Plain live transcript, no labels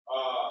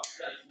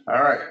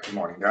All right, good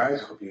morning,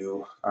 guys. Hope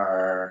you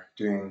are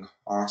doing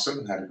awesome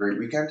and had a great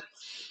weekend.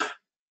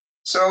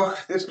 So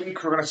this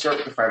week we're going to start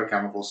with the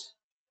phytochemicals.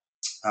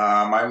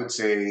 I would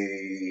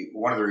say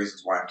one of the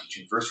reasons why I'm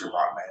teaching first year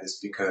botany is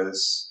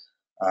because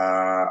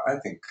I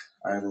think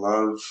I do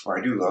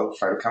love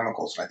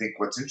phytochemicals. And I think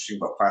what's interesting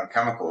about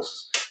phytochemicals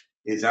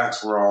is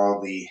that's where all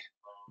the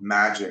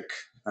magic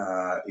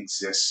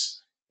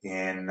exists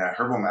in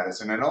herbal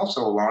medicine, and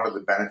also a lot of the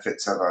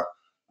benefits of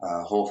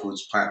a whole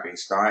foods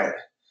plant-based diet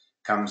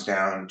comes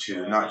down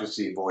to not just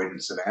the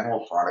avoidance of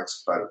animal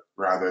products, but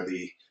rather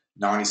the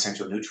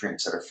non-essential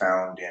nutrients that are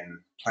found in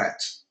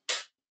plants.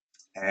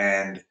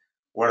 And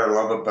what I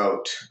love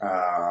about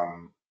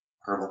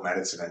herbal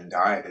medicine and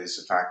diet is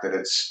the fact that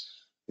it's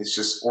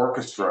just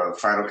orchestra of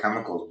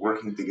phytochemicals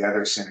working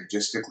together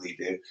synergistically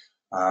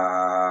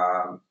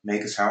to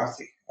make us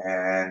healthy.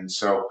 And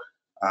so,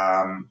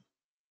 um,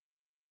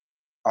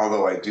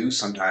 although I do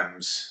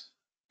sometimes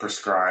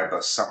prescribe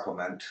a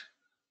supplement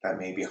that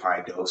may be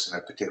high dose in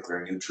a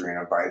particular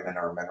nutrient, a vitamin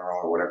or a mineral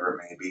or whatever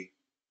it may be,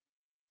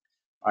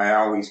 I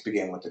always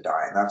begin with the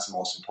diet. And that's the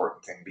most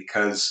important thing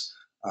because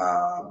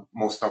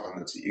most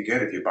supplements that you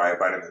get, if you buy a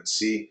vitamin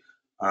C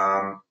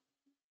um,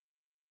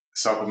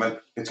 supplement,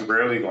 it's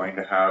rarely going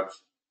to have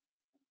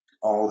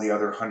all the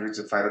other hundreds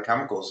of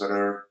phytochemicals that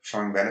are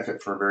showing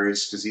benefit for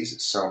various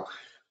diseases. So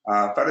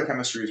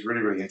phytochemistry is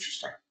really, really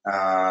interesting.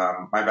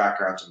 My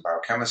background's in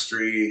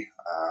biochemistry,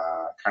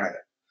 kind of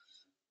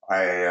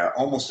I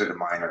almost did a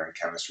minor in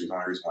chemistry. The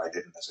only reason why I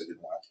didn't is I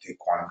didn't want to take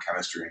quantum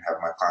chemistry and have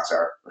my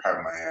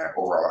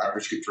overall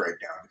average get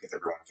dragged down because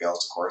everyone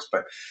fails, of course.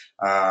 But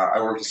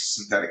I worked as a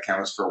synthetic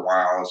chemist for a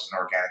while. I was an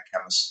organic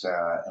chemist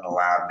in a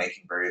lab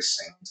making various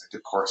things. I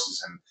took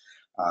courses in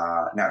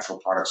natural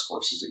products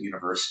courses at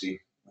university,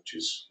 which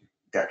is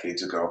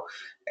decades ago.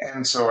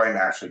 And so I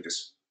naturally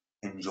just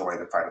enjoy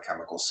the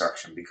phytochemical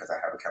section because I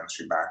have a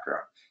chemistry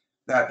background.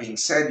 That being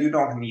said, you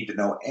don't need to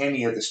know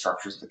any of the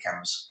structures of the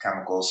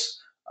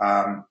chemicals.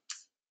 um,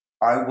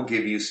 I will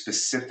give you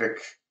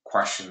specific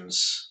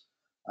questions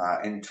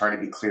and try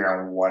to be clear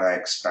on what I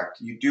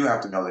expect. You do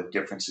have to know the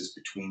differences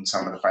between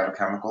some of the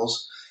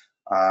phytochemicals,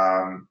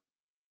 um,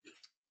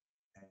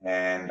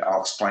 and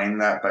I'll explain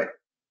that, but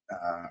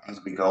as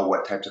we go,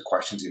 what types of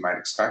questions you might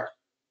expect.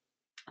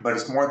 But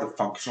it's more the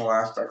functional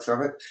aspects of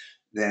it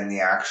than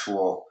the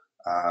actual,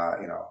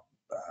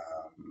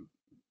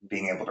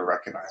 being able to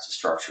recognize the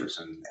structures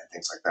and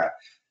things like that.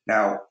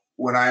 Now,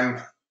 when I'm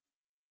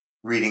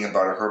reading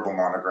about a herbal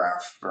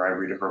monograph, or I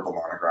read a herbal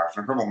monograph.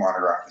 And a herbal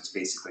monograph is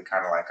basically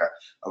kind of like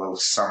a little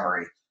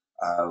summary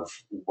of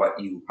what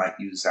you might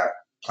use that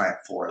plant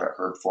for, that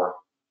herb for.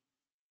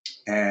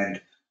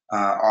 And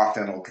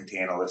often it'll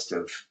contain a list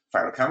of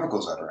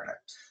phytochemicals that are in it.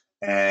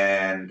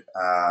 And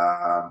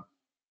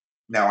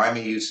now I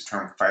may use the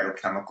term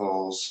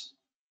phytochemicals,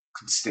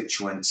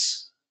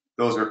 constituents.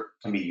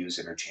 Can be used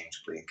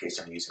interchangeably in case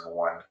I'm using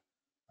one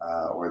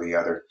or the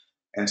other.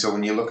 And so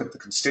when you look at the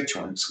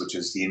constituents, which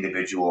is the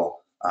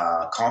individual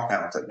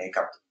compounds that make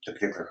up the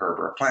particular herb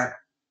or plant,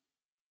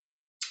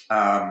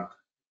 um,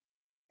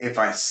 if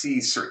I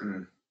see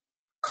certain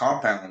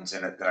compounds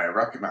in it that I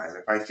recognize,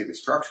 if I see the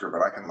structure,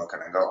 but I can look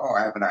at it and go, oh,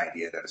 I have an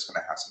idea that it's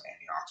going to have some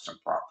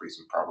antioxidant properties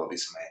and probably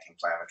some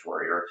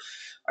anti-inflammatory or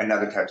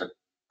another type of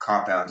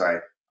compounds.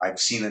 I've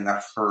seen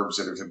enough herbs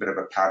that there's a bit of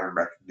a pattern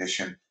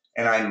recognition,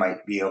 and I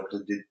might be able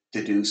to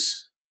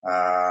deduce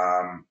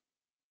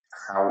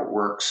how it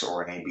works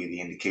or maybe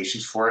the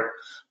indications for it.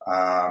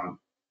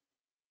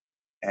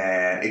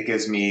 And it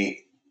gives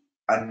me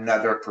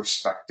another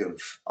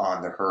perspective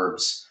on the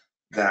herbs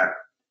that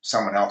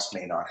someone else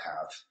may not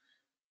have.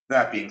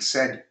 That being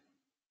said,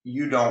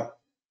 you don't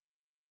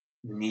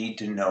need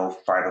to know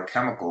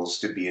phytochemicals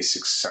to be a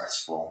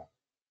successful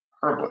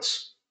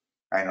herbalist.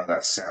 I know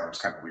that sounds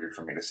kind of weird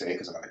for me to say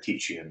because I'm going to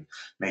teach you and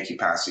make you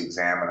pass the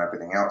exam and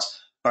everything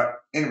else.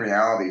 But in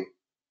reality,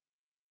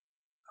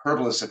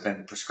 herbalists have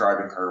been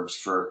prescribing herbs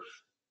for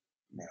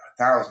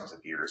thousands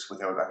of years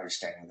without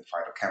understanding the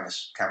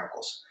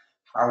phytochemicals.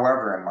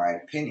 However, in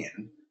my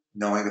opinion,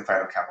 knowing the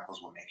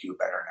phytochemicals will make you a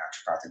better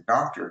naturopathic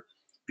doctor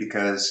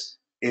because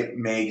it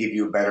may give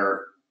you a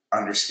better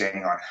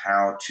understanding on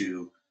how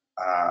to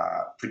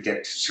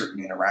predict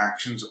certain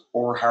interactions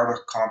or how to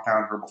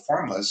compound herbal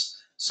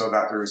formulas so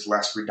that there is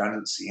less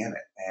redundancy in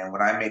it. And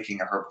when I'm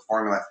making a herbal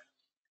formula,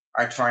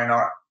 I try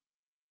not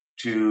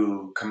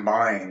to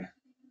combine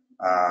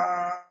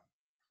uh,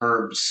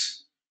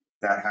 herbs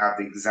that have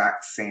the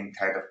exact same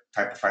type of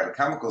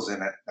phytochemicals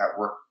in it that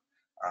work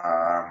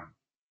um,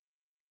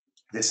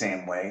 the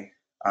same way,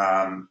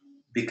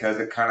 because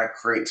it kind of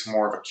creates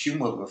more of a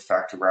cumulative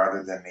effect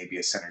rather than maybe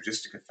a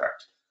synergistic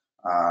effect.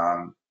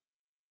 Um,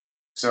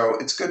 so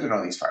it's good to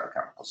know these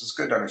phytochemicals. It's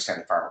good to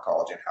understand the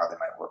pharmacology and how they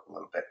might work a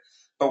little bit.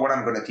 But what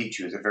I'm going to teach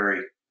you is a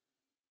very,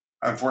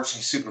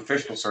 unfortunately,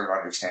 superficial sort of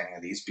understanding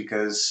of these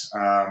because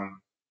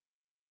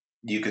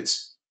you could,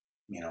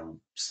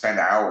 spend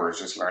hours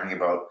just learning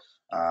about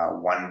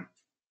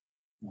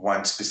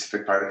one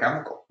specific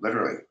phytochemical,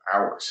 literally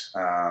hours.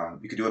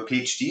 You could do a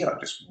PhD on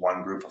just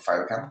one group of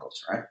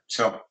phytochemicals, right?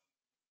 So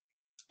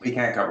We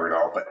can't cover it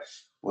all, but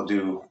we'll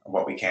do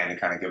what we can to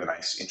kind of give a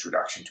nice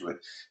introduction to it.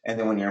 And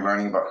then when you're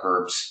learning about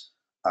herbs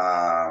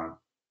um,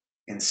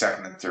 in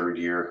second and third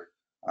year,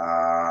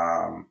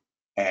 um,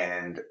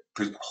 and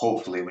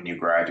hopefully when you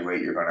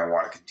graduate, you're going to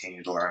want to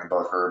continue to learn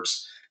about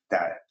herbs,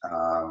 that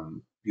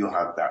you'll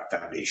have that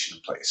foundation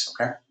in place,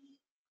 okay?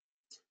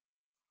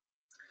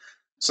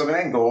 So the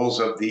main goals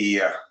of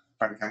the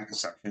phytochemical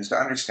section is to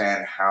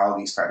understand how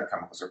these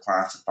phytochemicals are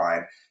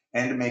classified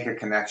and to make a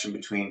connection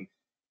between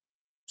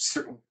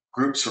certain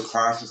groups or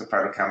classes of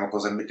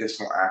phytochemicals and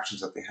medicinal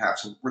actions that they have.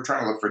 So we're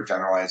trying to look for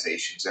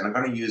generalizations, and I'm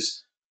going to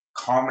use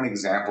common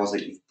examples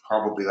that you've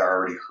probably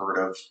already heard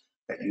of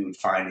that you would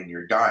find in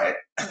your diet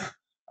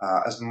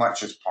as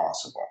much as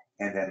possible,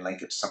 and then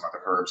link it to some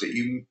other herbs that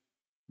you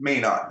may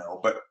not know,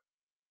 but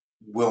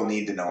will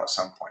need to know at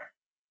some point.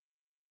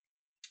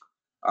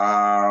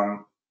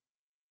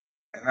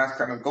 And that's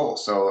kind of the goal.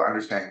 So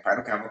understanding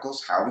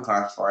phytochemicals, how we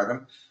classify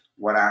them,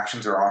 what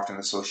actions are often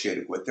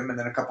associated with them, and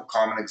then a couple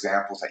common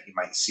examples that you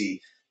might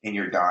see in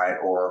your diet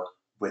or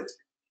with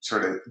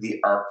sort of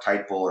the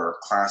archetypal or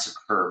classic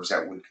herbs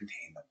that would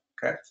contain them,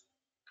 okay?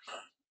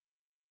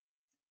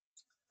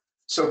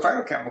 So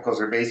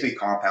phytochemicals are basically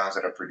compounds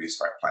that are produced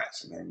by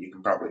plants, and then you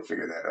can probably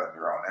figure that out on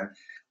your own. And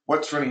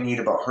what's really neat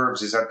about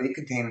herbs is that they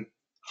contain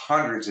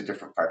hundreds of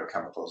different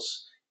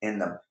phytochemicals in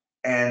them,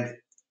 and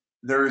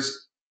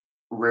there's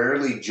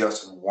rarely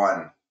just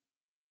one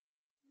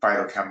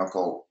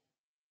phytochemical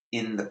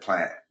in the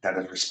plant that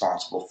is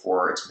responsible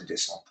for its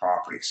medicinal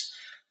properties.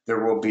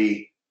 There will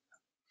be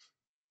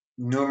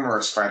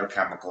numerous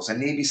phytochemicals and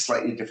maybe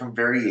slightly different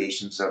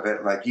variations of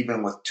it, like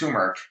even with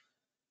turmeric,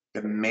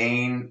 the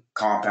main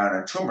compound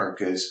in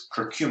turmeric is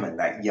curcumin,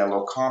 that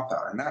yellow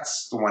compound, and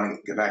that's the one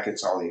that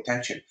gets all the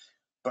attention.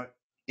 But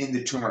in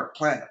the turmeric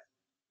plant,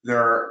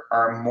 there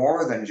are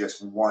more than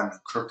just one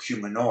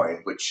curcuminoid,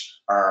 which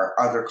are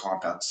other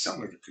compounds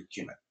similar to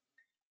curcumin.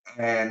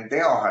 And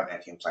they all have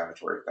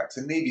anti-inflammatory effects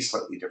and maybe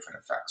slightly different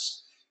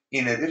effects.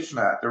 In addition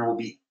to that, there will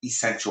be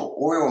essential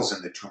oils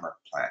in the turmeric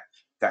plant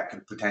that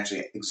can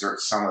potentially exert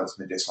some of its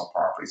medicinal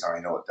properties, and I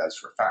know it does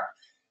for a fact.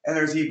 And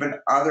there's even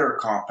other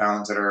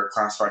compounds that are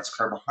classified as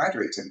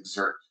carbohydrates that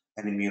exert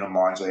an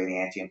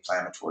immunomodulating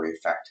anti-inflammatory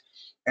effect.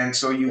 And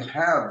so you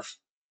have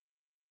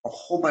a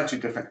whole bunch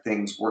of different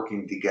things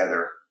working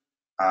together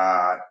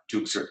to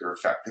exert their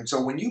effect. And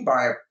so when you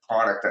buy a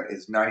product that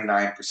is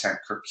 99%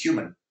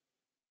 curcumin,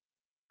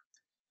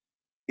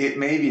 it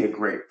may be a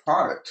great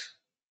product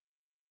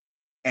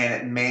and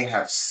it may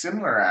have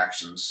similar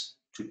actions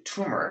to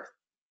turmeric,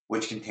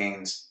 which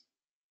contains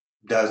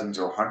dozens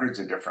or hundreds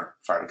of different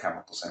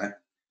phytochemicals in it,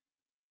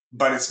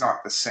 but it's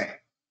not the same.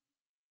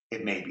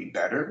 It may be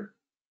better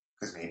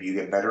because maybe you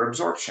get better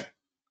absorption.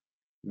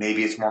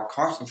 Maybe it's more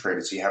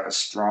concentrated, so you have a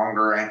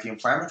stronger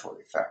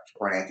anti-inflammatory effect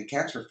or an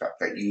anti-cancer effect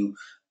that you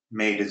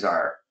may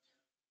desire.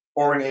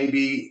 Or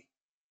maybe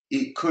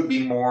it could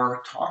be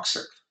more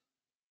toxic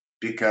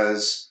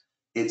because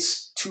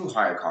it's too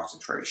high a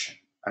concentration.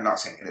 I'm not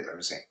saying it is,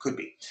 I'm saying it could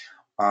be.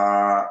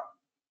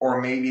 Or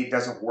maybe it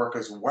doesn't work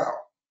as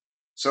well.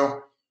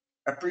 So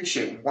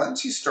appreciate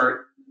once you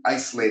start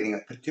isolating a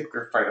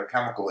particular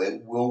phytochemical,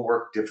 it will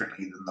work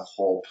differently than the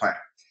whole plant.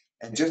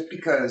 And just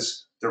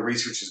because the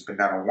research has been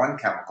done on one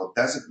chemical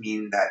doesn't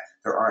mean that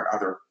there aren't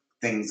other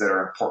things that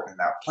are important in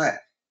that plant,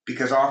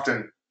 because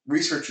often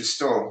research is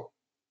still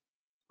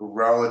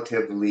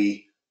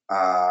relatively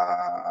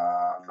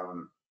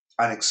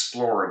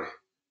unexplored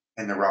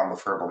in the realm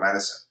of herbal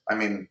medicine. I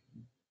mean,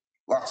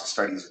 lots of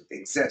studies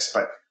exist,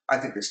 but I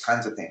think there's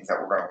tons of things that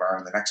we're going to learn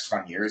in the next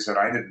 20 years that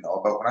I didn't know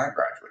about when I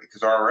graduated,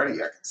 because already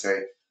I can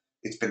say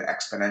it's been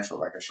exponential,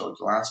 like I showed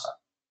you last time.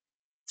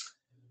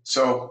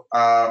 So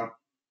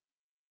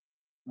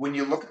when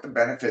you look at the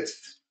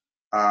benefits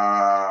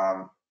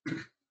of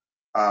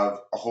a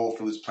whole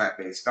foods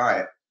plant-based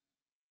diet,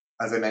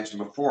 as I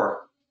mentioned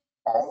before,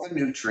 all the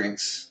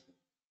nutrients,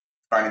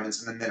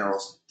 vitamins, and the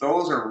minerals,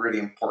 those are really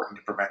important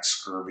to prevent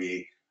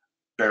scurvy,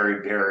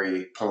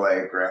 beriberi,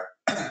 pellagra,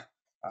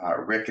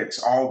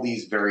 rickets, all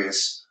these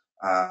various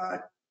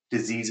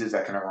diseases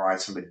that can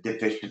arise from a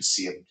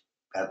deficiency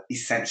of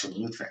essential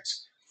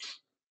nutrients.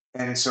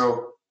 And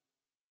so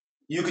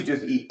you could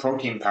just eat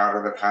protein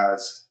powder that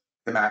has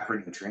the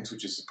macronutrients,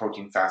 which is the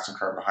protein, fats, and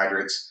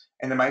carbohydrates,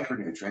 and the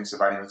micronutrients, the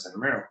vitamins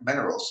and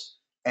minerals,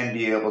 and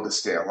be able to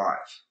stay alive.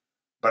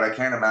 But I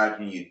can't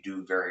imagine you'd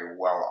do very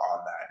well on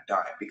that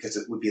diet because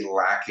it would be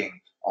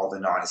lacking all the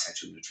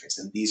non-essential nutrients.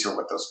 And these are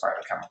what those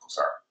phytochemicals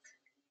are.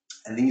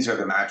 And these are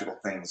the magical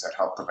things that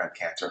help prevent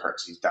cancer, heart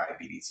disease,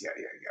 diabetes, yada,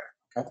 yada, yada.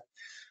 Okay?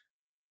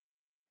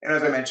 And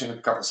as I mentioned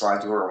a couple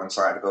slides ago, or one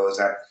slide ago, is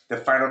that the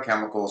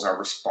phytochemicals are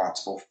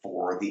responsible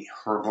for the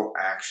herbal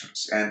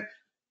actions. And,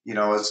 you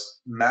know, as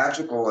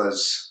magical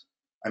as,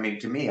 I mean,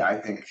 to me, I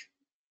think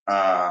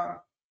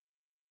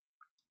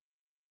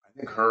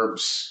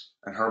herbs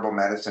and herbal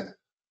medicine,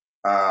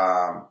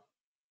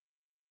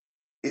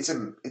 it's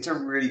a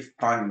really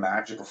fun,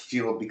 magical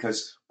field,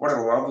 because what I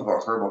love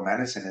about herbal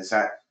medicine is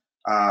that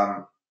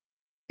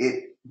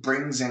it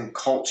brings in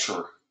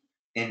culture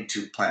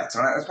into plants.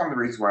 And that's one of the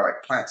reasons why I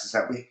like plants is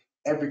that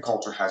every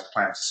culture has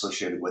plants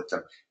associated with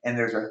them. And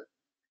there's a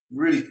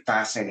really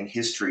fascinating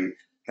history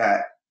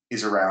that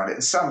is around it.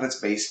 And some of it's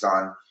based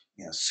on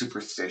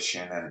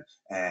superstition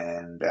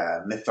and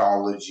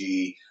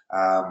mythology,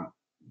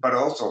 but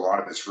also a lot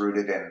of it's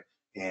rooted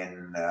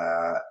in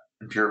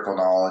empirical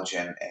knowledge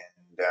and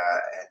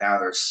now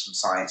there's some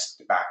science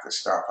to back this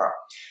stuff up.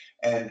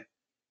 And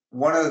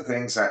one of the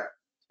things that,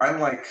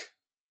 unlike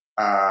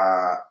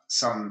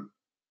some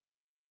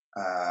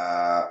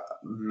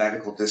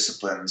medical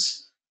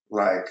disciplines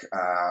like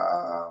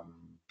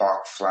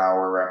Bach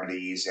flower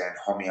remedies and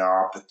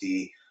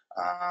homeopathy,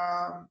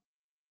 um,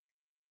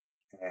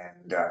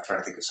 and trying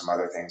to think of some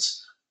other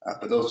things.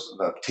 But those,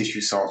 the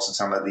tissue salts and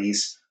some of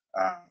these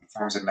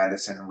forms of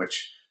medicine,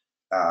 which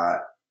uh,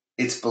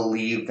 it's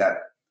believed that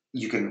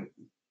you can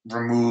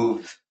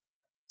remove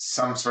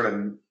some sort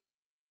of,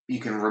 you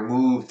can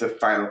remove the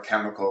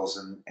phytochemicals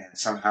and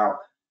somehow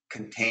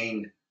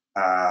contain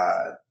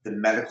the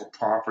medical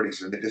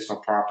properties or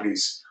medicinal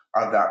properties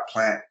of that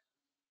plant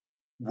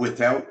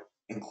without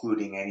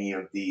including any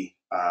of the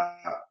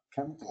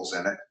chemicals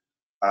in it,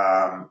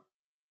 um,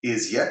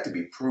 is yet to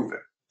be proven.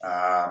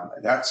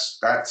 That's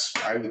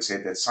I would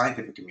say that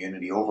scientific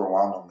community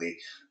overwhelmingly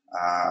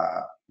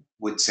uh,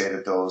 would say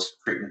that those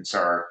treatments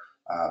are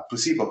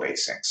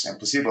placebo-based things, and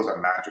placebo is a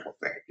magical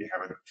thing. If you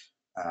haven't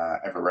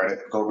ever read it,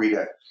 go read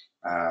it.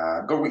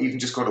 Even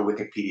just go to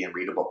Wikipedia and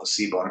read about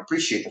placebo and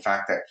appreciate the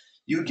fact that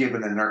you give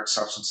an inert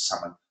substance to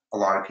someone, a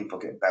lot of people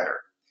get better.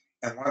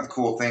 And one of the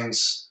cool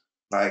things,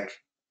 like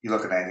you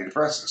look at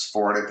antidepressants,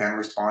 4 out of 10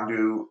 respond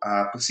to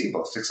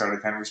placebo, 6 out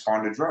of 10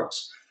 respond to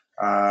drugs.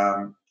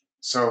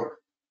 So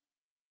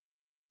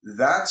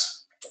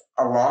that's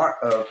a lot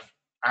of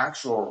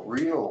actual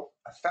real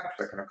effect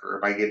that can occur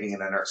by giving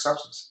an inert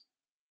substance.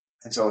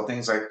 And so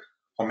things like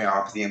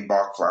homeopathy and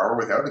Bach flower,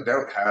 without a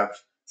doubt, have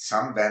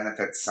some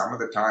benefits some of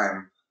the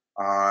time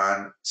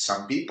on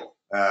some people.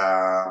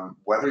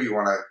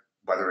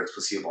 Whether it's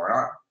placebo or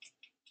not,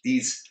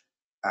 these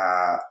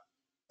uh,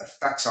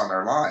 effects on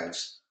their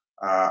lives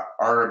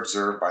are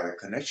observed by the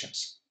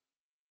clinicians.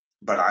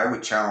 But I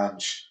would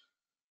challenge,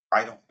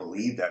 I don't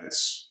believe that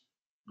it's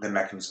the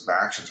mechanism of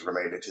action is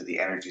related to the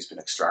energy has been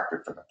extracted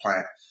from the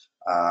plant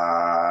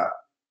uh,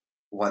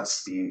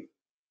 once the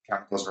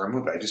chemicals are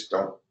removed. I just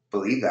don't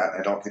believe that.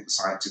 I don't think the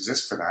science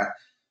exists for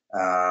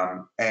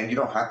that. And you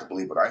don't have to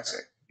believe what I say.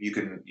 You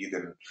can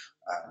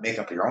make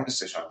up your own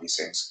decision on these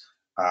things.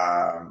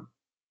 Um,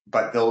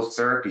 but those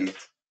therapies,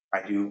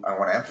 I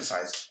want to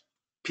emphasize,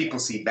 people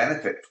see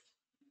benefit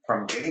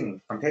from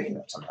taking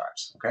them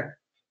sometimes. Okay,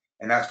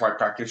 and that's why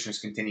practitioners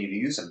continue to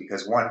use them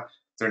because one,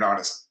 they're not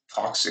as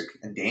toxic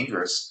and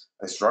dangerous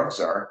as drugs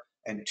are,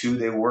 and two,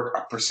 they work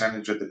a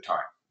percentage of the time.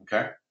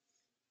 Okay,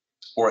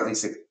 or at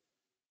least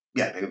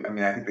I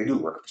mean, I think they do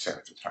work a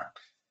percentage of the time.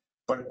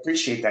 But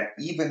appreciate that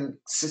even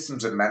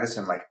systems of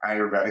medicine like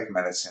Ayurvedic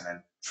medicine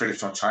and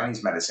traditional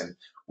Chinese medicine,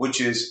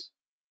 which is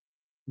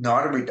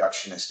not a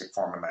reductionistic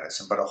form of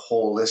medicine, but a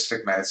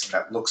holistic medicine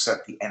that looks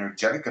at the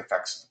energetic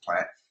effects of the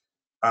plant,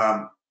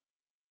 um,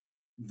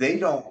 they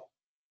don't,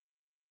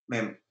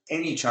 I mean,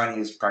 any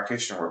Chinese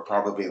practitioner would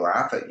probably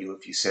laugh at you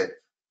if you said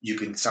you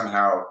can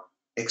somehow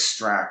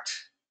extract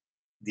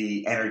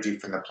the energy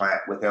from the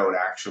plant without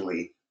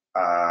actually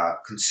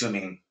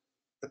consuming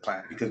the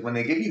plant. Because when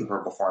they give you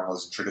herbal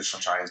formulas in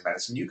traditional Chinese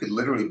medicine, you could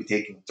literally be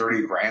taking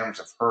 30 grams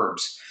of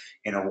herbs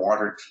in a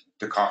water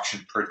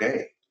decoction per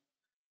day,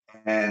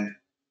 and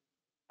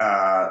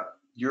uh,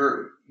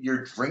 you're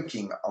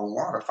drinking a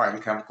lot of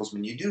phytochemicals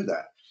when you do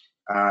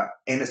that,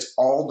 and it's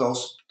all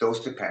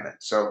dose dependent.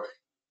 So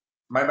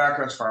my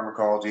background is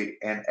pharmacology,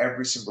 and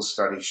every single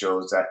study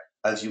shows that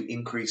as you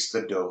increase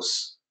the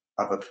dose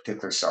of a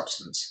particular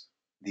substance,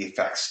 the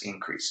effects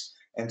increase.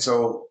 And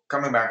so,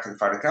 coming back to the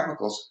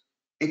phytochemicals,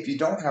 if you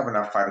don't have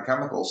enough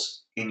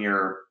phytochemicals in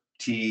your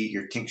tea,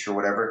 your tincture,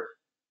 whatever,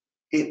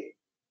 it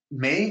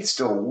may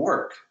still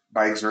work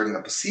by exerting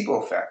a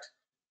placebo effect,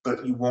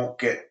 but you won't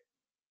get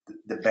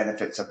the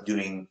benefits of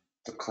doing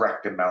the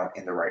correct amount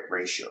in the right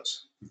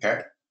ratios.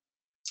 Okay?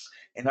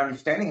 And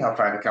understanding how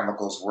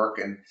phytochemicals work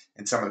and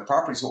some of the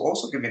properties will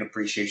also give you an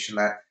appreciation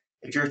that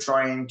if you're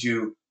trying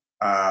to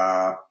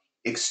uh,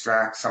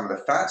 extract some of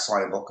the fat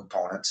soluble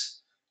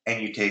components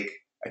and you take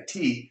a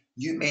tea,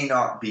 you may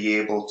not be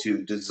able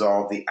to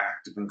dissolve the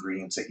active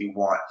ingredients that you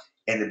want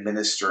and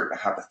administer it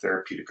to have a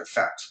therapeutic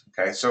effect.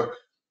 Okay, so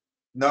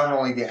not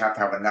only do you have to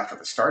have enough of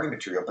the starting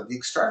material, but the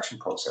extraction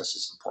process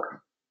is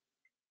important.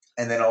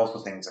 And then also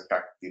things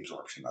affect the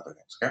absorption and other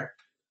things. Okay,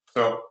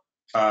 so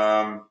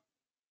um,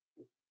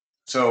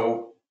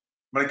 So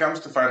when it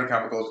comes to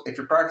phytochemicals, if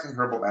you're practicing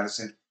herbal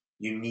medicine,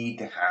 you need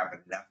to have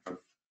enough of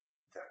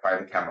the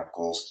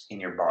phytochemicals in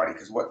your body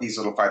because what these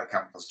little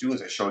phytochemicals do,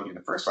 as I showed you in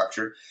the first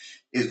lecture,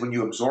 is when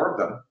you absorb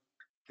them,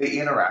 they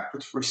interact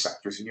with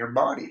receptors in your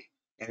body.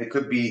 And it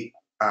could be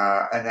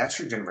an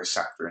estrogen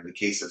receptor in the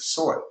case of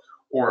soy,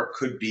 or it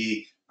could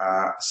be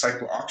a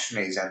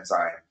cyclooxygenase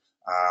enzyme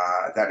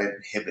that it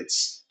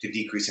inhibits to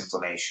decrease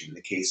inflammation. In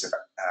the case of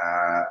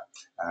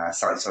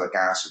salicylic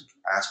acid,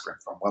 aspirin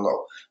from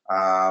willow.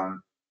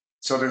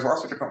 So there's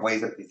lots of different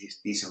ways that these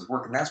things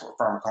work, and that's what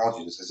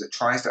pharmacology is it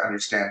tries to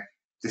understand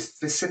the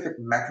specific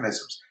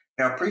mechanisms.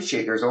 Now,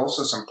 appreciate there's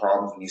also some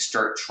problems when you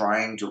start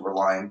trying to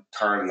rely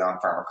entirely on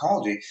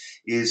pharmacology,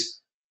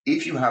 is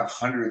if you have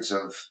hundreds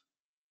of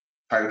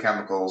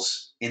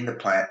phytochemicals in the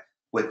plant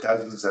with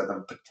dozens of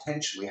them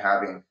potentially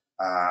having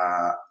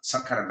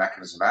some kind of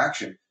mechanism of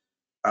action,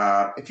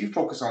 if you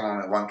focus on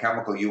only one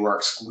chemical, you are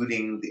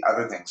excluding the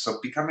other things. So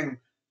becoming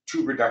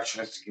too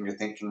reductionistic in your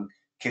thinking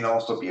can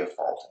also be a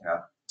fault. You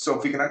know? So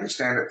if we can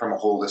understand it from a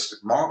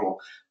holistic model,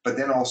 but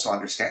then also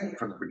understand it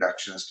from the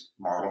reductionist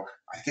model,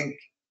 I think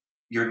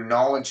your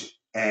knowledge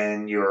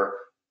and your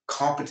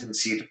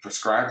competency to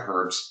prescribe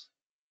herbs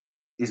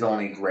is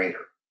only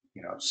greater.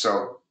 You know,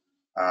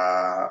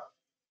 uh,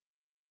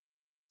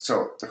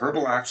 so the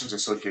herbal actions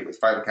associated with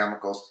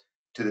phytochemicals,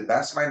 to the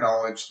best of my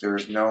knowledge,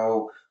 there's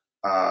no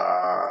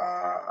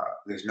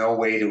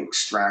way to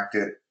extract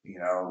it.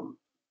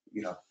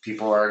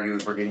 People argue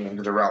we're getting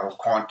into the realm of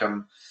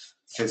quantum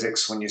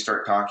physics when you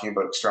start talking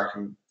about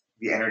extracting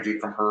the energy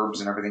from herbs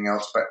and everything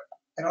else, but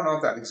I don't know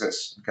if that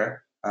exists. Okay,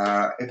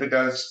 if it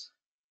does,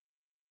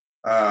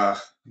 uh,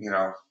 you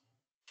know,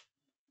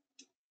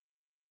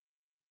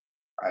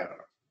 I don't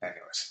know.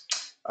 Anyways,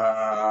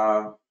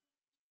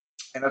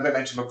 and as I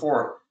mentioned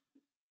before,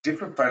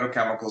 different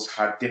phytochemicals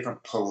have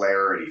different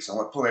polarities. And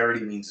what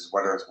polarity means is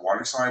whether it's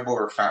water soluble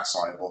or fat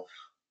soluble.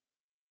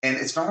 And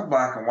it's not a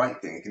black and white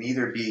thing. It can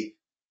either be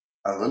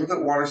a little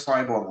bit water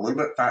soluble and a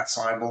little bit fat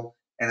soluble.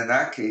 And in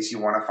that case, you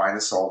want to find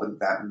a solvent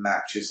that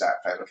matches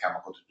that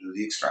phytochemical to do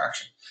the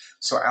extraction.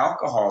 So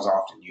alcohol is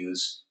often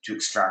used to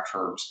extract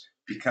herbs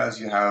because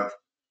you have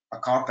a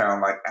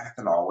compound like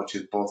ethanol, which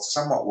is both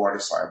somewhat water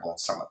soluble and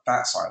somewhat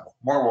fat soluble,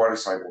 more water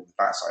soluble than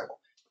fat soluble.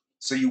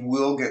 So you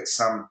will get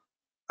some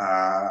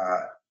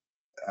uh,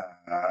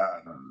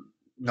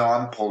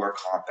 non-polar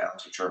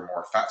compounds, which are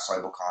more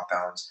fat-soluble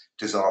compounds,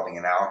 dissolving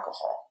in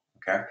alcohol.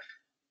 Okay,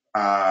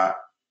 uh,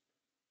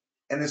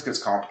 and this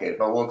gets complicated,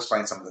 but we'll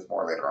explain some of this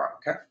more later on.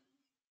 Okay,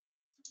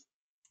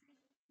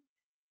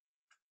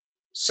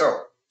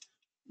 so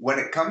when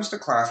it comes to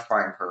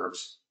classifying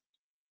herbs,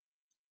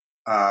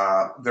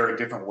 there are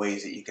different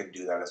ways that you can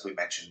do that, as we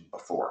mentioned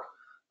before.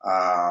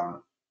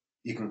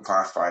 You can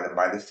classify them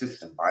by the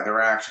system, by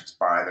their actions,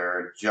 by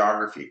their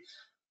geography.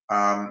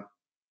 Um,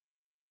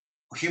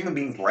 Human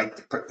beings like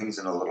to put things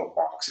into little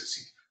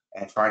boxes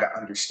and try to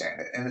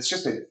understand it. And it's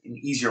just an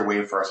easier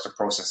way for us to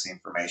process the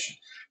information.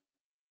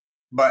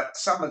 But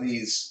some of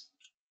these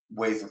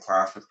ways of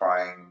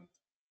classifying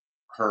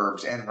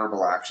herbs and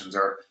herbal actions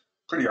are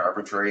pretty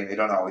arbitrary and they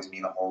don't always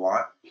mean a whole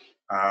lot.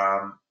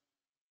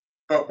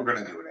 But we're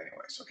going to do it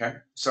anyways, okay?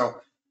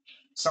 So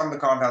some of the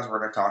compounds we're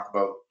going to talk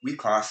about, we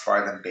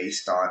classify them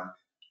based on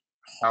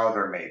how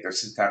they're made, their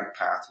synthetic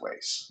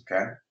pathways,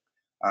 okay?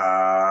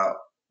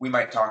 We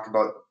might talk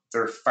about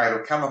their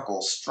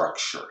phytochemical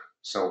structure.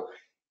 So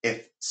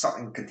if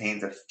something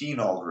contains a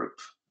phenol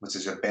group, which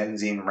is a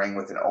benzene ring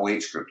with an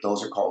OH group,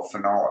 those are called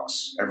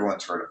phenolics.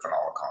 Everyone's heard of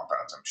phenolic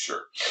compounds, I'm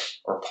sure,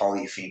 or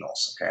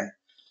polyphenols, okay?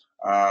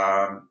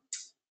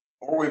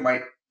 Or we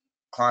might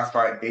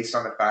classify it based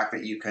on the fact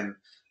that you can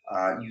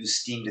use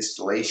steam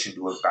distillation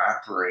to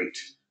evaporate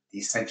the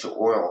essential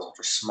oils, which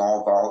are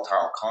small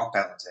volatile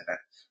compounds in it.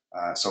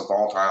 So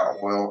volatile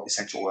oil,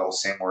 essential oil,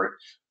 same word.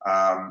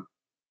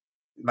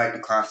 Might be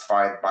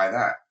classified by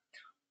that.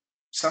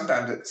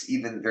 Sometimes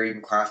they're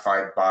even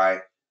classified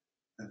by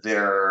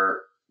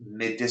their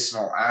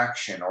medicinal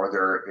action or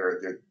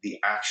the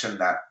action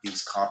that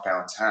these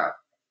compounds have.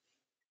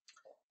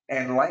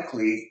 And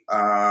likely,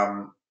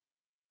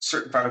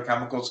 certain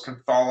phytochemicals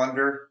can fall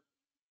under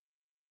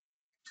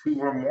 2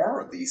 or more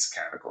of these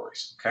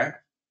categories. Okay,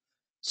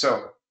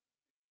 so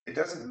it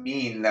doesn't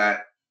mean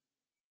that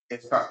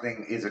if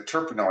something is a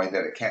terpenoid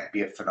that it can't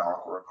be a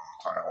phenolic or a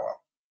volatile oil.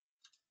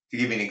 To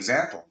give you an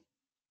example,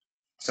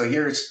 so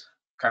here's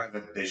kind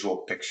of a visual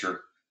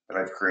picture that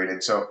I've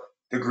created. So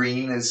the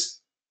green is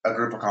a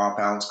group of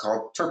compounds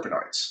called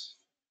terpenoids.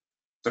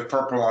 The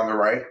purple on the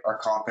right are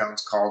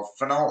compounds called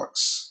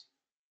phenolics.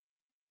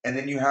 And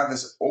then you have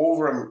this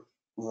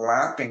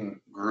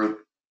overlapping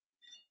group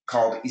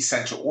called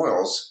essential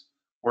oils,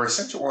 where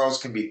essential oils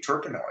can be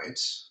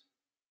terpenoids,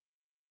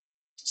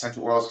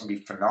 essential oils can be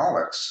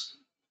phenolics,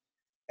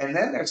 and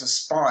then there's a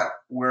spot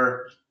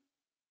where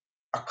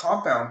a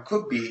compound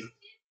could be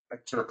a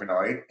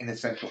terpenoid, an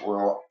essential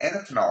oil, and a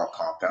phenolic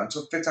compound,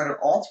 so it fits under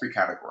all 3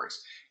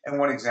 categories. And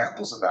one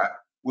examples of that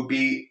would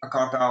be a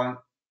compound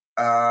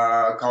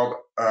called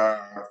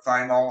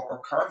thymol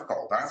or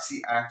carbachol. That's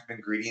the active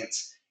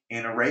ingredients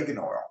in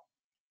oregano oil.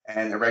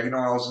 And oregano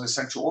oil is an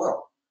essential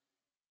oil.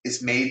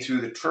 It's made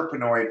through the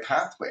terpenoid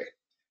pathway.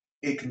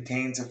 It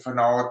contains a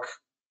phenolic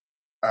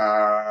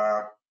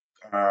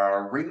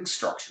ring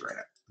structure in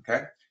it.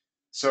 Okay,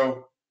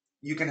 so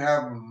you can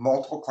have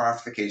multiple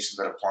classifications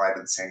that apply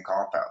to the same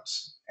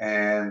compounds,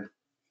 and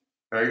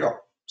there you go.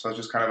 So it's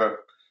just kind of a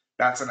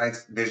that's a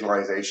nice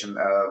visualization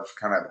of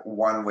kind of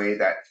one way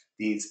that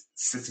these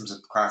systems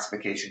of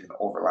classification can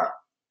overlap.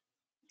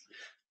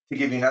 To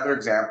give you another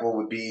example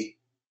would be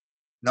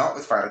not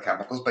with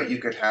phytochemicals, but you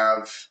could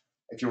have,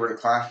 if you were to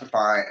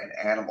classify an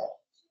animal,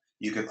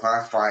 you could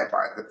classify it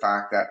by the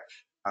fact that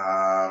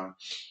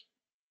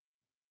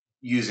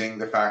using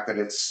the fact that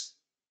it's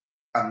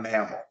a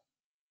mammal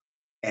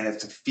and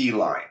it's a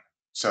feline.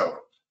 So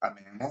a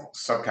mammal,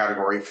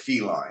 subcategory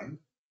feline,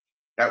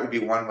 that would be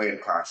one way to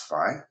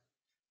classify.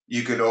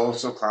 You could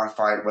also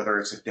classify it whether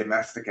it's a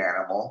domestic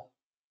animal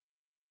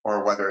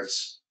or whether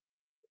it's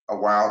a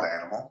wild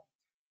animal.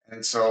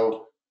 And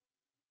so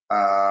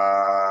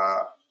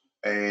a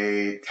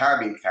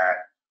tabby cat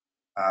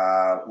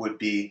would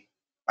be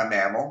a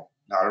mammal,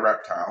 not a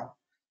reptile.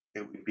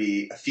 It would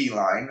be a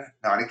feline,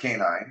 not a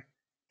canine.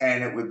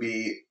 And it would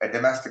be a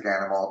domestic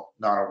animal,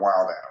 not a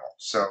wild animal.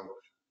 So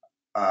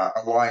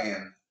a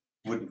lion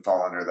wouldn't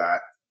fall under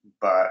that,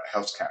 but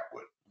house cat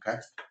would, okay?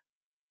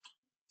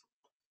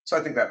 So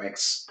I think that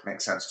makes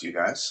sense to you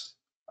guys,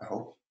 I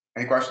hope.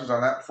 Any questions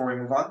on that before we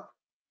move on?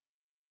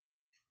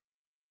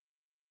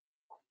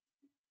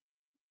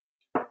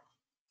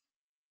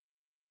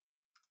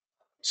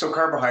 So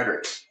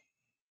carbohydrates.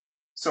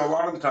 So a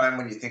lot of the time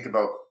when you think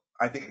about,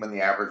 I think when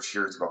the average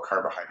hears about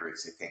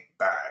carbohydrates, they think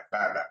bad,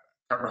 bad, bad.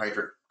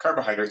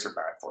 Carbohydrates are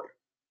bad for you.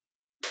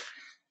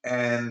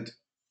 And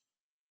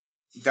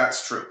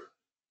that's true.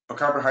 But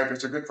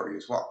carbohydrates are good for you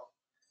as well.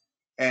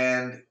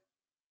 And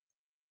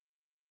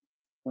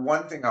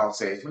one thing I'll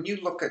say is when you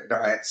look at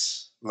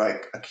diets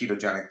like a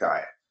ketogenic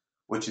diet,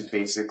 which is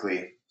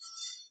basically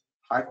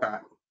high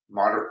fat,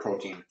 moderate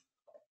protein,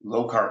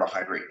 low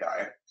carbohydrate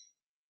diet,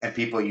 and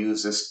people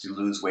use this to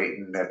lose weight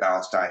and to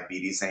balance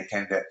diabetes.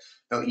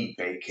 They'll eat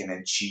bacon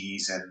and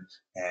cheese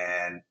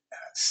and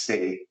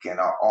steak and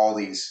all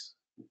these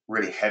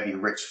really heavy,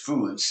 rich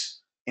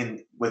foods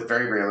with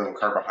very, very little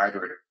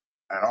carbohydrate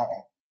at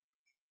all,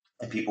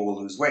 and people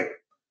will lose weight.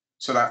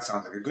 So that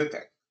sounds like a good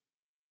thing.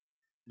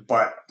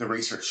 But the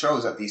research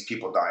shows that these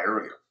people die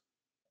earlier,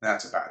 and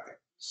that's a bad thing.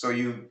 So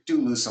you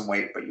do lose some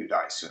weight, but you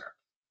die sooner,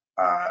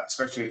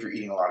 especially if you're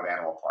eating a lot of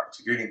animal products.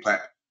 If you're eating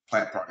plant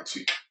products,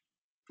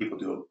 people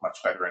do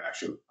much better and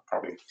actually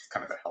probably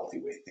kind of a healthy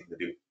way thing to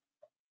do.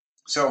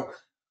 So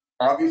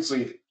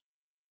obviously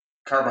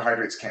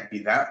carbohydrates can't be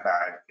that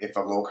bad if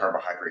a low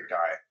carbohydrate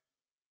diet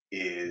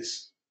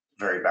is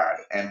very bad.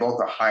 And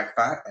both a high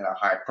fat and a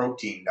high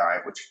protein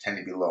diet, which tend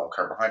to be low in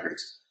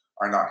carbohydrates,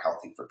 are not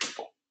healthy for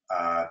people.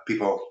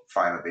 People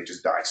find that they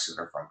just die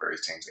sooner from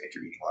various things if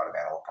you're eating a lot of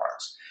animal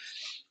products.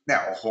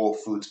 Now, a whole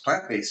foods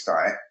plant-based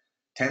diet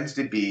tends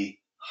to be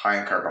high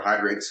in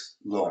carbohydrates,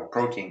 low in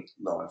protein,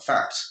 low in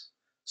fats.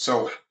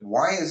 So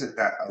why is it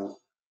that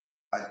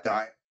a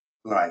diet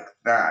like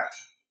that,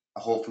 a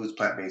whole foods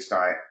plant-based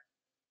diet,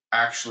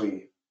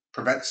 actually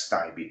prevents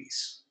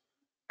diabetes,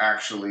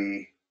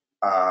 actually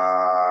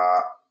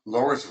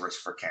lowers the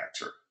risk for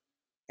cancer?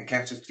 And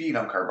cancers feed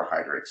on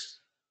carbohydrates.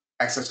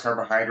 Excess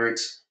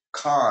carbohydrates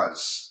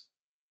cause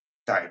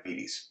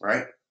diabetes,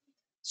 right?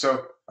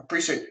 So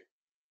appreciate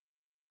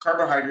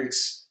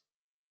carbohydrates.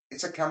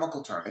 It's a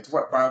chemical term. It's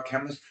what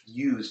biochemists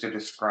use to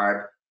describe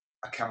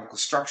a chemical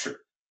structure.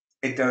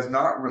 It does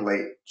not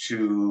relate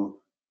to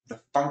the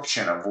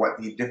function of what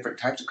the different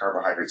types of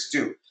carbohydrates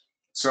do.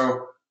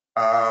 So,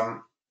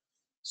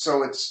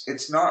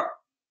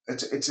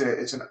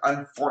 it's an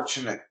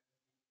unfortunate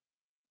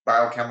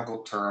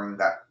biochemical term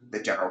that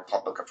the general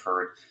public have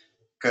heard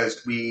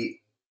because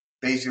we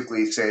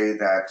basically say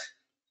that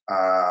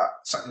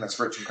something that's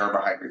rich in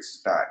carbohydrates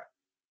is bad.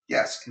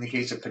 Yes, in the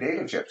case of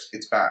potato chips,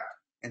 it's bad.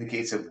 In the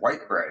case of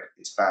white bread,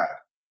 it's bad.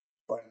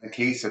 But in the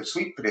case of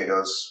sweet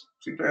potatoes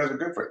are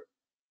good for you.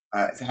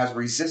 It has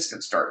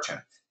resistant starch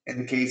in. In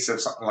the case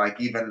of something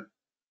like even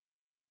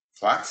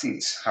flax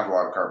seeds have a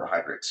lot of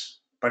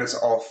carbohydrates, but it's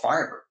all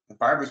fiber, and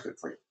fiber is good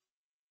for you.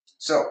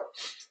 So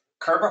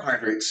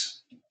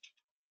carbohydrates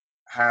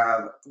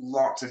have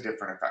lots of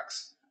different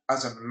effects.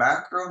 As a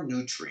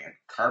macronutrient,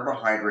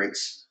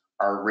 carbohydrates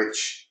are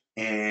rich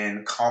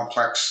in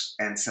complex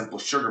and simple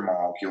sugar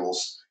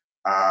molecules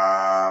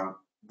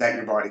that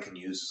your body can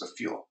use as a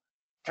fuel.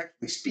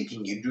 Technically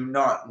speaking, you do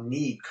not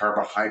need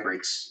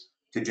carbohydrates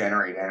to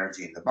generate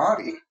energy in the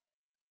body,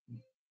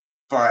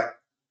 but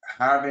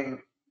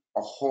having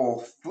a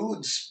whole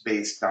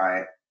foods-based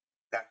diet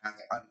that has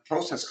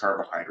unprocessed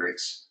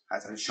carbohydrates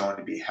has been shown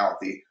to be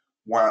healthy,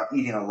 while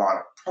eating a lot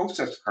of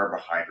processed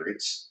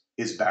carbohydrates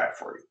is bad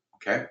for you,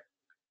 okay?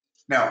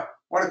 Now,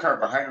 what a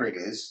carbohydrate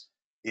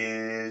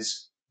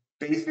is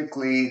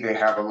basically they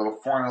have a little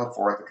formula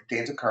for it that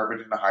contains a carbon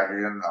and a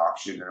hydrogen and an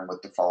oxygen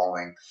with the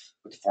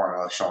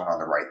formula shown on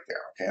the right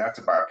there, okay? That's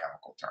a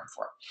biochemical term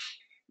for it.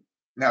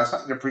 Now,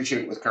 something to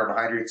appreciate with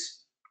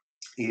carbohydrates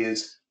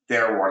is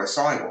they're water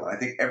soluble. And I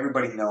think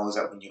everybody knows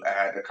that when you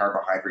add a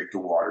carbohydrate to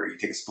water, you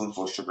take a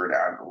spoonful of sugar to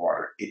add to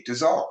water, it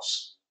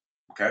dissolves,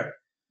 okay?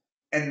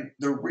 And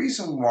the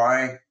reason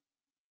why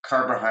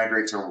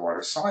carbohydrates are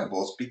water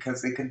soluble is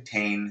because they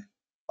contain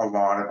a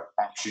lot of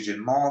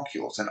oxygen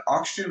molecules. And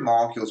oxygen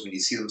molecules, when you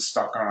see them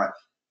stuck on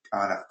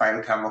on a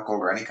phytochemical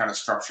or any kind of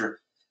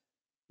structure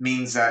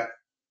means that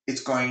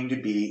it's going to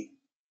be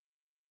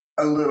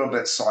a little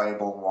bit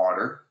soluble in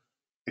water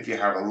if you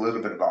have a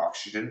little bit of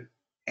oxygen.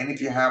 And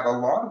if you have a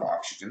lot of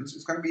oxygens,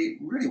 it's going to be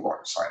really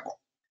water soluble.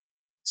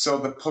 So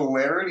the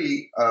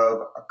polarity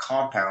of a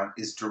compound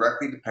is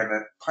directly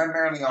dependent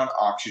primarily on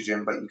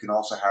oxygen, but you can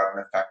also have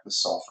an effect with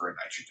sulfur and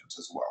nitrogens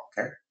as well,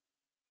 okay?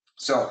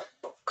 So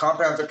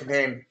compounds that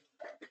contain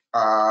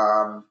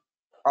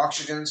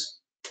oxygens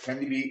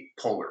tend to be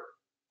polar,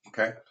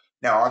 okay?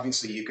 Now,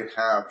 obviously, you could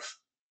have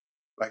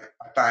like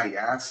a fatty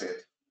acid,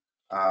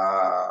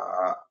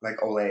 like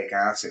oleic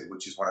acid,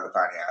 which is one of the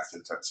fatty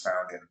acids that's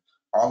found in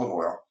olive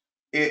oil.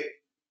 It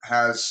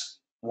has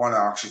one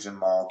oxygen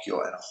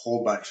molecule and a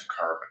whole bunch of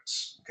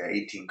carbons, okay,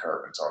 18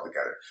 carbons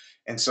altogether.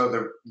 And so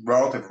the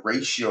relative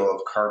ratio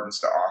of carbons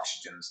to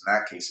oxygens in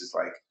that case is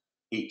like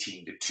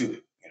 18 to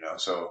 2,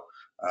 so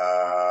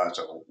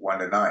 1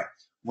 to 9.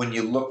 When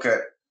you look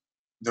at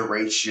the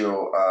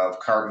ratio of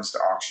carbons to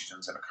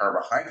oxygens in a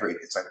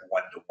carbohydrate, it's like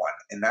 1 to 1.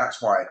 And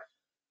that's why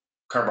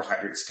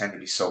carbohydrates tend to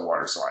be so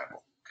water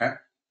soluble, okay?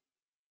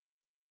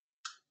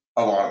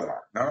 A lot of them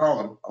are. Not all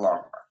of them, a lot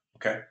of them are,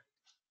 okay?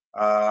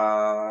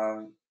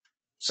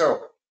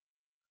 So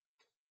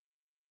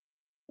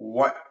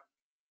what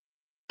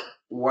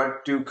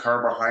do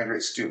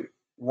carbohydrates do?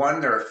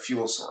 One, they're a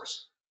fuel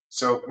source.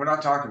 So we're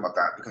not talking about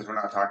that because we're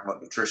not talking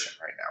about nutrition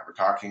right now. We're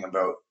talking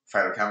about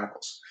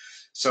phytochemicals.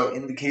 So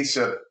in the case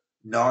of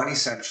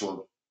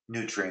non-essential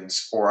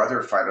nutrients or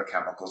other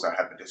phytochemicals that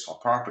have medicinal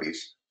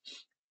properties,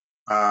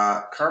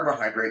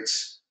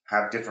 carbohydrates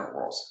have different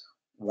roles.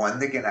 One,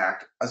 they can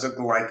act as a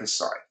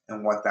glycoside.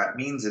 And what that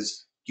means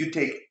is you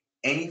take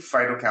any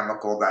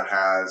phytochemical that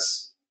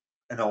has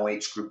an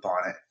OH group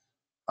on it,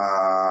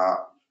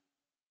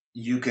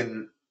 you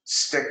can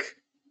stick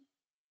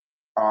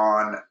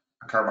on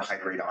a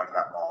carbohydrate onto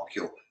that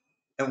molecule.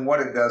 And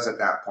what it does at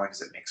that point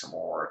is it makes it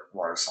more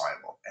water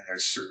soluble. And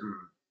there's certain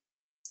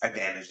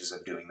advantages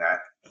of doing that.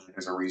 And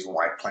there's a reason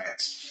why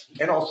plants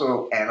and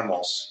also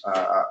animals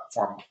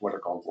form what are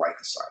called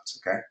glycosides,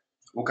 okay?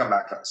 We'll come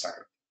back to that in a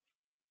second.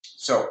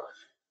 So,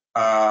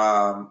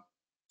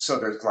 so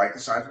there's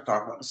glycosides we'll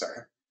talk about in a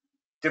second.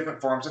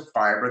 Different forms of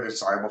fiber. There's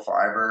soluble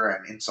fiber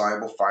and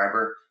insoluble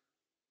fiber.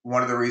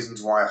 One of the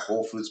reasons why a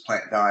whole foods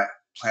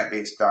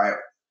plant-based diet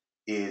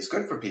is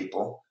good for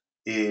people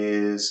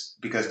is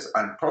because it's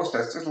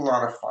unprocessed. There's a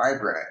lot of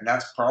fiber in it, and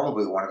that's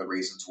probably one of the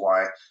reasons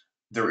why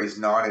there is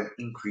not an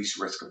increased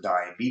risk of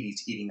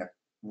diabetes eating a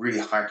really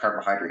high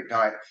carbohydrate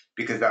diet,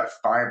 because that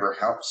fiber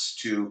helps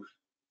to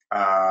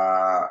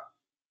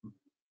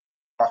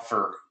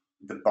buffer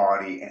the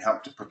body and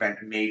help to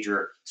prevent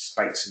major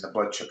spikes in the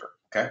blood sugar,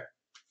 okay?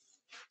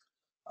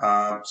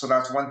 So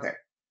that's one thing.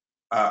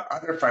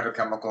 Other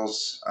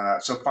phytochemicals,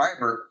 so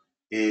fiber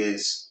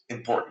is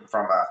important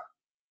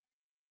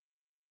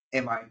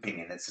in my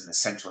opinion, it's an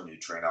essential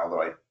nutrient,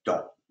 although I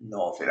don't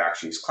know if it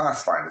actually is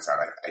classified as that.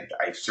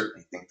 I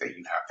certainly think that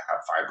you have to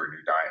have fiber in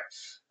your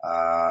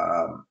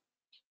diet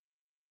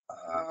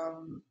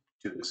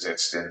to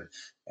exist.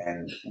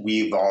 And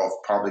we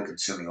evolved probably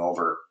consuming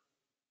over,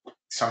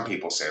 some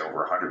people say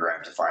over 100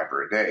 grams of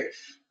fiber a day.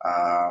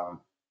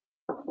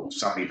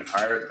 Some even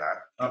higher than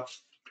that. Oh,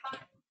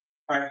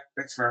 hi,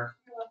 thanks, Mary.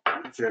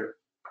 Sure.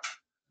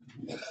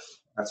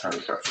 That's my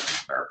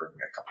receptionist. Mary bringing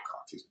me a cup of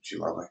coffee. Isn't she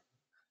lovely?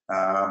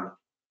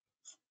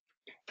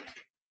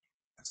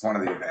 That's one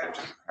of the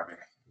advantages of having.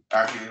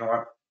 Actually, you know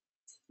what?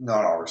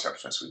 Not all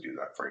receptionists would do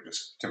that for you.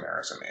 Just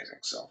Tamara's amazing.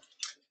 So,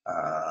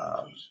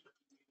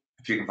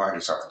 if you can find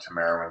yourself a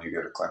Tamara when you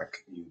go to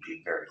clinic, you'd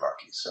be very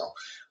lucky. So,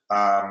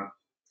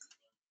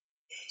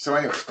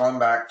 anyways, going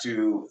back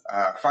to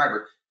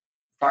fiber.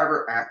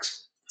 Fiber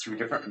acts through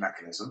different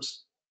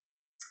mechanisms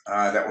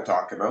that we'll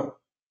talk about.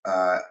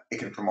 It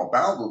can promote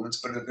bowel movements,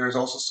 but there's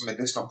also some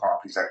medicinal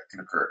properties that can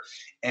occur.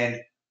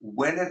 And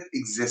when it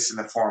exists in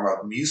the form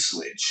of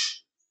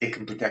mucilage, it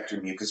can protect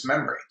your mucous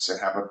membranes and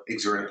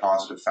exert a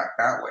positive effect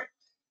that way.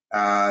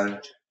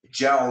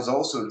 Gels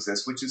also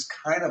exist, which is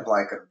kind of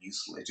like a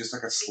mucilage, just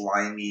like a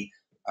slimy,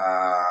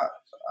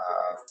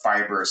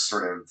 fibrous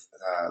sort of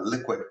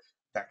liquid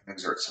that can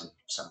exert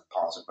some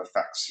positive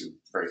effects through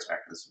various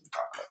mechanisms we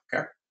talked about,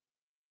 okay?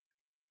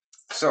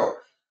 So,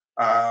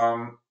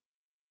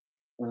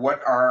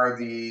 what are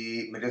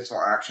the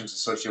medicinal actions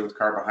associated with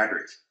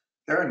carbohydrates?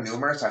 There are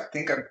numerous. I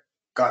think I've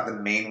got the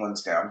main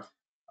ones down.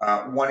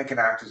 One, it can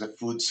act as a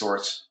food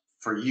source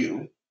for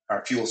you,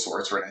 a fuel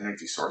source or an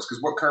energy source,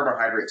 because what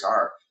carbohydrates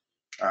are,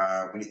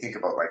 when you think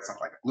about like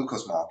something like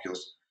glucose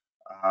molecules,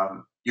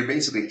 you're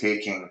basically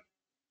taking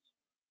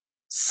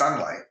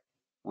sunlight,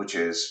 which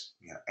is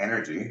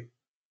energy,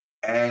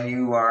 and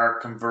you are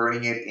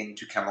converting it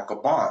into chemical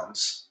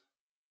bonds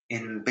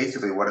in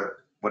basically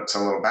what's a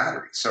little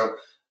battery. So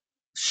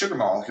sugar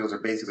molecules are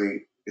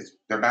basically,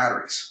 they're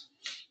batteries,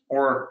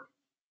 or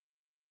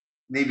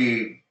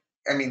maybe,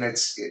 I mean,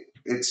 it's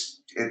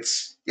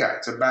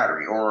a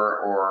battery,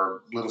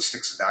 or little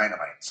sticks of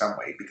dynamite in some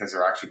way, because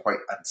they're actually quite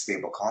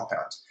unstable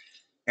compounds.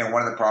 And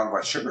one of the problems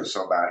why sugar is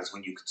so bad is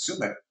when you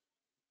consume it,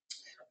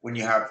 when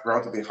you have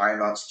relatively high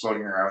amounts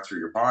floating around through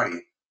your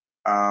body,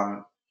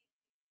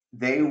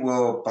 they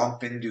will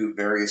bump into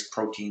various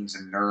proteins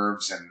and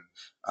nerves and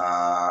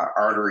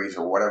arteries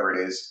or whatever it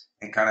is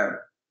and kind of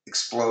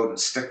explode and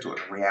stick to it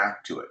and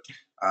react to it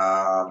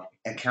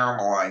and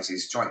caramelize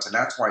these joints. And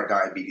that's why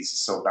diabetes is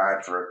so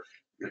bad for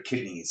your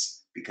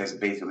kidneys, because it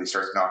basically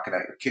starts knocking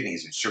out your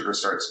kidneys, and sugar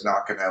starts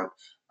knocking out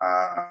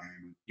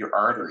your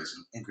arteries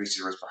and increases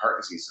your risk for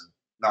heart disease and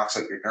knocks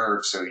out your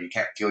nerves, so you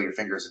can't feel your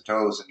fingers and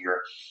toes, and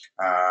your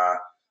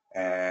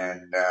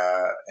and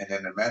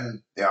then in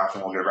men, they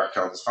often will get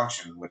erectile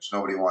dysfunction, which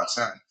nobody wants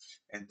then.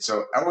 And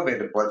so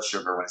elevated blood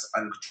sugar when it's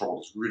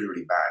uncontrolled is really,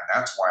 really bad. And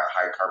that's why a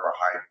high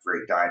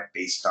carbohydrate diet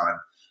based on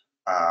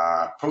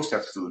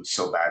processed foods is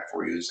so bad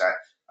for you, is that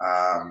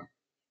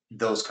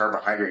those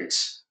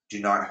carbohydrates do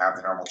not have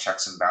the normal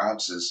checks and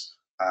balances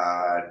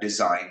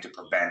designed to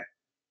prevent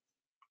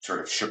sort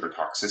of sugar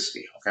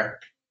toxicity, okay?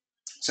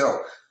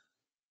 So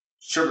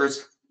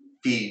sugars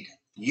feed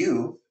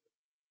you,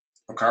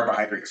 or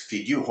carbohydrates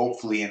feed you,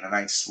 hopefully in a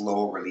nice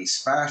slow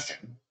release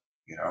fashion,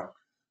 you know.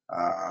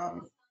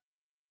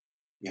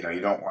 You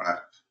don't want to,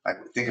 like,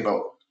 think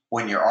about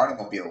when your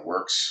automobile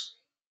works,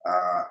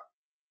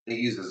 it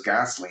uses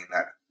gasoline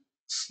that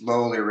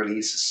slowly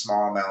releases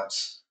small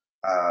amounts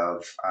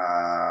of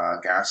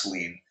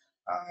gasoline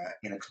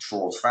in a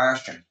controlled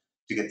fashion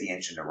to get the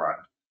engine to run.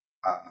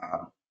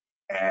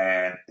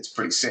 And it's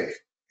pretty safe.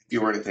 If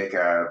you were to take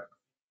a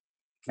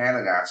can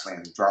of gasoline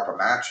and drop a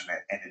match in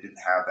it and it didn't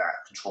have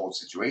that controlled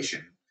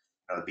situation,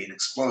 it'd be an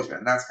explosion.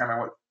 And that's kind of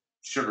what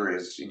sugar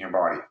is in your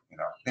body.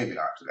 Maybe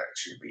not to that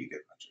extreme, but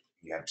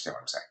you understand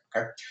what I'm saying,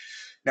 okay?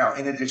 Now,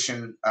 in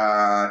addition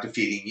to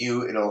feeding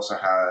you, it also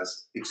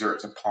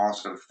exerts a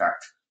positive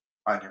effect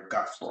on your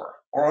gut flora,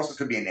 or also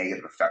could be a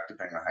negative effect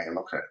depending on how you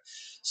look at it.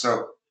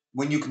 So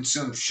when you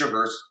consume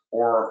sugars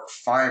or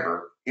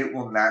fiber, it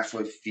will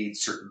naturally feed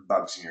certain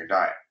bugs in your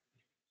diet.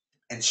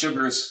 And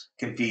sugars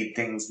can feed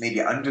things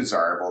maybe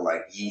undesirable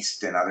like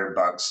yeast and other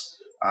bugs,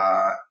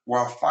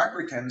 while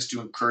fiber tends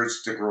to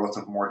encourage the growth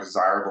of more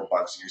desirable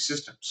bugs in your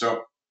system.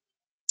 So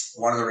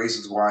one of the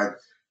reasons why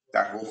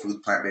that whole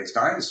food plant-based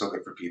diet is so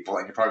good for people,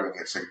 and you're probably going to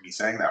get sick of me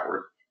saying that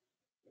word,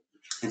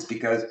 is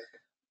because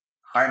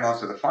high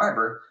amounts of the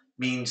fiber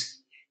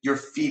means you're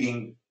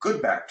feeding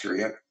good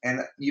bacteria.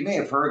 And you may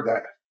have heard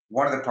that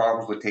one of the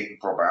problems with taking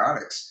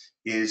probiotics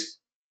is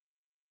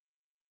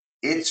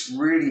it's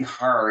really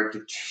hard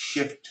to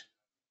shift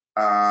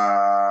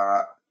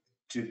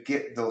to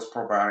get those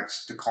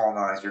probiotics to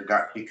colonize your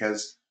gut,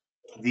 because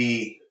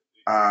the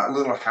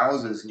little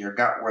houses in your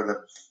gut where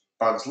the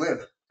bugs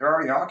live, they're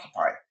already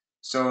occupied.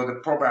 So the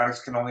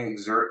probiotics can only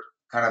exert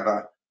kind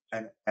of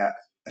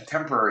a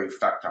temporary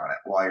effect on it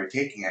while you're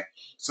taking it.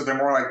 So they're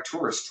more like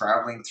tourists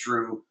traveling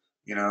through,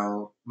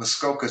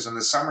 Muskokas in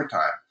the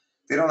summertime.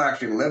 They don't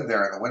actually live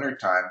there in the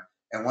wintertime.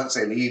 And once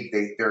they leave,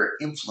 their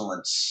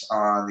influence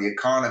on the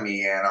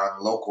economy and on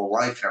local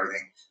life and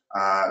everything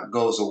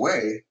goes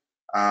away.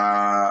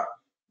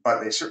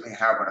 But they certainly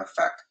have an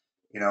effect.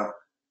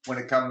 When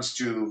it comes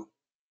to,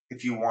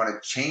 if you want to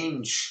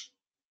change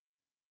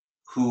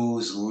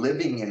who's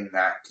living in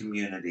that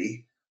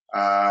community,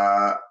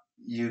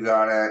 you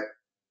gotta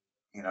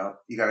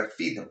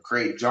feed them,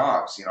 create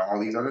jobs, all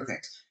these other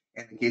things.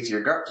 In the case of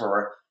your gut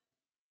flora,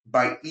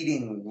 by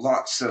eating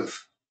lots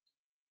of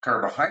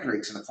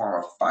carbohydrates in the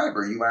form of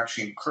fiber, you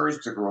actually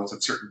encourage the growth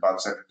of certain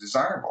bugs that are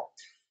desirable.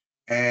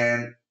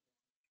 And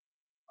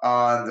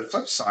on the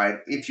flip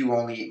side, if you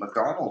only eat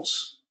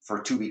McDonald's for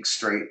 2 weeks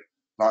straight,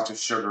 lots of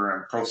sugar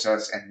and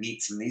processed and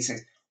meats and these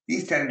things,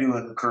 these tend to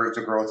encourage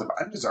the growth of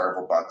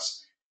undesirable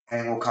bugs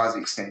and will cause the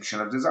extinction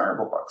of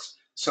desirable bugs.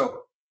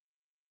 So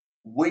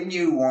when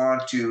you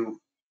want to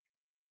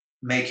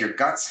make your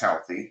guts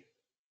healthy,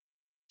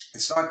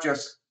 it's not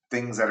just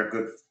things that are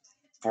good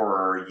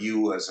for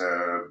you as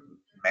a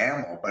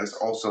mammal, but it's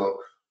also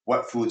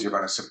what foods are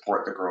going to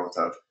support the growth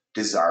of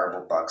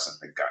desirable bugs in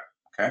the gut,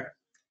 okay?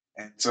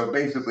 And so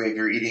basically, if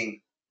you're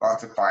eating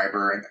lots of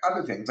fiber and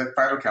other things like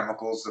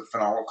phytochemicals, the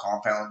phenol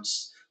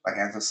compounds like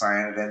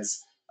anthocyanidins,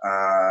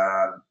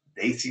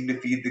 they seem to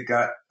feed the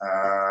gut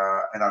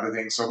and other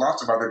things. So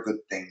lots of other good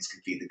things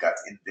can feed the gut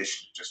in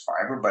addition to just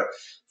fiber. But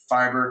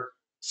fiber,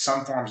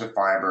 some forms of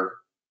fiber,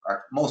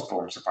 most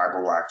forms of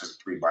fiber will act as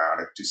a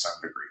prebiotic to some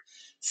degree.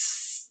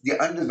 The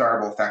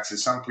undesirable effects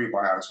is some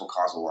prebiotics will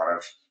cause a lot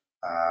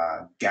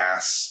of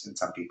gas in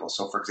some people.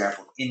 So for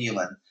example,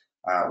 inulin,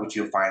 which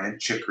you'll find in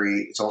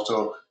chicory. It's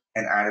also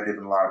an additive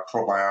in a lot of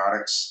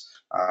probiotics.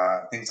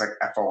 Things like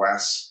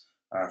FOS,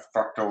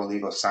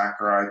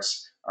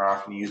 fructooligosaccharides, are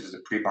often used as a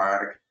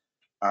prebiotic.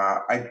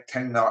 I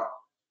tend not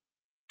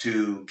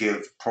to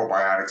give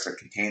probiotics that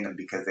contain them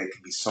because they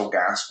can be so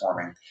gas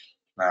forming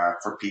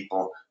for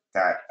people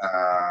that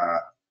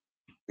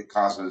it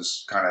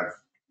causes kind of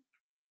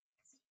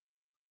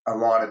a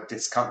lot of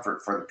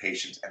discomfort for the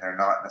patients, and they're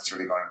not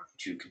necessarily going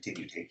to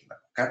continue taking them,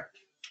 okay?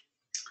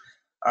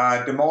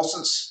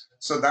 Demulcents,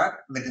 so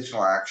that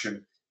medicinal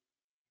action,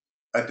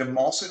 a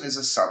demulcent is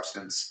a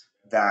substance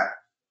that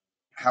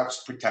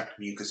helps protect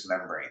mucous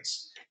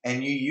membranes.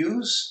 And you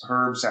use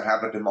herbs that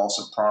have a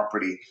demulcent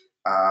property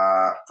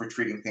for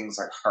treating things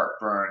like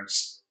heartburn,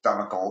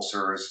 stomach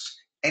ulcers,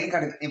 any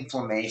kind of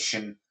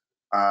inflammation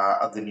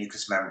of the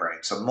mucous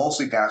membrane. So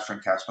mostly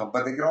gastrointestinal,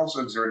 but they can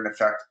also exert an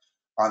effect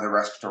on the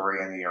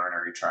respiratory and the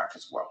urinary tract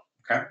as well.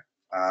 Okay.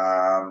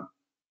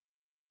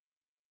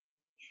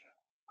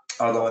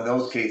 Although in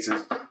those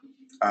cases,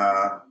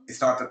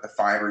 it's not that the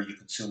fiber you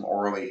consume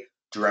orally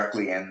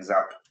directly ends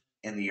up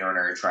in the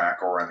urinary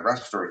tract or in the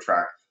respiratory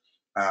tract.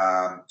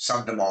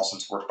 Some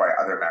demulcents work by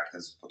other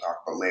mechanisms we'll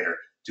talk about later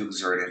to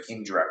exert an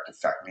indirect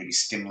effect, maybe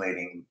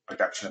stimulating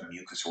production of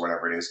mucus or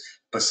whatever it is,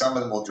 but some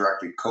of them will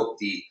directly coat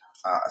the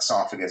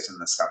esophagus and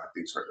the stomach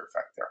to exert their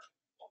effect there.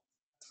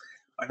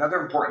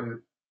 Another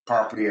important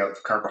property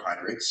of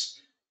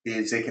carbohydrates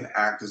is they can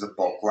act as a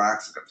bulk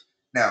laxative.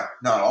 Now,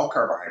 not all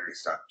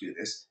carbohydrates don't do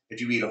this.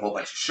 If you eat a whole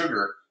bunch of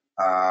sugar,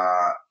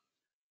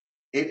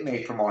 it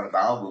may promote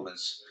bowel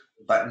movements,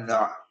 but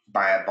not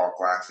by a bulk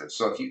laxative.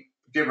 So if you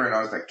ever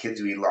notice that kids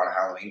who eat a lot of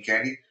Halloween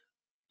candy,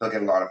 they'll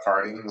get a lot of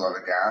farting, a lot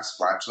of gas,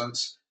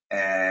 flatulence,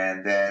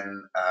 and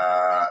then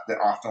they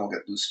often will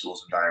get loose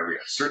stools and diarrhea.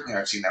 Certainly,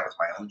 I've seen that with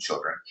my own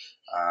children.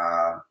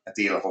 If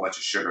they eat a whole bunch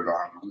of sugar, they'll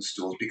have loose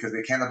stools because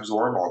they can't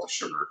absorb all the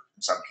sugar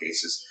in some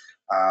cases.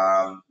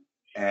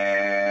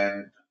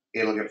 And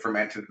it'll get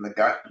fermented in the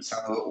gut, and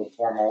some of it will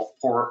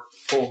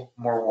pull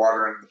more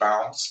water into the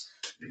bowels,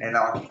 and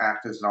that'll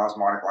act as an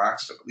osmotic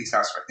laxative. At least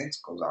that's what I think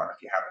goes on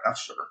if you have enough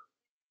sugar.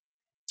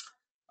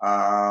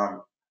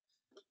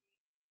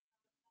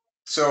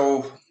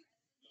 So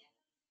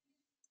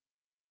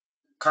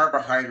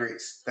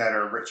carbohydrates that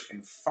are rich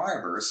in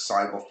fibers,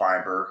 soluble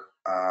fiber,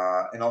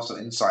 and also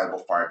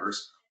insoluble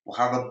fibers, will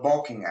have a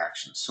bulking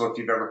action. So if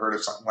you've ever heard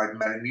of something like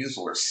Metamucil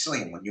or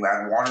psyllium, when you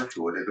add water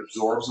to it, it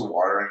absorbs the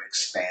water and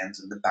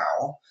expands in the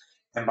bowel.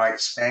 And by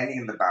expanding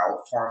in the bowel,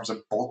 it forms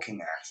a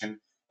bulking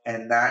action,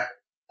 and that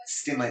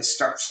stimulates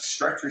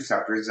stretch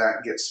receptors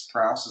that gets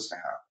paralysis to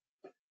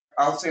have.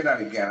 I'll say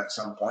that again at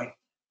some point.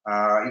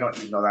 You don't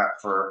need to know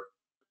that for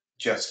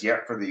just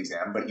yet for the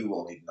exam, but you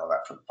will need to know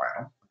that for the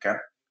final. Okay.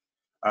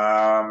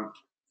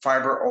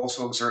 Fiber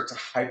also exerts a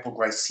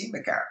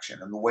hypoglycemic action,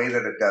 and the way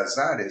that it does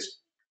that is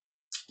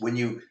when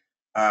you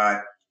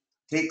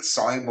take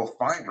soluble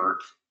fiber,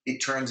 it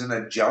turns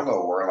into jello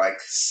or like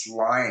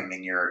slime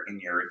in your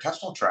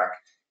intestinal tract.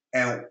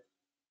 And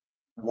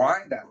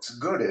why that's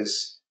good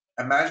is,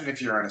 imagine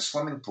if you're in a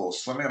swimming pool,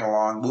 swimming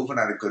along, moving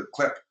at a good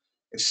clip.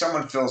 If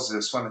someone fills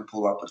the swimming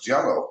pool up with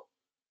jello,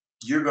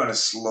 you're going to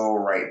slow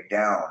right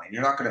down, and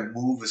you're not going to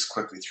move as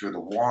quickly through the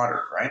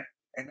water, right?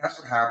 And that's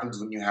what happens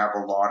when you have a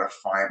lot of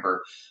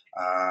fiber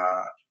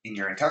in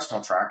your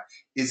intestinal tract,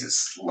 is it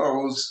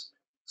slows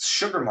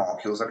sugar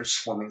molecules that are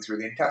swimming through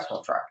the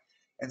intestinal tract.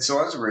 And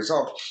so as a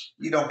result,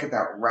 you don't get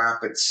that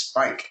rapid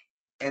spike.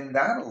 And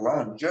that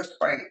alone, just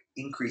by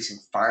increasing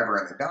fiber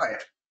in the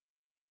diet,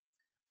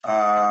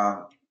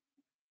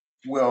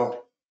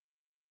 will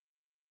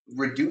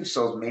reduce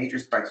those major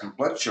spikes in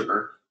blood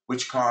sugar,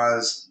 which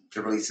cause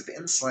the release of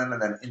insulin,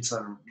 and then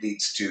insulin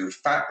leads to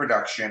fat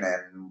production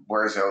and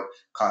wears out,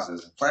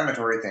 causes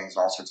inflammatory things,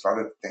 all sorts of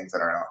other things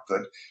that are not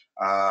good.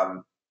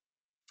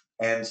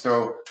 And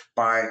so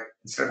by,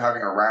 instead of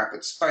having a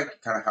rapid spike, you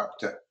kind of help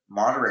to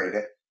moderate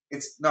it.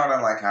 It's not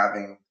unlike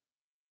having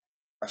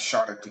a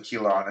shot of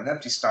tequila on an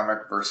empty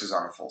stomach versus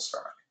on a full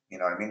stomach. You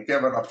know what I mean? If you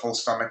have it on a full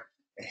stomach,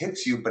 it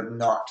hits you, but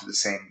not to the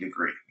same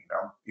degree. You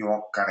know, you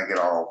won't kind of get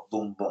all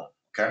boom, boom,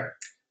 okay?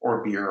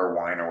 Or beer or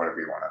wine or whatever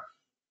you want to,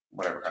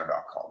 whatever kind of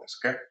alcohol it is,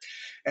 okay?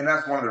 And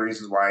that's one of the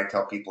reasons why I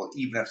tell people,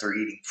 even if they're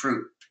eating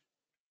fruit,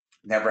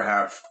 never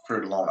have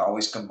fruit alone.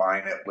 Always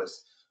combine it with,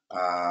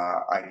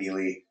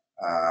 ideally,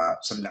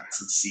 some nuts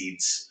and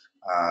seeds,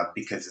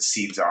 because the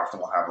seeds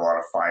often will have a lot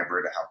of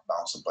fiber to help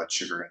balance the blood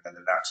sugar, and then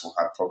the nuts will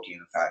have protein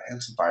and fat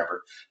and some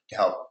fiber to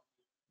help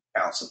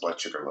balance the blood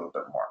sugar a little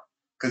bit more.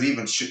 Because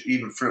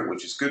even fruit,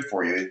 which is good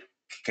for you,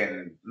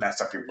 can mess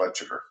up your blood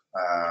sugar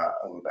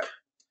a little bit.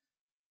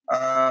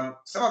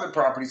 Some other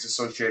properties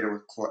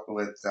associated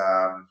with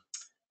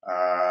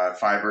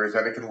fiber is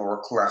that it can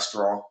lower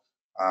cholesterol.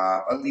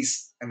 At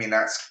least, I mean,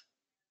 there's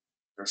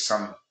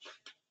some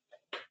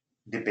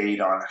debate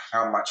on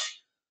how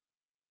much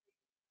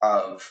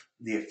of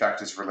the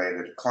effect is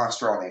related to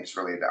cholesterol, maybe it's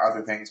related to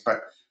other things, but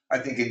I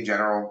think in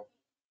general,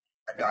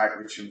 a diet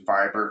rich in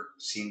fiber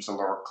seems to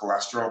lower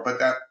cholesterol, but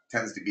that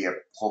tends to be a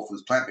whole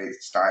foods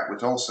plant-based diet,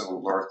 which also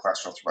lowers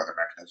cholesterol through other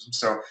mechanisms.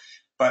 So,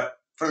 but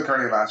for the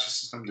cardiovascular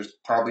system, there's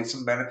probably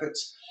some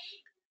benefits.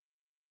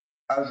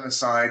 As an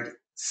aside,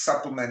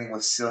 supplementing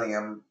with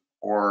psyllium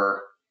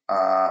or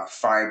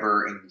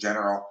fiber in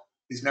general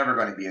is never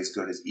going to be as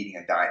good as eating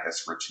a diet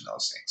that's rich in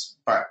those things,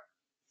 but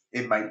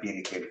it might be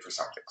indicated for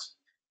some things.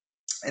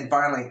 And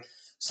finally,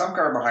 some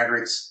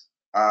carbohydrates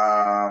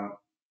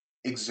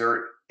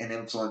exert an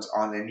influence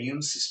on the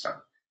immune system.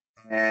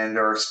 And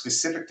there are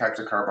specific types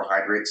of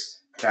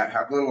carbohydrates that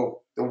have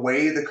the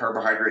way the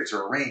carbohydrates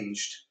are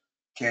arranged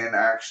can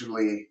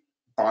actually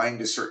bind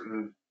to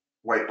certain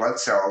white blood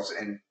cells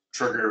and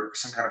trigger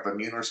some kind of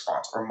immune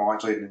response or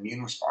modulate an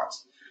immune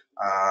response.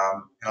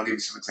 And I'll give you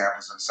some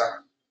examples in a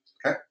second.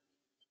 Okay.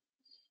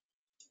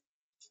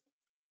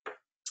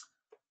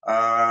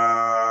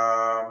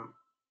 I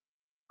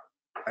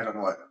don't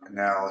know what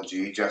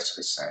analogy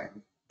Jessica's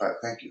saying, but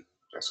thank you,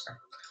 Jessica.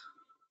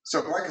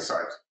 So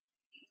glycosides.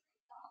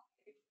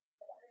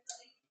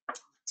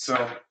 So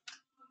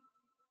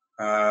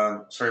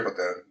sorry about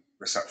the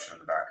reception in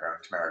the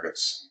background. Tamara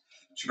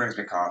she brings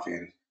me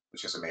coffee,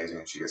 which is amazing,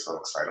 and she gets a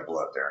little excitable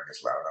out there and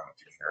gets loud. I don't know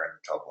if you can hear it, and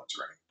the telephone's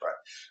ringing, but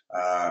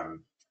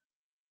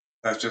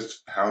that's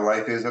just how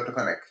life is at the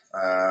clinic.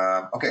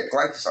 Okay,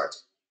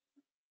 glycosides.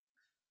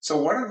 So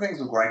one of the things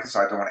with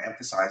glycosides I want to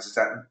emphasize is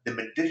that the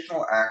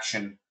medicinal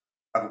action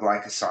of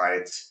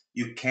glycosides,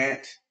 you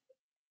can't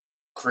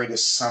create a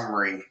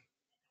summary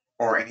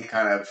or any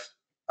kind of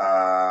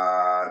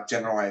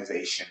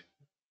generalization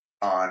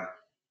on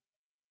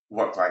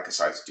what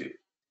glycosides do,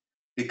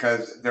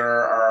 because there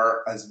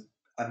are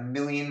a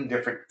million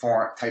different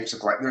types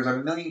of there's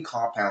a million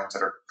compounds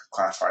that are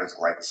classified as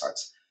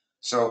glycosides.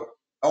 So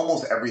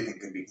almost everything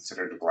can be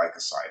considered a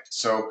glycoside.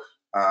 So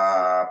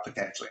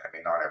potentially, I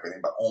mean, not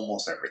everything, but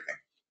almost everything.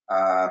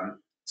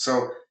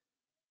 So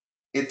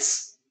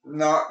it's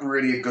not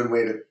really a good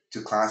way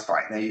to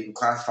classify. Now you can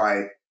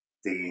classify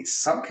the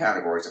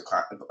subcategories of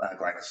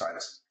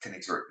glycosides can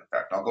exert an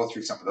effect. I'll go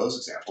through some of those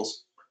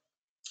examples.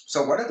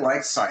 So what a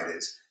glycoside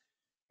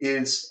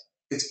is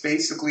it's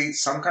basically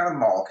some kind of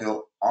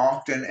molecule,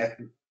 often, if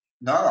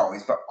not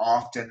always, but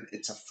often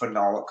it's a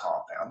phenolic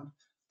compound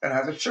that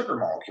has a sugar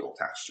molecule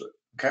attached to it.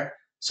 Okay,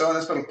 so in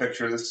this little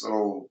picture, this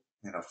little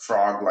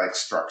frog-like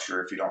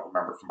structure, if you don't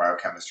remember from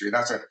biochemistry,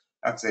 that's a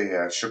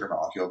sugar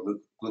molecule,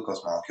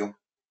 glucose molecule,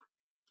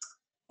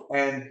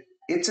 and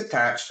it's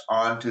attached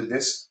onto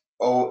this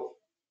OH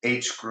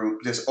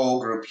group, this O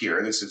group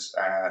here. This is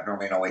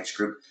normally an OH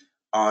group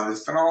on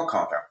this phenol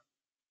compound.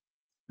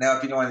 Now,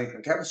 if you know anything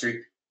from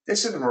chemistry,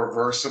 this is a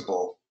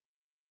reversible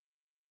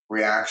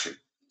reaction.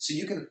 So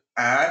you can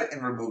add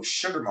and remove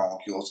sugar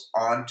molecules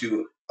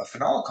onto a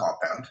phenol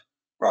compound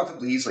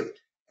relatively easily.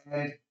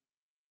 And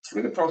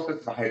through the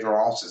process of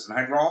hydrolysis, and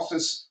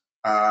hydrolysis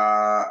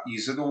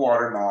uses the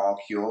water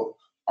molecule,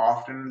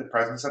 often in the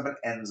presence of an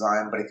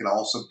enzyme, but it can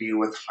also be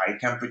with high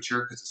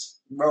temperature because it's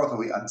a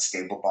relatively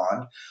unstable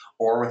bond,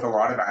 or with a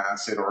lot of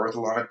acid, or with a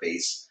lot of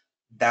base.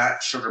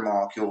 That sugar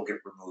molecule will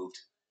get removed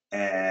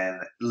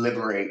and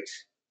liberate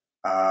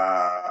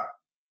the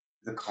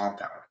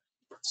compound.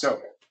 So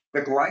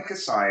the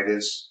glycoside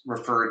is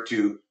referred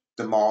to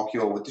the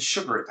molecule with the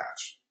sugar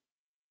attached.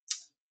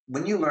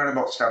 When you learn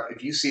about stuff,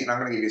 if you see, and I'm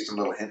going to give you some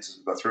little hints as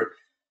we go through it.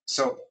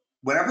 So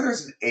whenever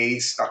there's an A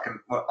stuck in,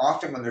 well,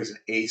 often when there's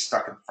an A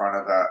stuck in front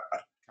of a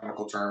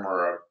chemical term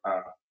or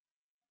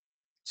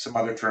some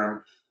other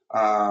term,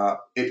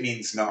 it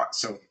means not.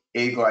 So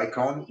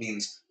aglycone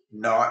means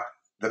not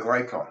the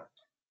glycone.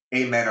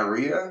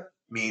 Amenorrhea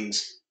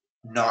means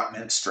not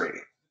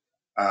menstruating.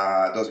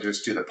 Those are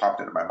just two that popped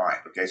into my mind.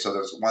 Okay, so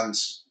there's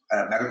one's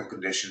a medical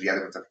condition, the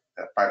other one's a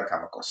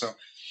phytochemical.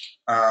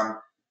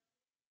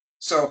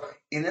 So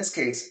in this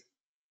case,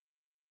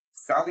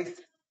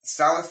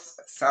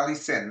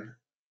 salicin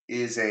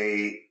is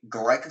a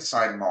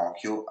glycoside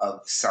molecule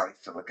of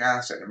salicylic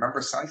acid.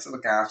 Remember,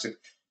 salicylic acid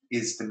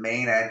is the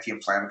main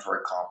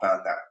anti-inflammatory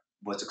compound that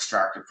was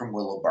extracted from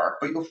willow bark,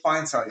 but you'll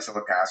find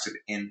salicylic acid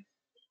in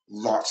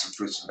lots of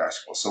fruits and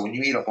vegetables. So when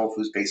you eat a whole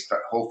foods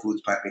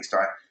plant-based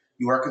diet,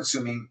 you are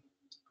consuming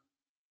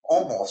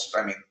almost,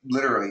 I mean,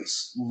 literally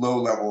low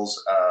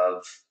levels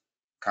of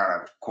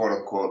kind of quote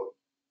unquote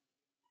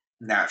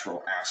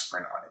natural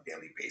aspirin on a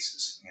daily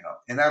basis,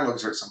 and that'll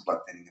exert some blood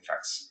thinning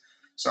effects.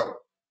 So,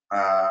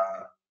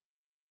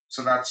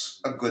 so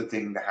that's a good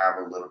thing to have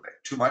a little bit.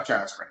 Too much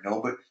aspirin,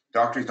 no, but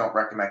doctors don't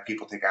recommend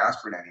people take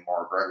aspirin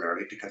anymore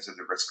regularly because of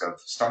the risk of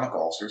stomach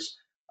ulcers.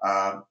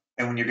 And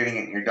when you're getting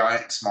it in your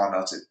diet in small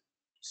amounts,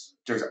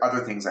 there's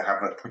other things that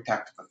have a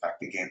protective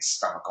effect against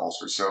stomach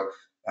ulcers. So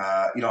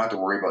you don't have to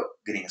worry about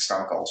getting a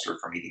stomach ulcer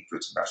from eating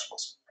fruits and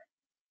vegetables.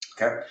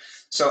 Okay,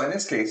 so in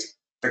this case,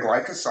 the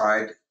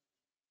glycoside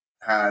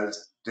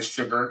has the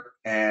sugar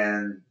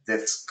and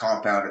this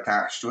compound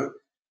attached to it.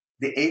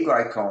 The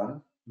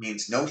aglycone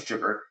means no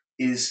sugar,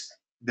 is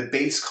the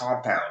base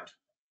compound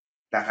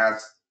that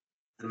has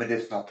the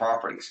medicinal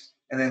properties.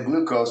 And then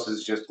glucose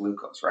is just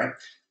glucose, right?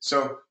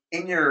 So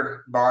in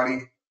your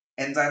body,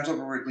 enzymes will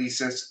release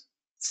this,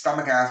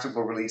 stomach acid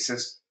will release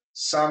this,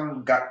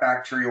 some gut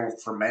bacteria will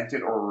ferment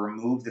it or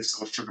remove this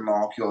little sugar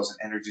molecule as an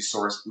energy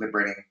source,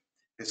 liberating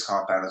this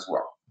compound as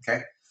well,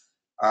 okay?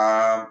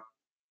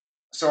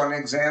 So an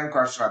exam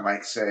question I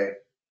might say,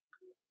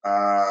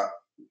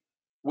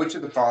 which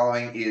of the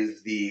following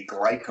is the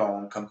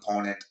glycone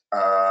component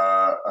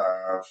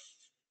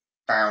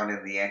found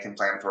in the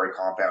anti-inflammatory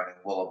compound in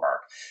willow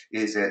bark?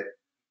 Is it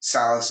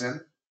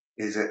salicin?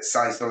 Is it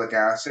salicylic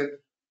acid?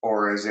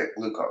 Or is it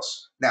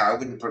glucose? Now, I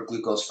wouldn't put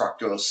glucose,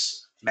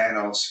 fructose,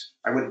 mannose.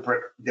 I wouldn't put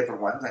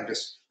different ones. I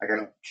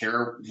don't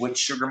care which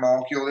sugar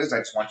molecule it is. I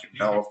just want you to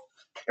know if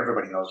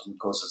everybody knows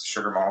glucose is a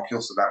sugar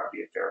molecule, so that would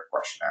be a fair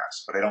question to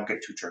ask. But I don't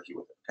get too tricky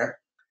with it, okay?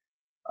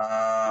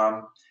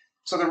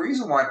 So the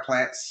reason why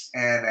plants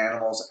and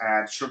animals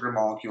add sugar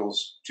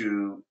molecules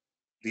to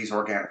these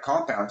organic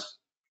compounds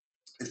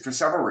is for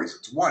several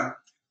reasons. One,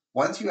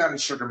 once you add a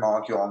sugar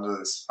molecule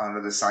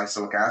onto the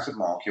salicylic acid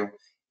molecule,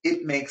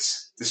 it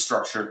makes the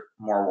structure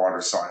more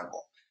water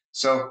soluble.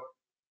 So,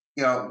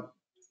 you know,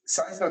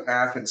 salicylic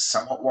acid is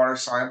somewhat water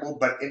soluble,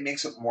 but it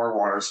makes it more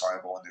water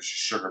soluble when there's a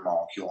sugar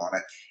molecule on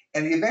it.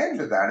 And the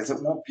advantage of that is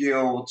it won't be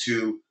able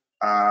to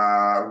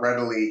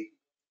readily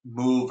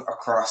move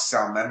across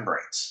cell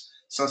membranes.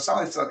 So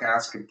salicylic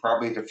acid can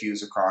probably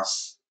diffuse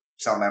across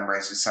cell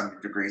membranes to some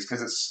degrees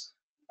because it's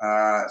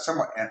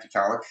somewhat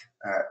amphiphilic,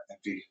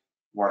 empty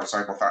water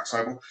soluble, fat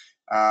soluble.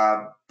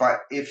 But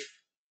if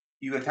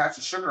you attach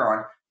the sugar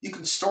on, you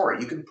can store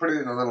it. You can put it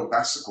in the little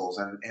vesicles,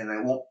 and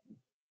it won't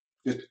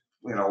just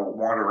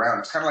wander around.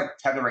 It's kind of like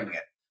tethering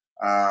it.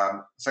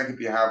 It's like if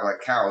you have like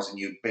cows and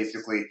you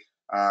basically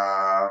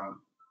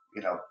um,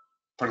 you know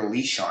put a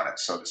leash on it,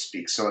 so to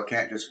speak, so it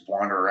can't just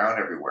wander around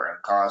everywhere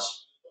and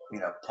cause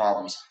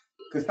problems.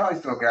 Because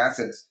salicylic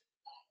acid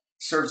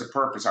serves a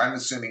purpose. I'm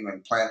assuming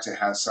in plants it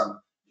has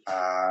some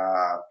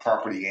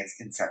property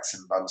against insects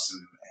and bugs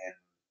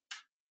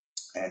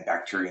and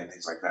bacteria and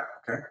things like that.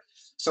 Okay,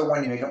 so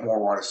when you make it more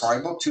water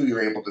soluble, two,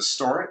 you're able to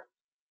store it.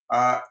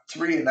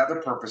 Three, another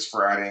purpose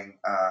for adding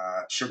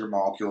sugar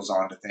molecules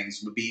onto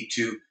things would be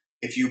to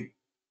if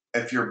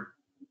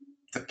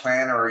the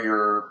plant or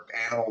your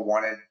animal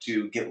wanted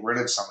to get rid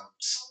of some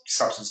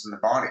substance in the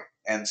body,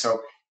 and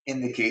so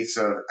in the case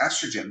of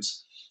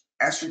estrogens,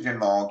 estrogen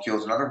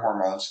molecules and other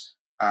hormones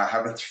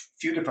have a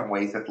few different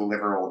ways that the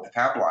liver will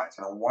metabolize.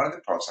 And one of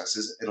the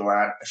processes, it'll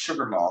add a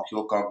sugar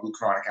molecule called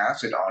glucuronic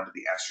acid onto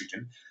the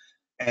estrogen,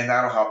 and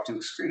that'll help to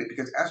excrete it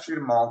because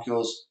estrogen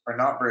molecules are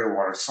not very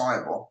water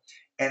soluble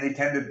and they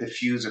tend to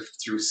diffuse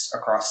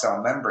across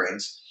cell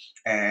membranes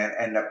and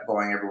end up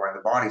going everywhere in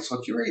the body. So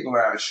if you're able to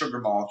add a sugar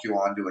molecule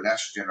onto an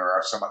estrogen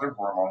or some other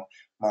hormone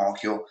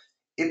molecule,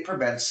 it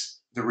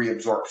prevents the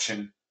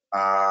reabsorption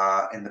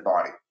in the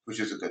body, which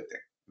is a good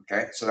thing.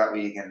 Okay, so that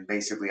way you can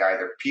basically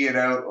either pee it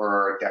out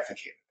or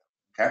defecate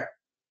it. Okay,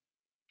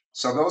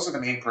 so those are the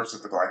main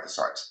purposes of the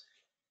glycosides.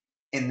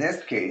 In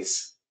this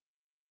case,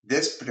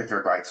 this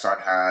particular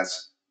glycoside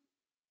has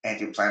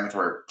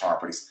anti-inflammatory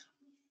properties.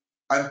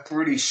 I'm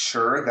pretty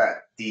sure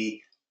that the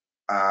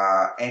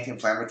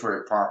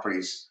anti-inflammatory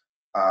properties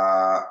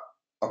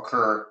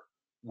occur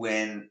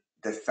when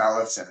the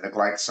phthalate, the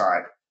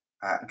glycoside,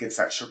 gets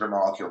that sugar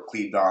molecule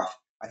cleaved off.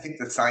 I think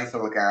the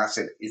salicylic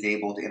acid is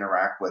able to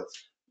interact with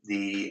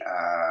the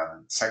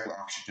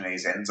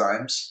cyclooxygenase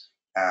enzymes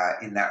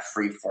in that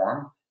free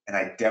form, and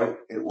I doubt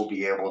it will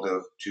be able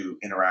to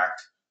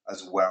interact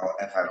as well,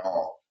 if at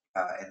all,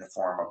 in the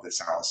form of the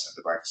salicylate,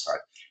 the glycoside.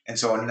 And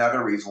so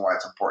another reason why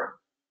it's important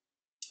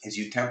is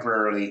you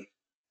temporarily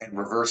and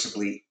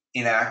reversibly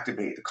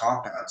inactivate the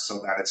compound so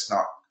that it's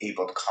not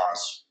able to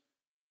cause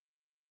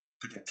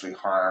potentially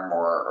harm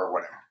or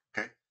whatever.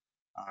 Okay,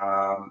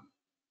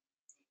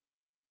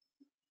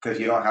 because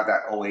you don't have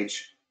that OH.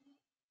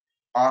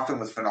 Often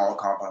with phenolic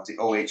compounds, the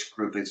OH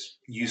group is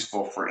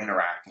useful for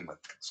interacting with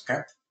things.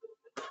 Okay.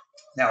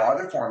 Now,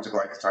 other forms of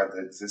glycoside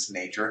that exist in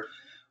nature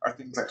are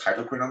things like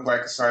hydroquinone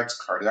glycosides,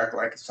 cardiac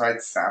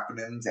glycosides,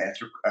 saponins,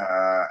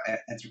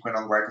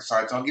 anthraquinone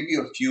glycosides. I'll give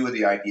you a few of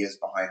the ideas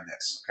behind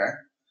this. Okay.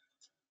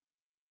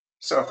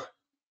 So,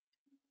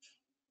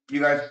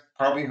 you guys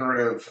probably heard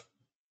of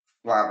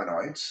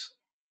flavonoids.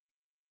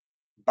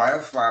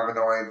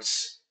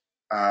 Bioflavonoids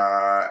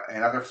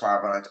and other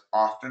flavonoids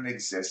often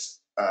exist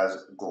as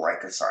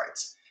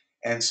glycosides.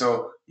 And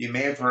so you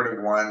may have heard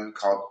of one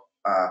called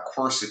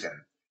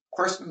quercetin.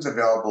 Quercetin is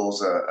available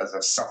as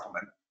a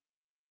supplement,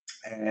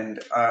 and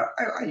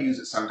I use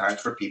it sometimes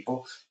for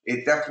people.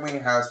 It definitely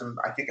has some,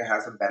 I think it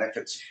has some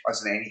benefits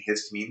as an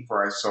antihistamine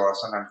so I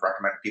sometimes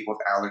recommend to people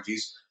with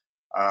allergies.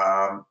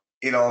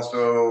 It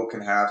also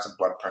can have some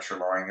blood pressure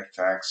lowering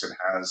effects. It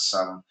has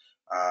some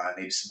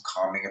maybe some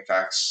calming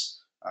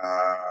effects.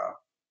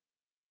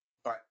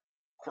 But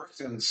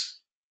quercetin's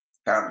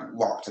found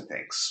lots of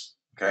things.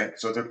 Okay,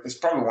 so it's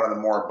probably one of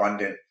the more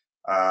abundant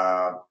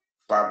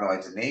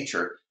flavonoids in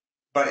nature,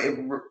 but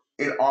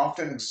it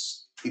often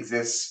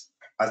exists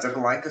as a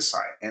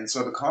glycoside. And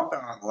so the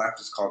compound on the left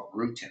is called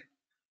rutin.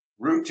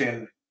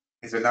 Rutin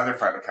is another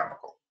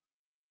phytochemical.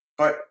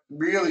 But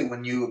really,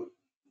 when you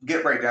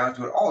get right down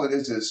to it, all it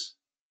is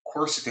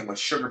quercetin with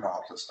sugar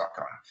molecules stuck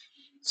on it.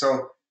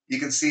 So you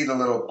can see the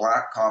little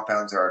black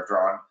compounds that are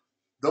drawn.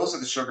 Those are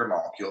the sugar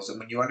molecules. And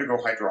when you undergo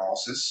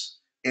hydrolysis,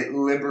 it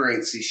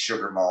liberates these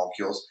sugar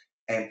molecules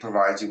and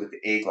provides you with the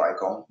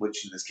aglycone,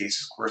 which in this case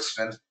is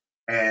quercetin,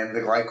 and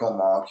the glycone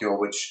molecule,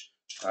 which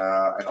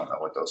I don't know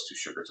what those two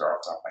sugars are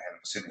off the top of my head.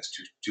 I'm assuming it's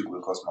two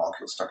glucose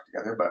molecules stuck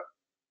together, but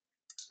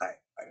I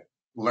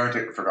learned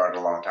it and forgot it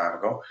a long time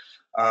ago.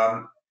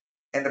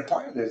 And the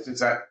point of this is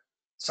that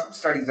some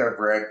studies I've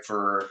read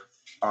for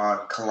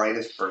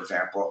colitis, for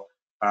example,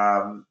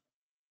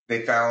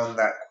 they found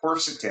that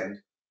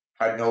quercetin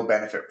had no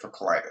benefit for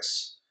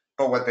colitis.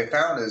 But what they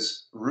found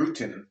is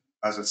rutin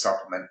as a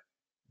supplement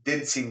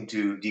did seem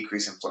to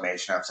decrease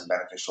inflammation, have some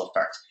beneficial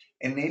effects.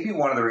 And maybe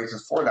one of the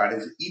reasons for that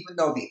is even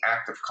though the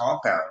active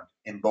compound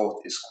in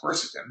both is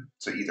quercetin,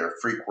 so either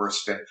free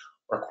quercetin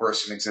or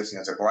quercetin existing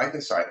as a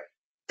glycoside,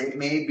 it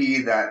may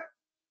be that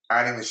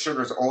adding the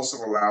sugars also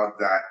allowed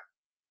that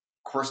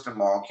quercetin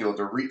molecule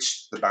to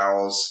reach the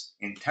bowels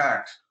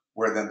intact,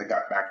 where then the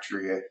gut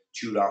bacteria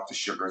chewed off the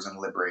sugars and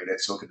liberated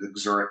it, so it could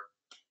exert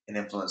an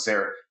influence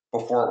there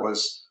before it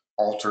was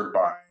altered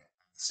by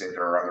acid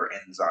or other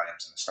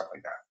enzymes and stuff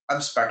like that.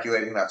 I'm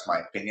speculating, that's my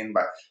opinion,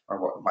 or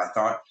what my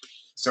thought.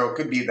 So it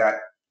could be that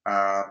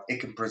it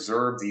can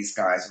preserve these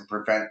guys and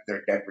prevent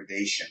their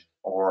degradation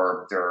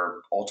or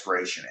their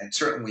alteration. And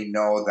certainly we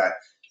know that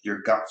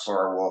your gut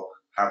flora will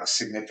have a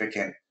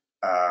significant,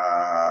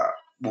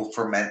 will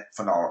ferment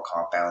phenolic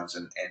compounds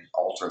and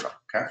alter them,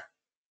 okay?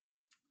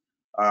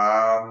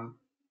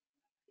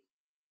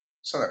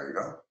 So there you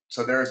go.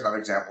 So there's another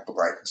example of a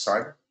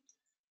glycoside.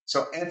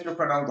 So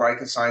anthraquinone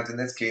glycosides, in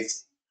this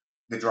case,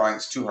 the drawing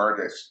is too hard.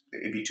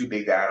 It'd be too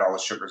big to add all the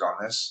sugars on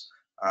this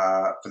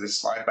for this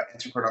slide. But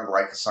anthraquinone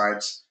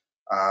glycosides,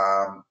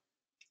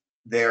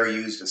 they are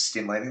used as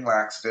stimulating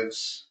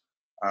laxatives.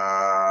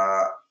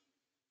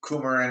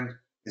 Coumarin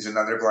is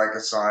another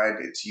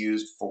glycoside. It's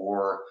used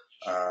for,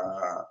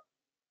 well,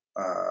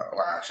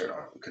 actually, I don't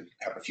know. It could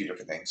have a few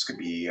different things. It could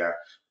be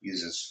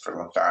used for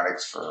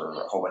lymphatics, for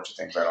a whole bunch of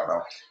things. I don't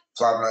know.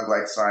 Flavonoid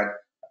glycoside,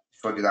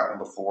 showed you that one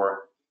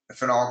before. The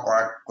phenol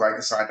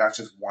glycoside, that's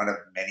just one of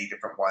many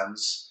different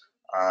ones.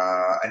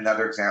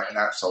 Another example, and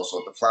that's also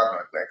the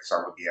flavonoid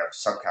glycoside would be a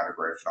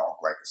subcategory of phenol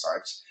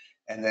glycosides.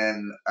 And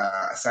then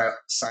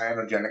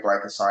cyanogenic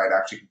glycoside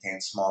actually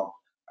contains small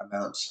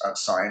amounts of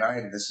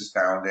cyanide, and this is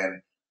found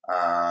in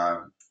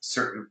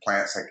certain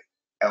plants like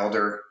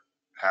elder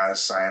has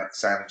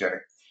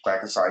cyanogenic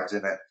glycosides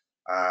in it.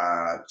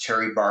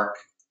 Cherry bark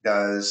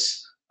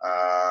does,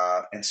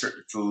 and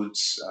certain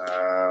foods,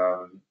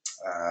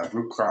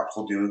 root crops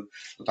will do.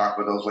 We'll talk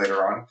about those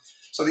later on.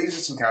 So these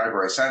are some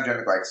categories.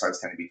 Cyanogenic glycosides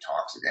tend to be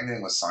toxic.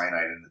 Anything with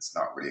cyanide in it's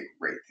not really a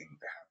great thing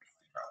to have in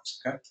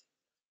your okay?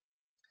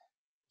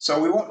 So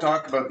we won't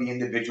talk about the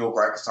individual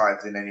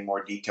glycosides in any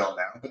more detail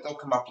now, but they'll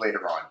come up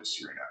later on, just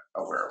so you're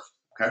not aware of,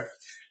 okay?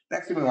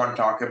 Next thing we want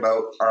to talk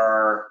about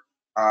are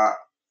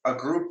a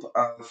group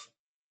of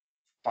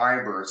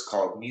fibers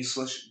called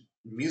mucilage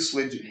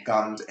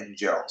gums and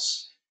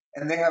gels.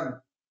 And they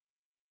have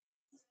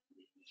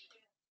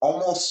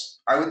almost,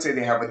 I would say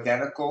they have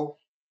identical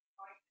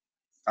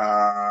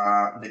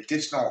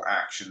medicinal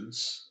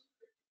actions,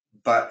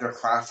 but they're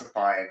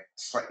classified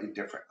slightly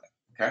differently,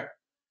 okay?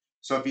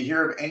 So if you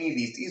hear of any of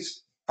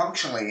these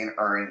functionally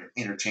are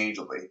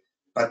interchangeably,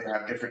 but they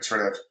have different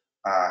sort of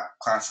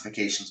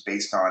classifications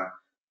based on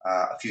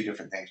a few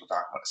different things we'll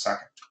talk about in a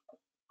second.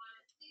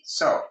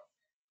 So,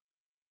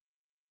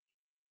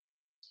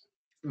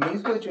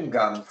 mucilage and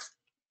gums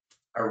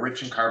are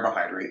rich in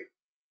carbohydrate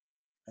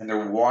and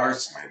they're water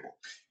soluble.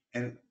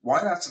 And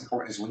why that's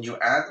important is when you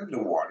add them to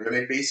water,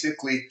 they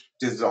basically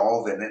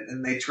dissolve in it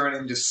and they turn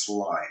into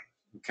slime,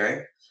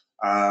 okay?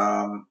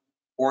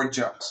 Or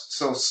gels.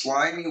 So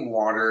slimy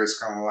water is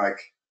kind of like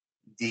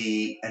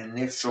the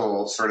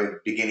initial sort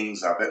of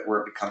beginnings of it,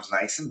 where it becomes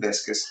nice and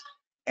viscous.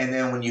 And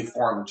then when you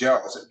form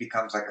gels, it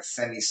becomes like a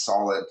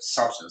semi-solid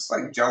substance,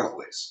 like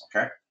Jello is,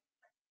 okay?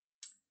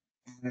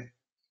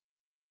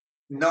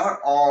 Not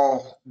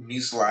all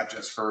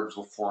mucilaginous herbs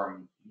will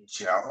form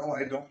gel,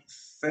 I don't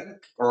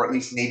think, or at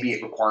least maybe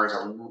it requires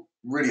a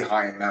really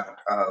high amount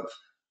of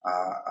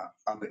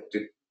it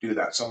to do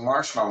that. So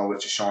marshmallow,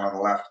 which is shown on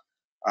the left,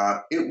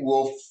 it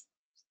will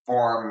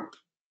form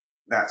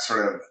that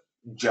sort of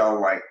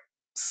gel-like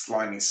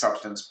slimy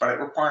substance, but it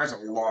requires a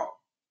lot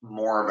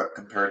more of it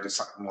compared to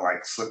something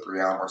like slippery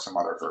elm or some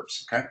other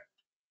herbs, okay?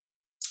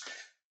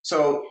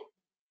 So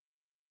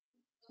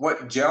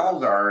what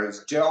gels are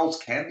is gels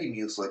can be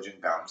mucilage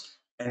and gums,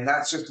 and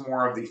that's just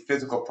more of the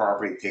physical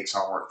property it takes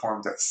on where it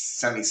forms that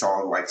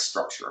semi-solid-like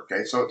structure,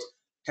 okay? So it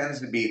tends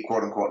to be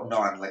quote-unquote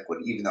non-liquid,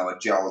 even though a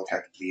gel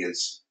technically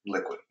is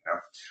liquid, you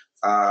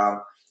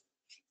know?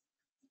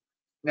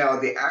 Now,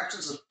 the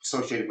actions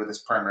associated with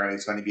this primarily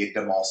is going to be a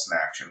demulcent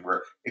action,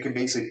 where it can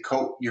basically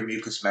coat your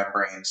mucous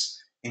membranes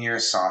in your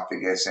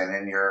esophagus and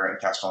in your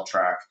intestinal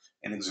tract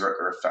and exert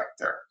their effect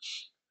there.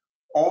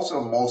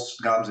 Also,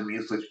 most gums and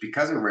mucilage,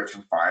 because they're rich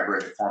in fiber,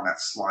 they form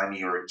that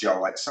slimy or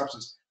gel-like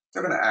substance,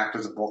 they're going to act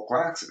as a bulk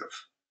laxative.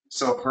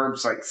 So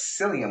herbs like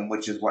psyllium,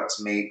 which is what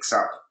makes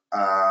up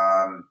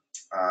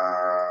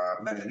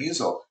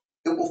Metamucil,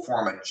 it will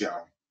form a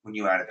gel when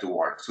you add it to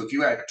water. So if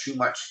you add too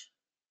much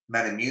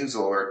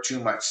Metamucil or too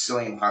much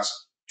psyllium husk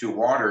to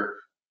water,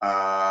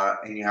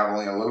 and you have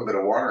only a little bit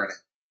of water in it,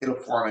 it'll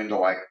form into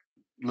like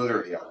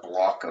literally a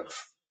block of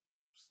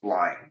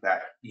slime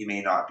that you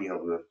may not be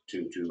able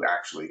to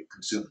actually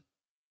consume.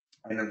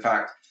 And in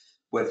fact,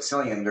 with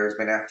psyllium, there's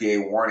been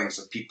FDA warnings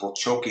of people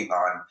choking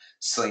on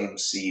psyllium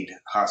seed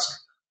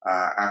husk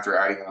after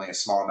adding only a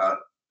small amount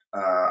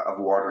of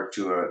water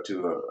to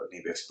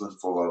maybe a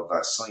spoonful of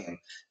psyllium,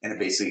 and it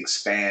basically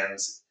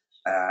expands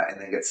and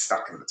then gets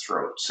stuck in the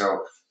throat.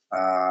 So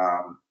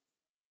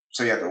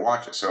you have to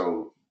watch it.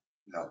 So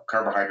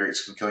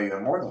carbohydrates can kill you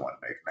in more than one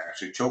way. It can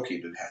actually choke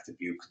you to death if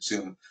you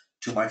consume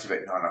too much of it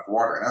and not enough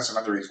water. And that's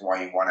another reason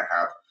why you want to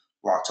have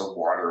lots of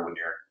water when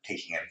you're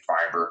taking in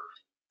fiber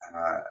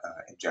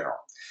in general.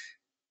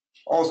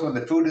 Also, in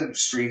the food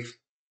industry,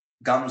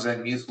 gums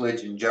and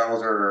mucilage and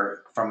gels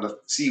are from the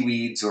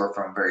seaweeds or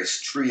from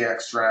various tree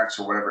extracts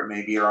or whatever it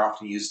may be, are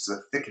often used as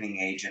a thickening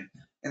agent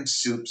in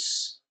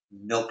soups,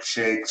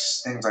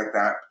 milkshakes, things like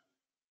that.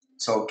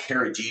 So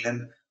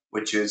carrageenan,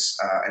 which is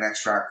an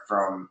extract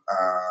from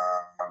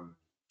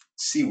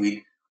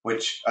seaweed,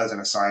 which, as an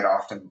aside,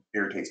 often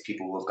irritates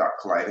people who have got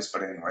colitis.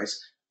 But anyways,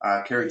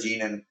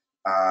 carrageenan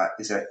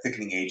is a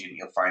thickening agent.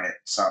 You'll find it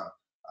in some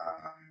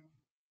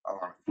a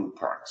lot of food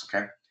products.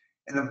 Okay,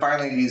 and then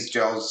finally, these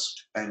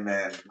gels and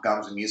then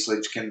gums and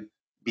mucilage can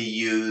be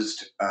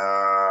used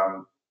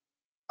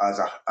as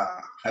a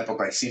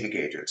hypoglycemic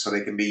agent. So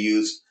they can be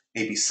used,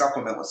 maybe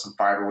supplement with some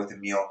fiber with a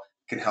meal,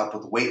 can help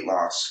with weight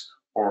loss,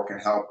 or can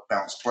help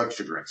balance blood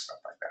sugar and stuff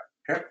like that.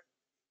 Okay.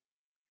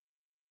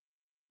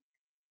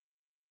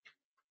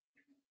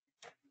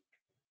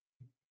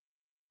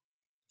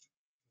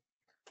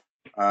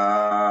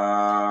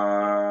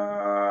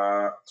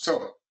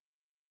 So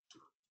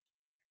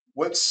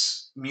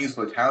what's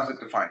mucilage? How is it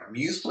defined?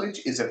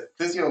 Mucilage is a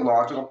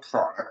physiological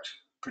product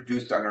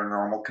produced under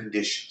normal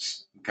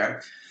conditions. Okay.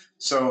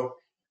 So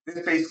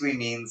this basically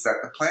means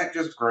that the plant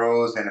just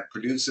grows and it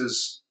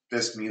produces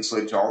this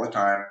mucilage all the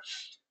time.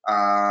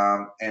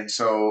 And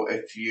so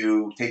if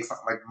you take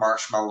something like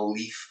marshmallow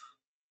leaf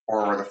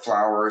or the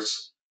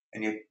flowers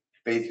and you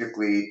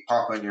basically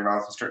pop it in your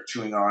mouth and start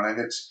chewing on it,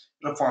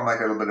 it'll form like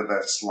a little bit of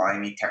a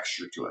slimy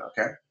texture to it,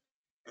 okay?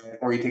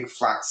 Or you take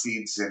flax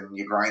seeds and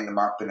you grind them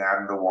up and add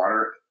them to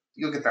water,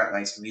 you'll get that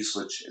nice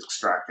mucilage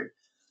extracted.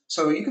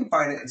 So you can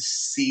find it in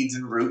seeds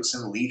and roots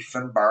and leaf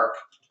and bark,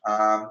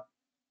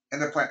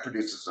 and the plant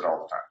produces it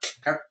all the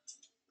time, okay?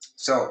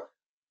 So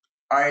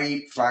I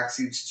eat flax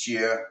seeds,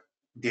 chia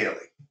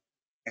daily.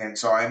 And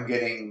so I'm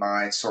getting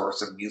my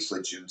source of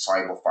mucilage and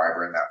soluble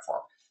fiber in that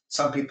form.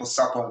 Some people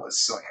supplement with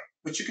psyllium,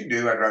 which you can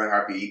do. I'd rather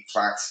have you eat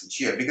flax and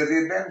chia because the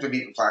advantage of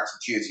eating flax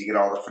and chia is you get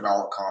all the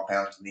phenolic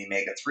compounds and the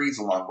omega-3s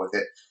along with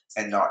it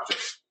and not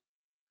just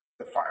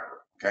the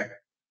fiber, okay?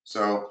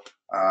 So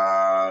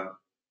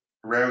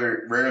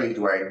rarely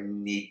do I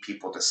need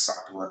people to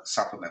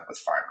supplement with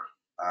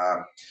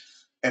fiber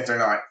if they're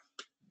not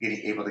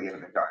able to get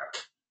in their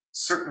diet.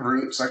 Certain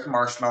roots, like the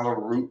marshmallow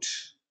root,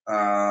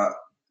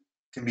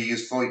 can be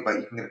useful, but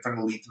you can get it from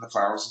the leaf and the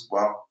flowers as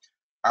well.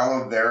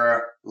 Aloe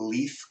vera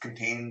leaf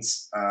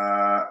contains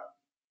a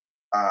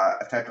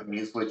type of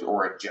mucilage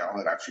or a gel.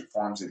 It actually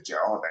forms a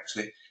gel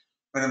eventually.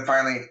 And then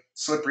finally,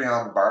 slippery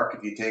elm bark.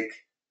 If you take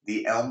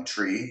the elm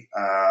tree,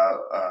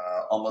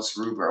 Ulmus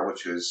rubra,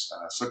 which is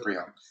slippery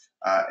elm,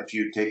 if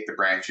you take the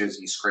branches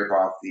and you scrape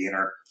off the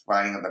inner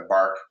lining of the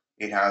bark,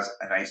 it has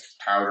a nice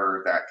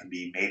powder that can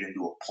be made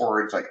into a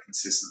porridge-like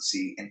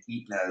consistency and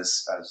eaten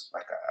as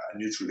like a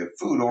nutritive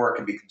food, or it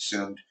can be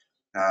consumed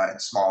in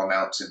small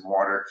amounts in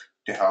water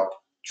to help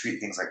treat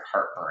things like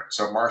heartburn.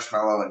 So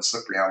marshmallow and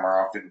slippery elm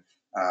are often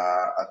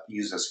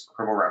used as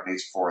herbal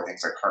remedies for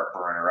things like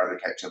heartburn or other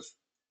types of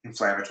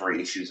inflammatory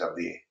issues of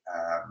the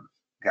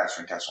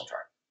gastrointestinal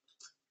tract.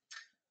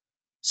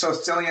 So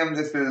psyllium,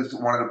 this is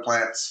one of the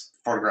plants,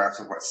 photographs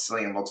of what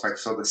psyllium looks like.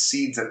 So the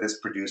seeds that this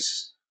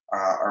produces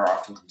are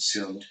often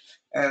consumed.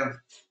 And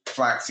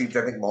flax seeds,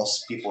 I think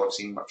most people have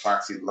seen what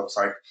flaxseed looks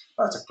like.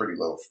 That's a pretty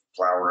low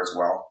flower as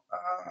well.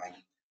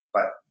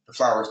 But the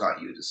flower is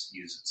not used, it's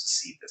a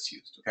seed that's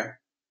used, okay?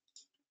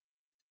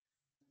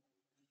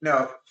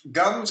 Now,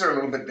 gums are a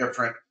little bit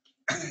different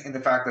in the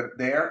fact that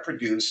they are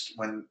produced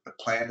when the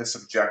plant is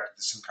subjected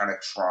to some kind of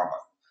trauma.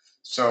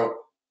 So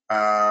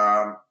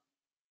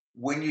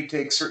when you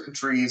take certain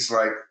trees,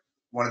 like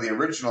one of the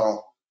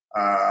original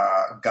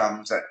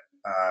gums that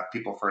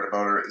people have heard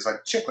about is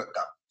like chiclet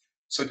gum.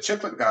 So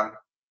chiclet gum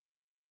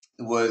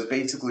was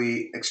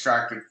basically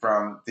extracted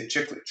from the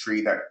chiclet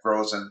tree that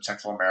grows in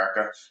Central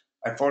America.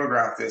 I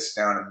photographed this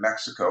down in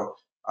Mexico.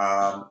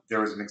 There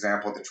was an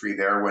example of the tree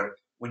there.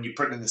 When you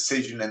put an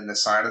incision in the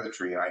side of the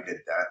tree, and I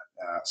did that,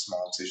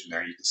 small incision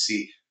there, you can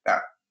see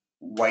that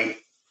white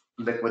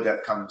liquid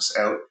that comes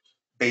out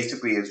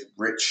basically is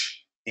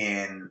rich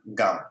in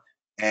gum.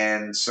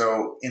 And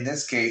so in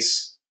this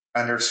case,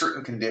 under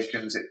certain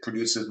conditions, it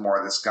produces more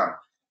of this gum.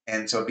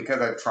 And so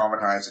because I've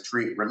traumatized the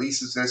tree, it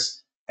releases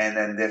this, and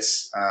then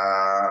this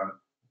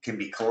can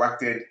be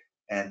collected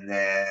and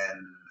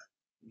then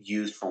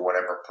used for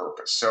whatever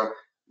purpose. So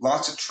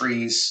lots of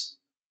trees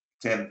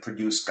can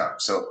produce gum.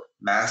 So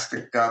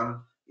mastic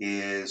gum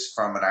is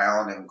from an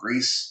island in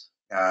Greece.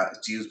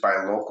 It's used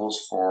by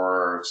locals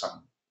for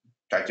some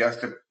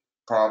digestive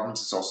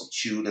problems. It's also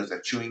chewed as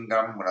a chewing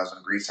gum. When I was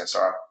in Greece, I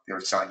saw they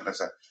were selling it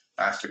as a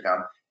mastic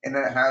gum. And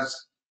then it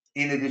has,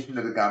 in addition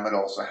to the gum, it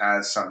also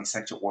has some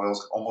essential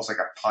oils, almost like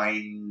a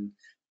pine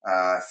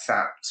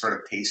sap sort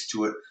of taste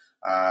to it.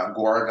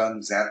 Guar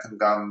gum, xanthan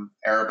gum,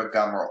 Arabic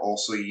gum are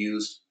also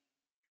used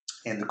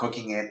in the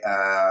cooking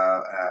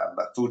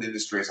food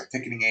industry as a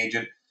thickening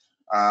agent.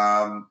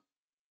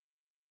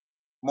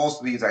 most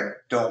of these I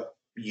don't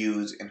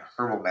use in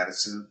herbal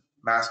medicine.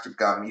 Mastic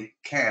gum, you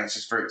can, it's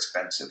just very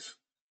expensive.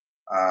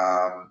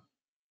 Um,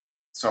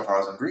 so if I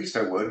was in Greece,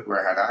 I would, where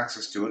I had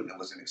access to it and it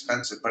was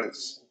inexpensive, but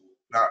it's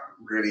not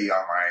really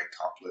on my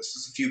top list.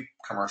 There's a few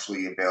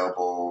commercially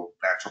available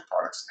natural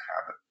products that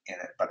have it in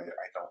it, but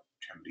I don't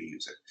tend to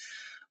use it.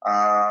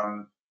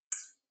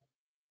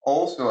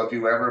 Also, if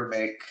you ever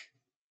make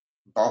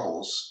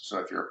bubbles, so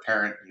if you're a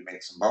parent and you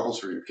make some bubbles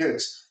for your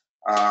kids,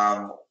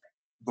 um,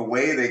 the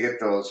way they get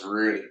those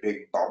really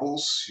big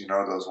bubbles, you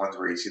know, those ones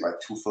where you see like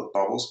 2 foot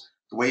bubbles,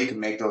 the way you can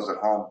make those at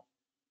home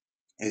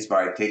is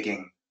by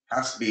taking,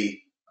 has to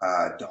be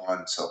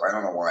Dawn soap. I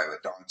don't know why,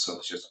 but Dawn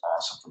soap is just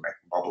awesome for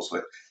making bubbles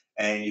with.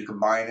 And you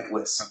combine it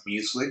with some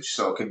mucilage.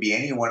 So it could be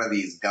any one of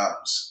these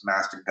gums,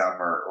 mastic gum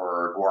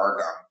or guar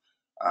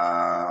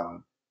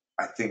gum.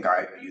 I think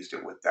I've used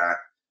it with that.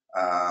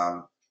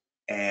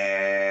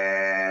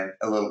 And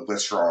a little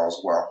glycerol as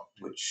well,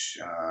 which,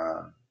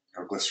 or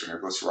glycerin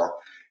or glycerol.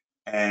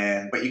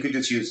 But you could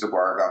just use the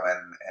guar gum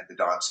and the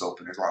Dawn soap,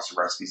 and there's lots of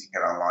recipes you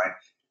can get online.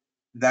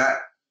 That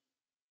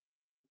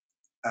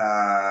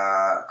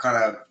kind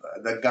of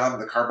the gum,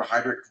 the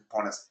carbohydrate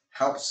components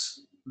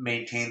helps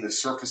maintain the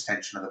surface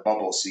tension of the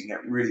bubbles, so you can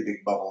get really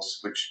big bubbles,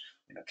 which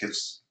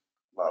kids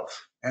love,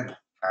 and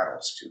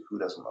adults too. Who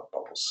doesn't love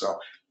bubbles? So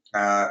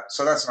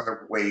that's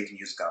another way you can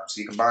use gum.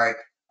 So you can buy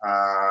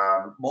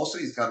most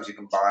of these gums you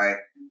can buy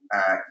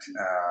at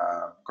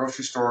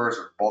grocery stores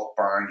or bulk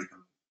barn. You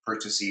can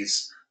purchase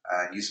these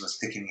and use them as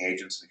thickening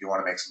agents. If you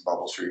want to make some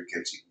bubbles for your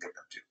kids, you can get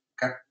them too.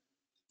 Okay.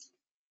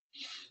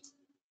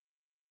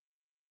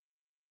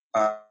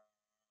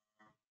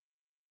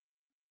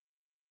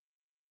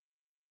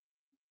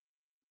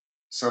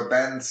 So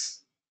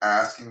Ben's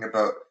asking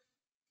about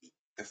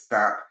the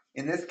sap.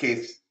 In this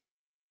case,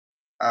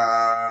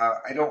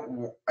 I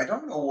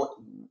don't know what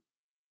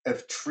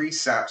if tree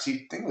sap. See,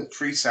 the thing with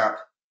tree sap,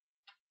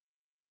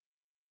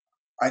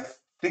 I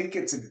think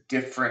it's a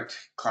different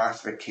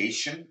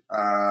classification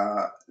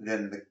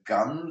than the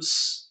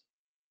gums,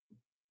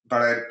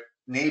 but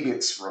maybe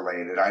it's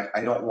related.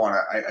 I don't want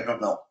to. I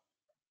don't know.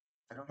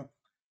 I don't know.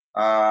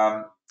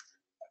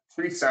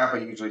 Tree sap, I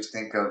usually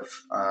think of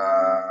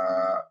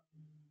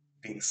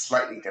being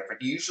slightly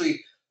different.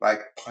 Usually,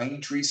 like pine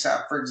tree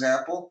sap, for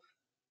example,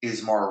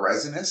 is more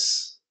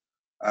resinous.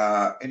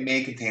 It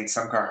may contain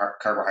some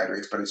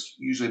carbohydrates, but it's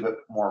usually a bit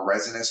more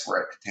resinous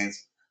where it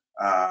contains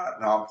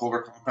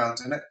non-polar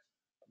compounds in it.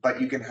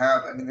 But you can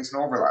have, I mean, there's an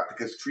overlap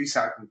because tree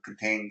sap can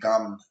contain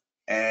gum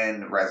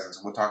and resins,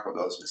 and we'll talk about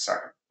those in a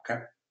second.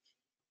 Okay.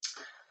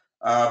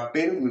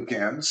 Beta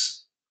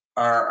glucans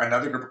are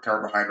another group of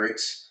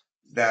carbohydrates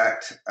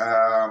that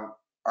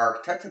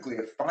are technically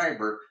a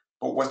fiber,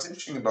 but what's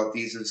interesting about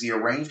these is the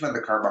arrangement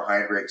of the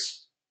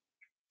carbohydrates.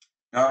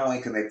 Not only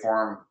can they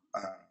form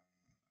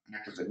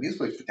act as a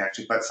mucilage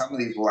potentially, but some of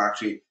these will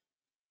actually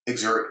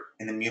exert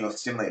an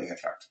immunostimulating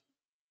effect.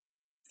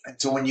 And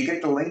so when you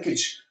get the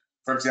linkage,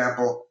 for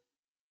example,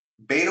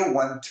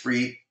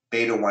 beta-1,3,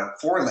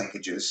 beta-1,4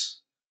 linkages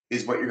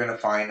is what you're going to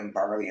find in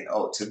barley and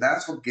oats. And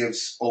that's what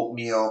gives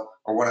oatmeal,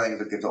 or one of the things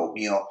that gives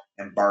oatmeal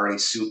and barley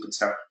soup and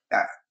stuff,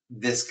 that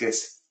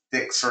viscous,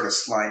 thick, sort of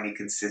slimy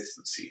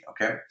consistency,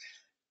 okay?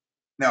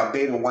 Now,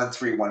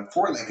 beta-1,3,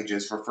 1,4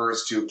 linkages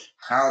refers to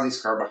how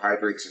these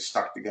carbohydrates are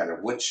stuck together,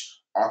 which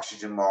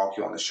oxygen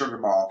molecule and the sugar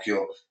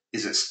molecule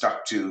is it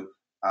stuck to,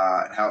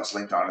 and how it's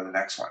linked onto the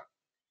next one.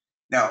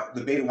 Now,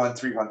 the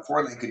beta-1,3,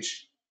 1,4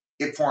 linkage,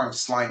 it forms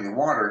slimy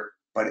water,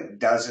 but it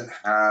doesn't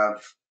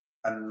have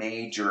a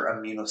major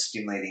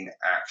immunostimulating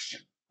action,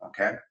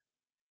 okay?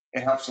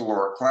 It helps to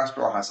lower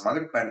cholesterol, has some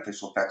other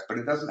beneficial effects, but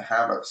it doesn't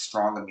have a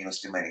strong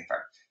immunostimulating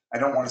effect. I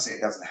don't want to say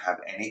it doesn't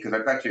have any, because I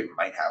bet you it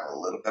might have a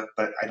little bit,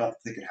 but I don't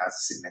think it has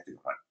a significant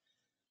one.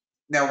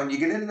 Now, when you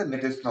get into the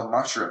medicinal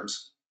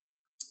mushrooms,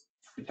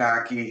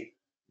 shiitake,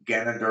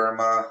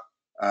 Ganoderma,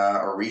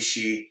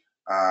 orishi,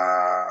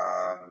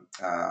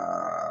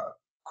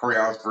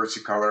 Corialis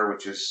versicolor,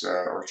 which is,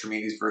 or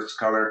Trametes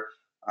versicolor,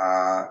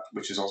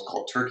 which is also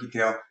called turkey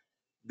tail.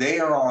 They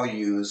are all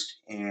used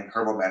in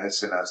herbal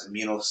medicine as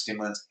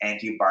immunostimulants,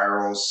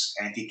 antivirals,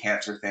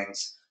 anti-cancer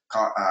things,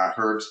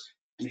 herbs,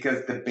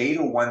 because the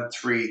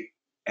beta-1,3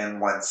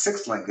 and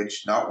 1,6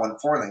 linkage, not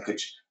 1,4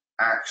 linkage,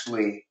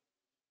 actually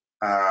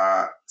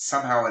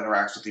somehow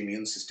interacts with the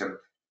immune system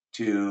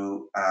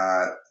to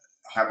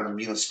have an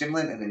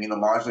immunostimulant and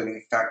immunomodulating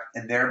effect,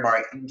 and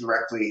thereby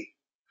indirectly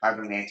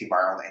having an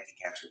antiviral and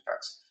anti-cancer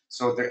effects.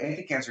 So their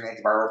anti-cancer and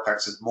antiviral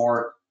effects is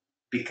more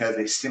because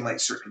they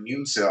stimulate certain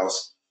immune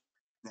cells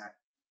that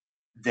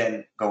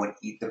then go and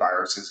eat the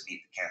viruses and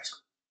eat the cancer.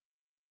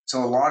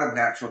 So a lot of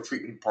natural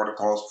treatment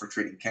protocols for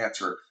treating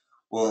cancer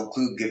will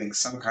include giving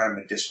some kind of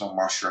medicinal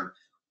mushroom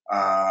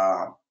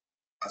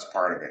as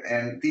part of it.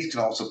 And these can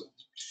also,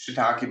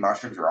 shiitake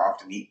mushrooms are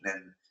often eaten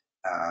in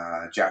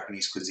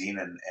Japanese cuisine,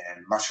 and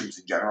mushrooms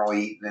in general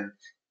eaten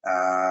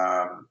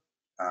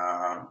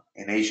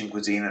in Asian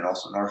cuisine and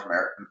also North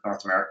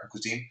American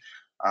cuisine.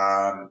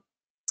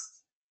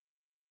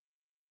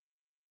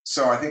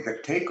 So I think the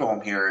take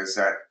home here is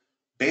that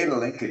beta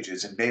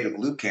linkages and beta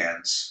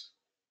glucans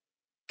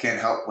can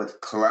help with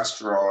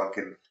cholesterol and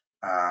can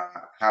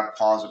have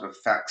positive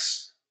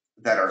effects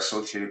that are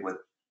associated with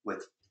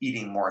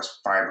eating more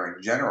fiber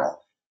in general.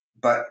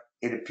 But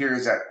it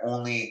appears that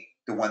only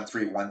the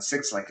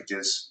 1,3,1,6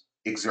 linkages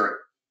exert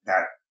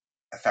that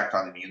effect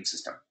on the immune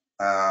system.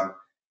 And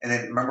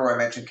then remember I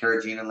mentioned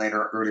carrageenan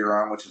earlier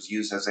on, which was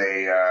used as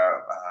a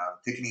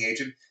thickening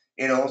agent.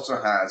 It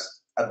also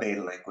has a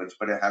beta linkage,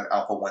 but it has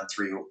alpha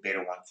 1,3, beta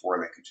 1,4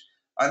 linkage.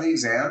 On the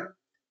exam,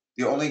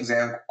 the only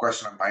exam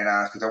question I might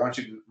ask is I want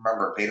you to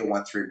remember beta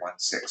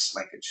 1,3,1,6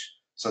 linkage.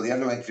 So the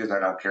other linkages I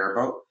don't care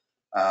about,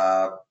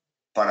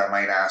 but I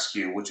might ask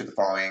you which of the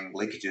following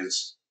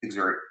linkages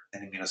exert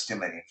an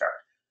immunostimulating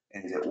effect.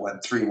 And is it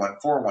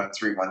 1,3,1,4,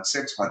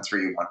 1,3,1,6,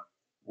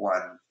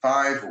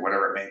 1,3,1,5, or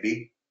whatever it may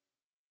be?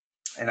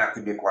 And that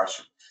could be a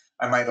question.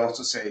 I might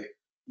also say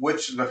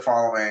which of the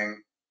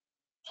following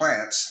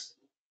plants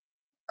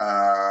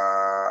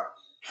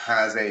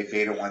has a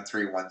beta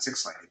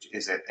 1,3,1,6 linkage?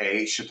 Is it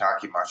A,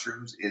 shiitake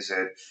mushrooms? Is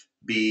it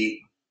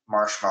B,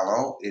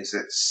 marshmallow? Is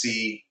it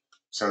C?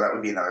 So that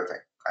would be another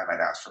thing I might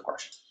ask for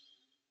questions.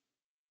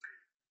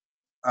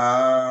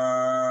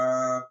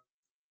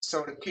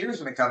 So it appears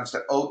when it comes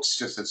to oats,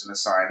 just as an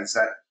aside, is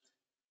that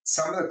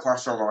some of the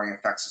cholesterol-lowering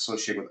effects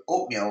associated with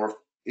oatmeal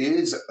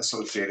is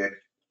associated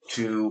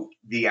to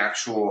the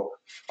actual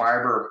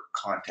fiber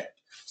content.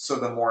 So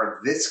the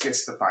more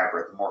viscous the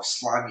fiber, the more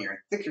slimier and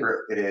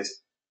thicker it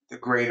is, the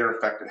greater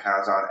effect it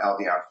has on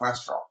LDL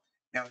cholesterol.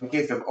 Now, in the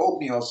case of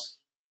oatmeals,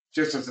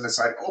 just as an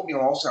aside, oatmeal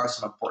also has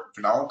some important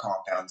phenol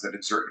compounds that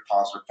exert a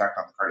positive effect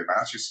on the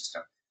cardiovascular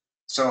system.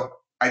 So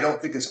I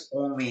don't think it's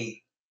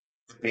only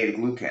the beta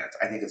glucans.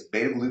 I think it's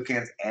beta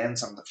glucans and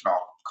some of the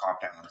phenol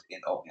compounds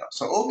in oatmeal.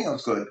 So oatmeal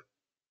is good.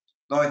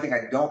 The only thing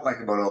I don't like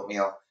about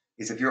oatmeal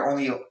is if you're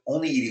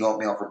only eating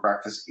oatmeal for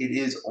breakfast, it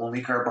is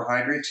only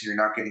carbohydrates. So you're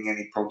not getting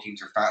any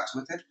proteins or fats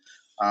with it.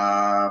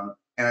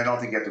 And I don't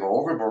think you have to go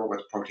overboard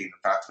with protein and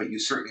fats, but you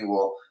certainly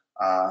will.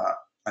 I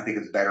think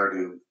it's better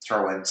to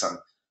throw in some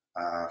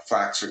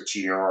flax or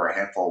chia or a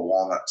handful of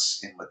walnuts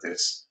in with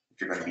this if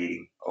you're going to be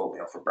eating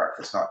oatmeal for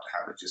breakfast, not to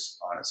have it just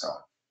on its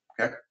own.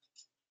 Okay.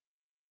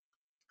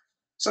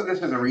 So this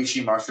is a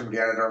reishi mushroom,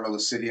 Ganoderma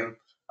lucidium.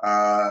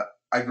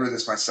 I grew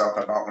this myself.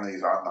 I bought one of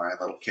these online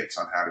little kits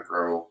on how to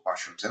grow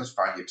mushrooms. And it's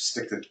fine. You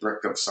stick the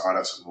brick of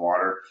sawdust and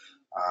water,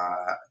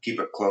 keep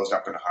it closed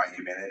up in high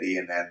humidity,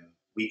 and then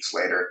weeks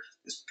later,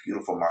 this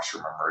beautiful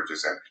mushroom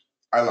emerges. And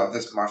I love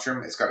this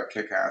mushroom. It's got a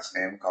kick-ass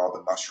name called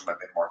the mushroom of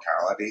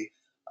immortality.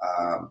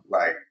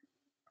 Like,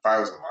 if I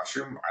was a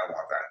mushroom, I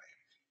want that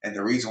name. And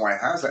the reason why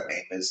it has that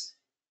name is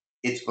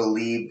it's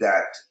believed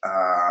that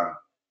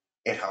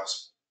it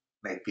helps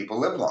make people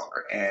live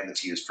longer, and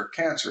it's used for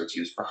cancer, it's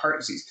used for heart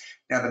disease.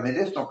 Now, the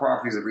medicinal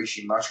properties of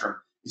reishi mushroom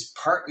is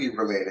partly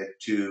related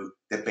to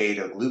the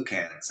beta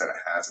glucans that it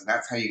has, and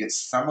that's how you get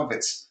some of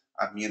its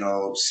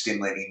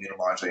immunostimulating,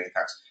 immunomodulating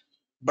effects.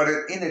 But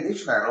in addition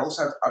to that, it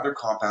also has other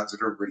compounds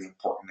that are really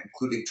important,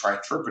 including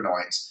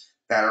triterpenoids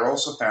that are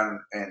also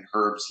found in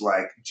herbs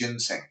like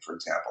ginseng, for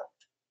example.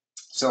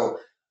 So,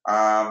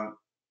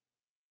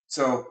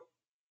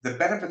 the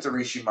benefits of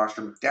reishi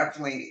mushroom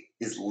definitely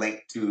is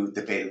linked to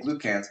the beta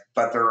glucans,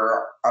 but there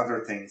are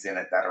other things in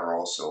it that are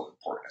also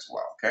important as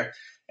well. Okay,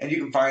 and you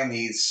can find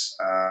these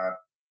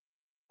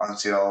on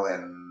sale.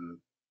 And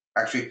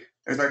actually,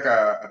 there's like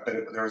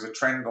there was a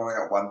trend going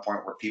at one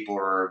point where people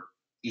are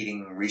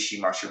eating reishi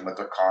mushroom with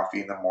their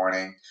coffee in the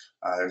morning.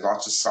 There's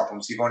lots of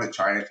supplements. You go into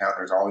Chinatown,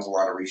 there's always a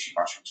lot of reishi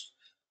mushrooms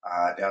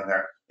down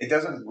there. It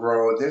doesn't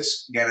grow.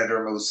 This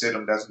Ganoderma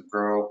lucidum doesn't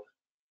grow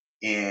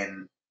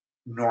in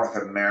North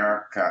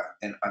America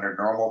and under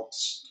normal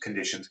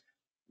conditions.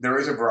 There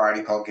is a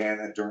variety called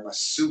Ganoderma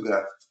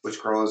suga, which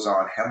grows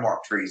on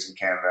hemlock trees in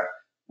Canada,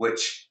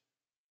 which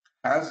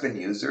has been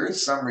used. There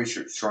is some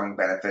research showing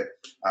benefit,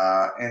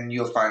 and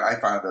you'll find I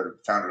found it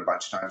a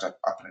bunch of times up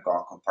in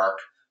Algonquin Park,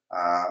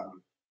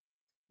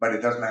 but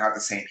it doesn't have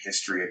the same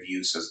history of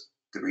use as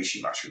the reishi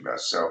mushroom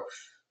does. So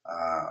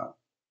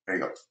there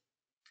you go.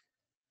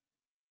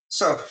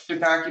 So,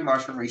 shiitake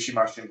mushroom, reishi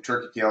mushroom,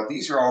 turkey tail,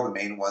 these are all the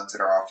main ones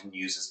that are often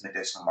used as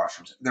medicinal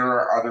mushrooms. There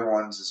are other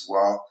ones as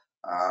well,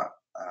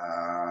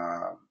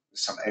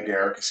 some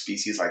agaricus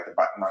species like the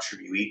button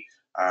mushroom you eat.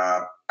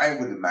 I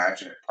would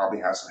imagine it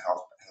probably has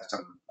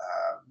some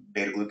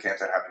beta glucans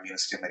that have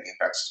immunostimulating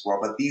effects as well,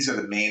 but these are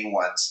the main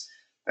ones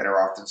that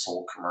are often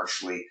sold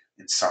commercially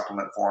in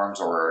supplement forms,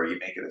 or you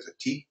make it as a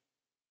tea.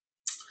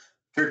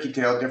 Turkey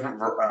tail,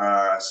 different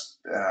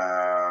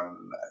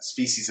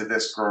species of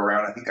this grow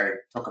around. I think I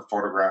took a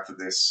photograph of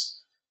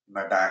this in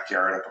my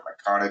backyard up at my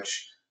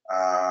cottage.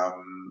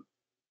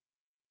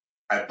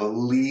 I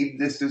believe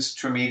this is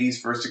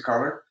Trametes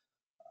versicolor.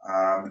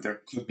 There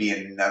could be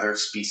another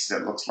species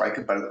that looks like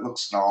it, but it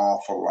looks an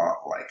awful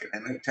lot like it.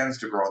 And it tends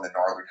to grow in the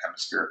northern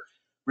hemisphere.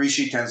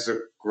 Reishi tends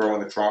to grow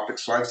in the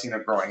tropics, so I've seen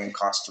it growing in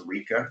Costa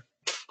Rica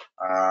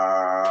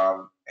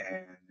and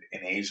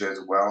in Asia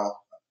as well.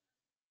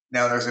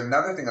 Now, there's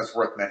another thing that's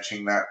worth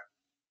mentioning, that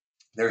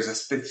there's a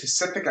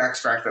specific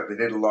extract that they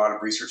did a lot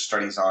of research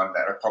studies on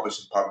that are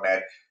published in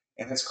PubMed,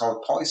 and it's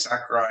called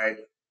polysaccharide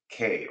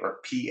K or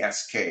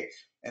PSK.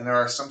 And there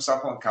are some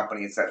supplement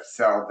companies that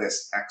sell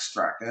this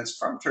extract, and it's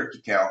from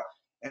turkey tail,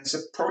 and it's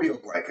a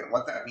proteoglycan.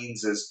 What that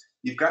means is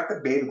you've got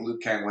the beta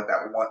glucan with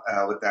that one,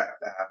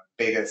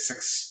 beta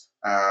 6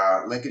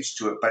 linkage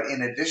to it, but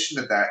in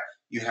addition to that,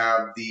 you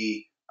have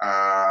the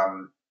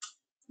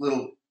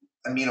little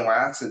amino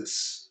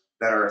acids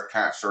that are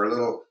attached, or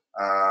little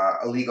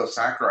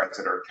oligosaccharides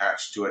that are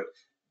attached to it,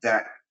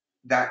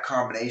 that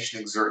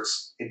combination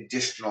exerts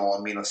additional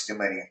amino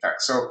stimulating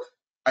effects. So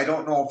I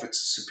don't know if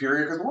it's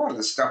superior, because a lot of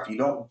the stuff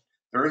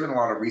there isn't a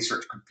lot of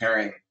research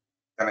comparing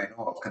that I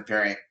know of,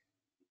 comparing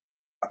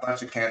a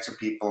bunch of cancer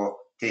people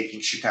taking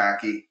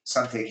shiitake,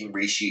 some taking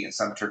reishi, and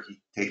some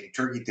taking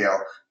turkey tail,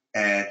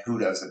 and who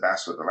does the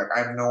best with it. Like, I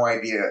have no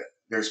idea.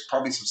 There's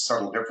probably some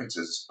subtle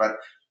differences, but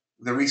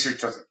the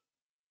research doesn't.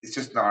 It's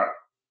just not.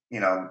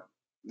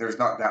 There's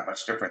not that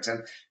much difference.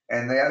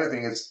 And the other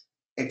thing is,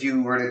 if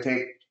you were to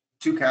take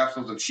 2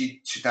 capsules of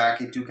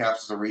shiitake, 2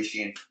 capsules of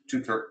reishi, and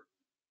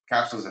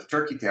capsules of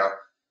turkey tail,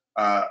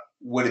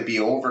 would it be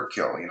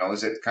overkill?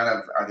 Is it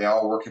are they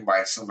all working by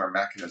a similar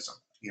mechanism?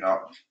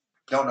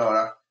 Don't know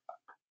enough.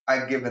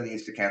 I've given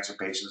these to cancer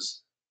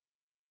patients.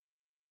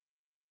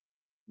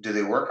 Do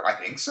they work? I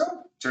think so.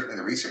 Certainly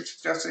the research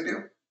suggests they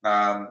do.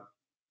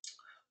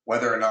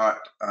 Whether or not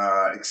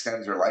it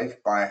extends their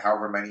life by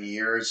however many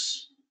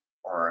years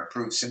or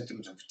improves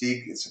symptoms and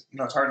fatigue, it's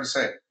hard to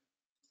say.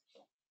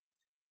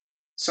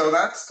 So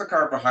that's the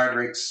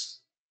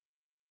carbohydrates.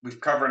 We've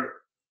covered,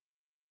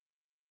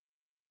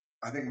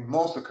 I think,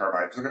 most of the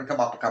carbohydrates. We're going to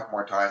come up a couple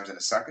more times in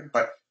a second,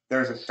 but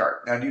there's a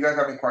start. Now, do you guys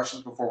have any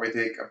questions before we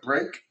take a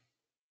break?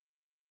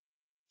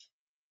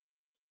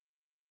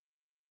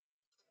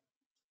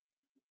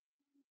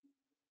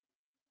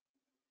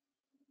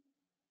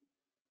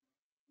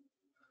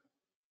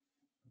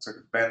 So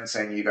Ben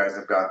saying you guys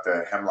have got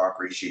the hemlock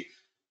reishi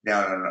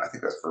down in, I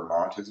think that's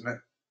Vermont, isn't it?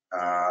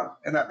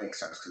 And that makes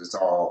sense because it's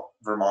all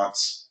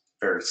Vermont's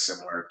very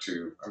similar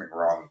to, I mean,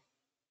 we're on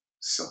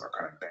similar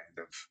kind of band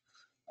of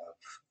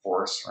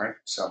forest, right?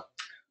 So,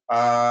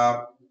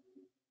 oh,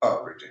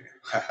 Virginia.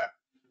 You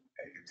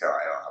can tell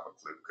I don't have a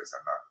clue because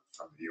I'm not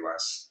from the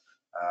US.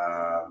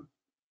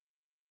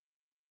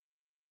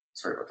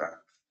 Sorry about that.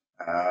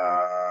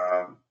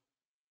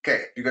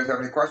 Okay, do you guys have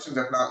any questions?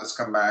 If not, let's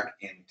come back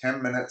in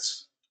 10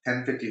 minutes.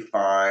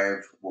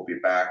 10:55, we'll be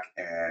back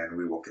and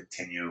we will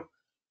continue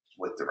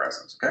with the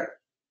resins, okay?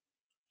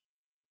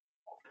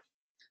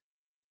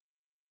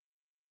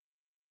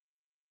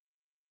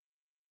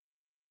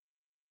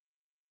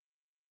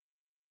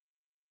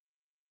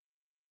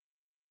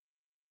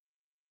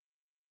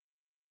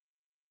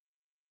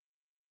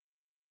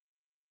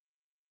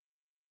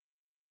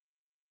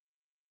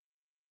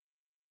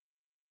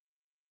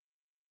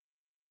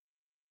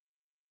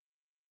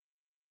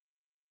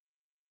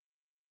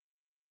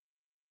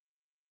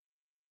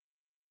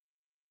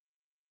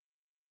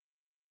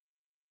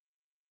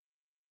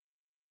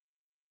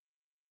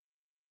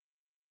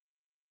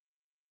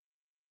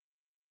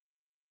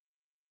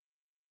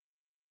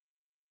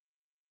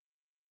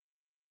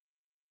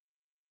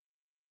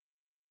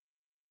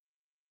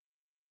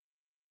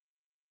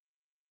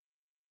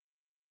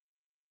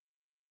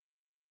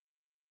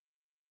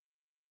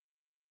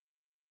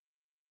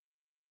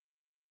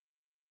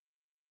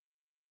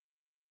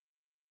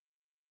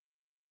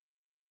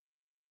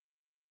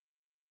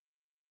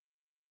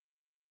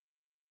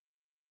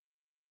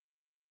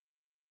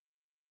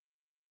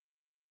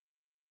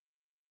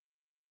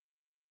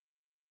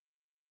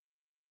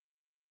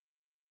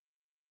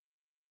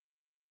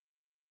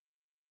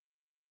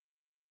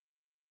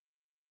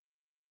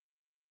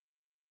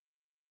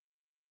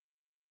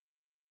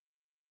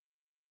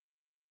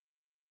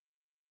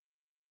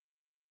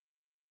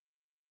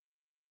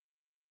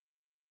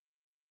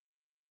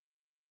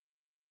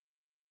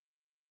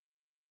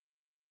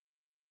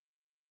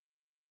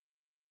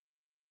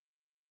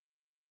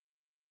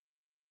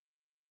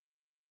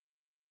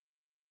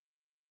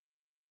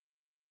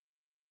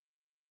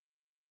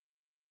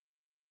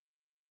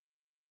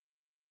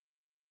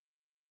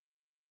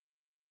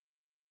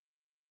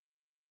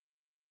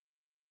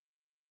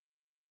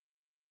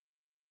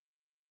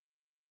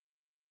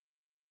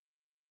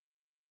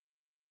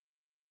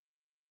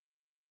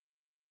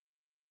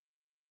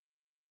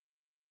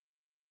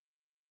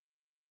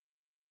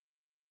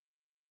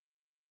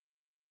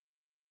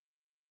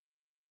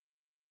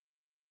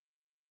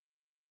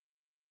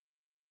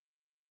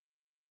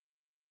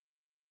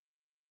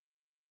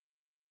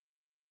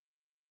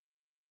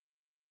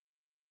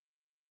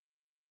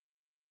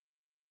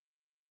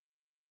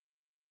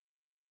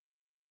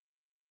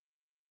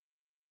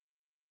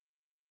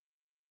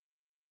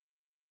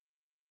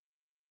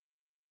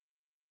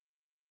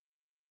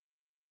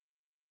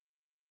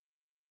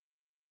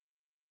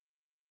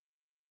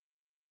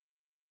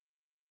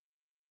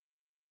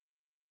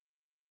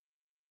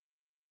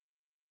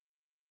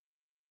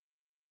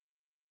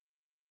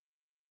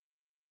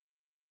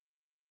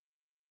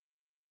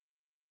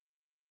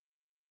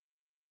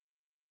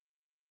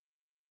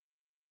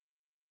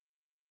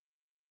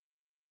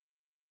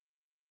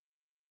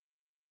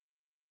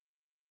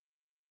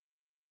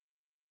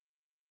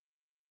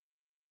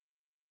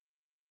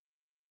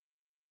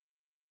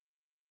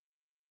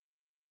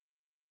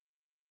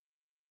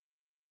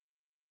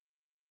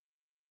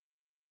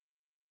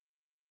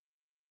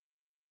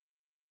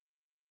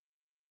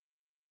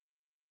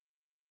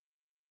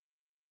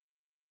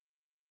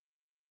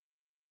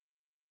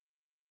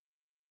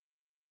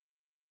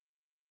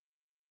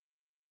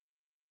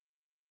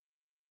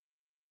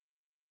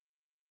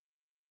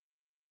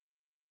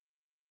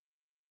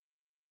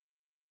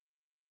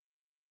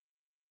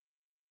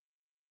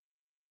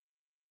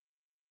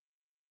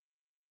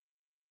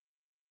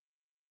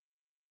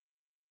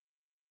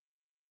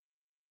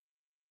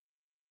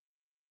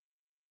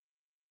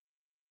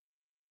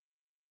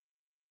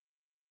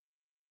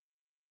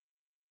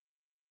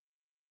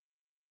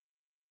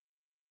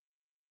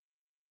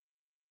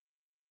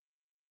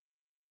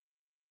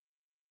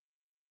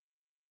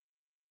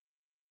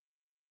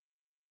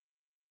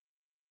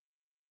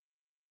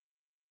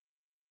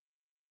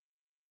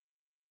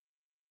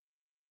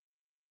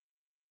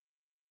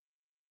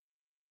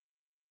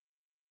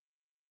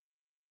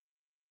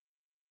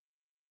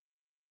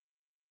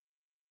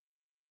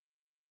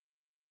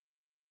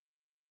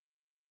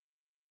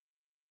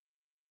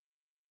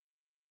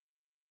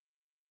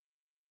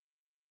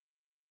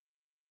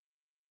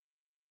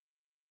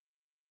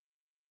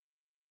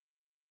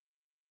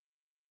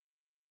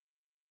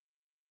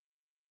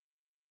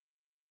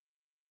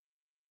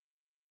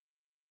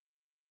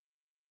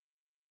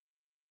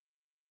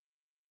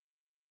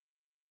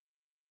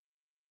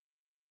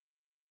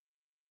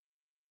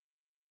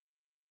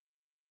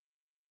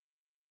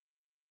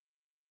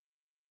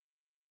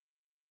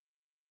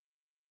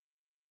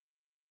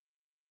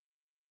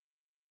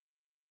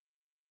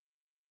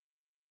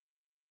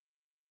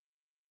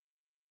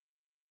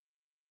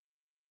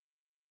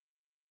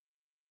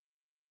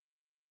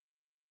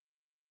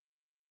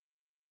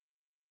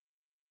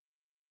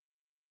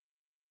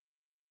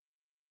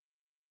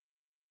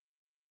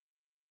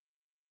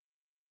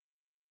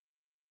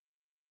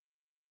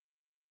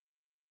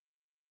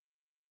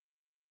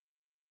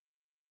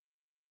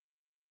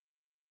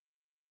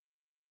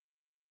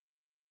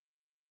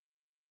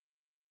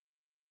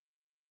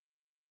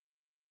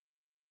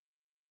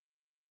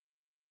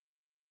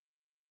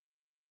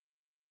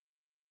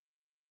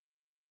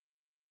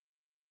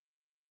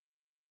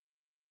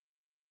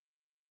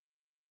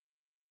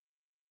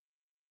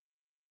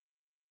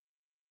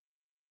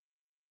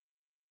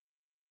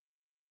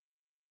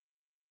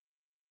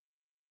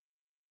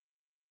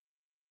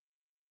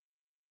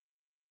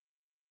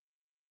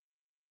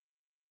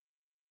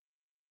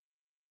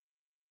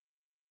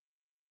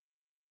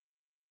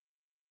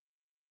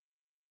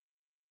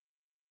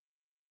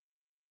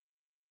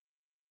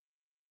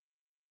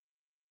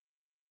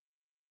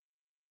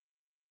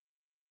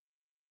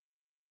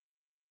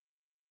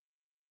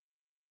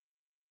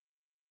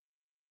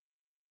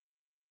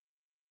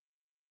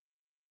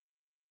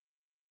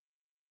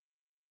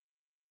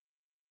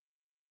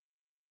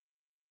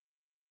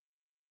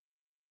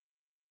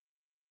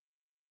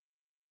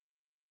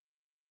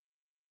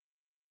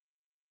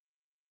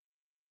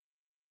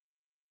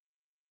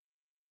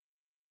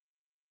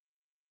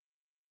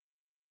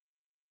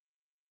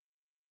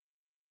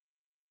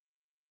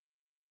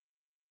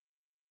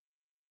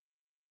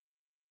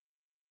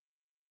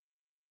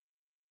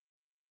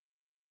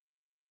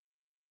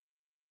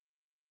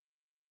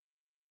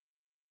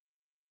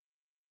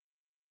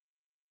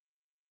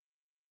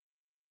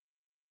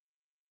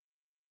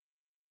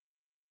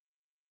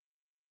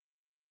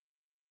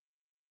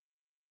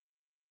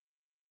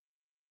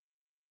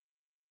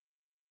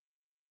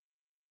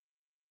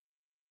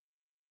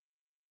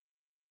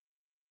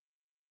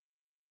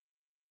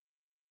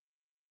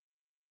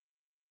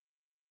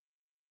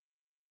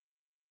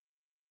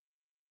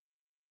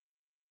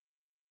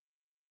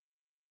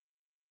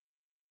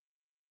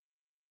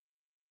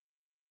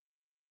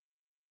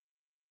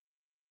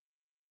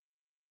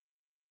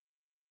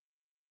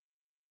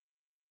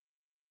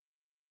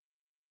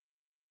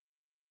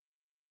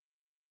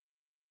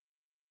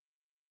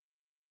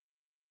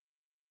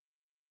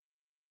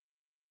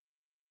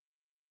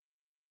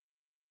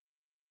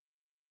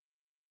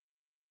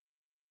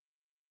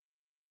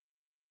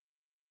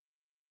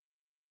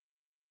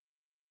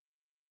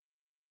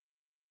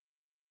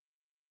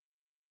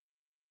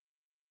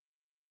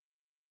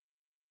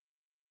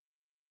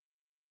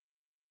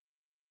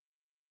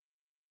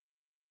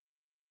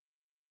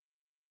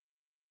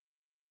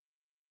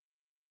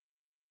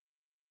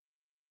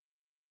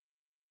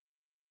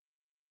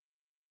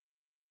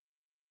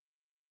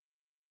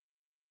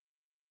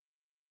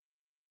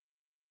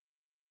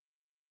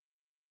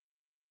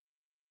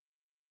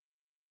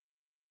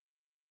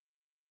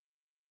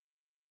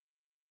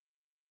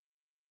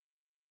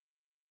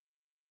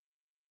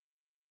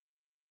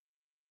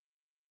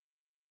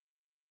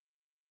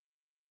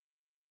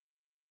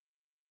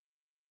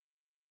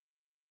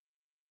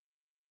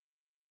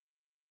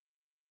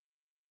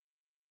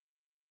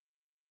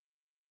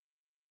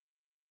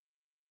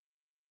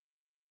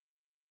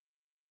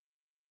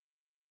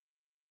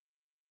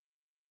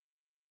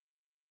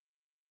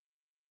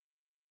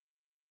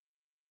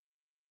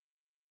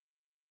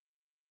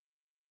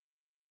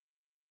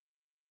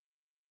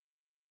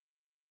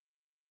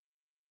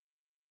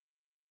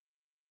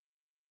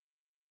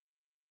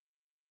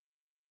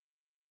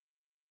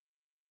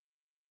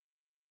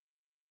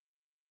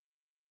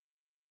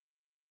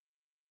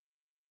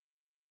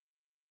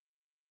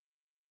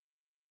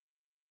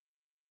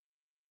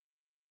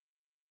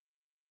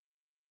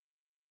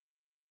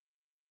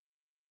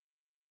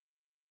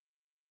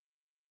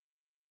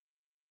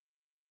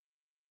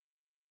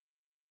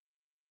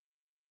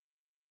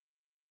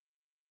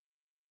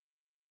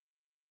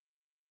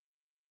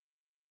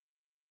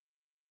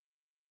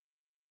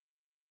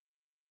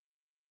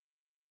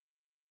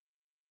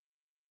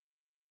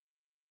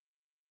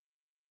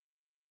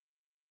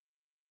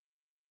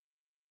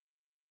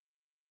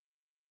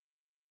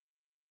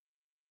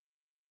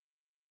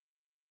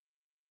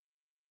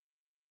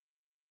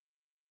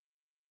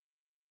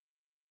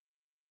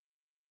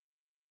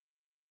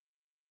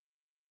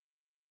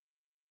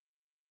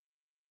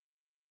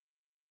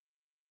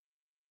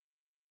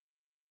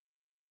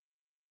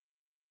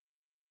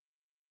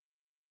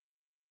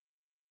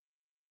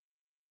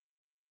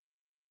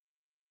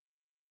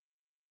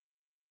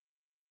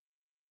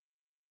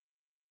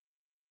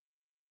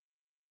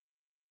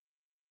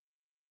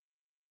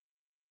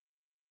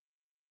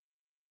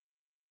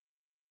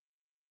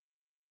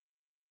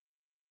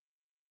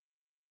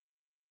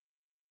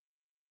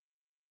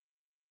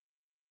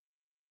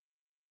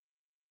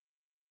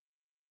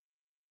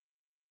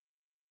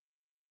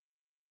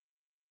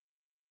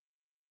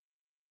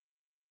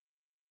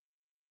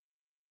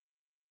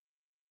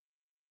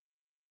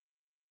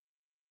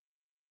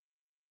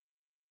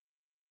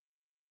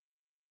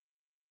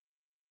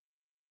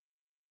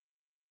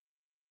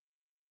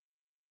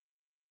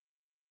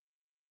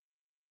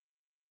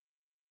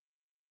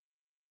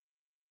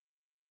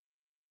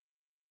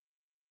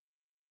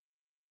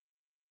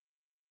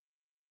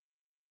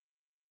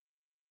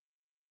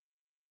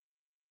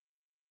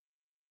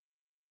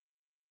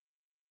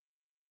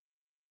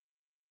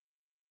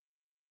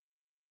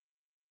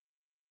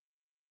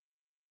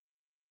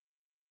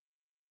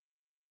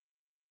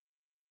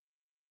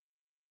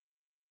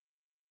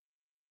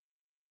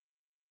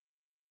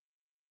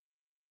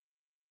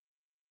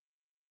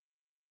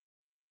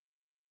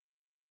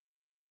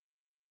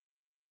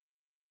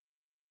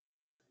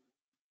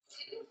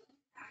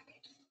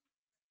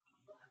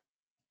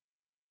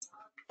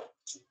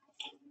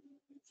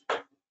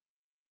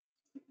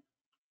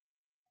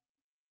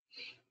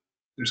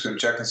 I'm just going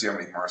to check and see how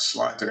many more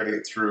slides I got to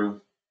get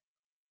through.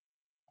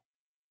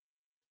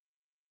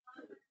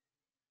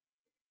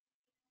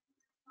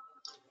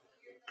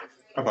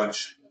 A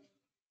bunch.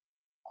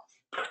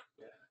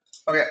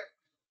 Okay.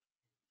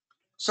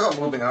 So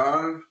moving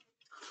on,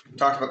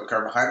 talked about the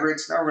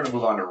carbohydrates. Now we're going to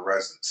move on to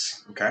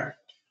resins. Okay.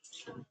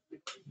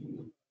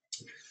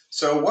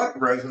 So what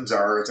resins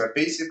are is that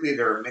basically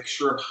they're a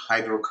mixture of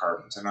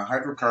hydrocarbons, and a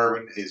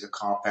hydrocarbon is a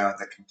compound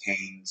that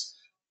contains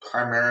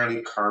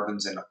primarily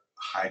carbons and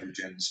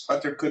hydrogens,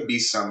 but there could be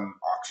some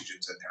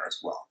oxygens in there as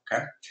well.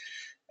 Okay.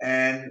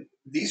 And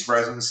these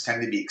resins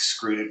tend to be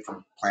excreted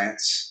from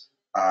plants.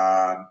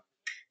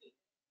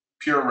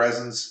 Pure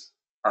resins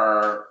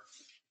are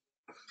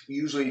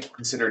usually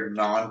considered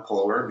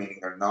non-polar, meaning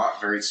they're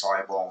not very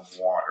soluble in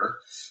water.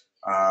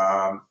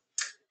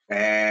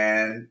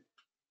 And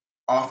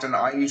often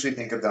I usually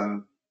think of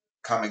them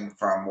coming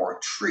from more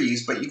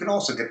trees, but you can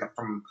also get them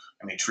from,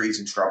 trees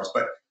and shrubs,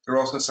 but there are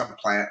also some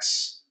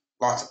plants,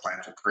 lots of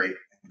plants will create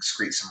and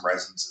excrete some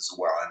resins as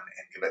well and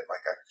give it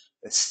like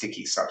a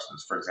sticky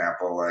substance. For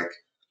example, like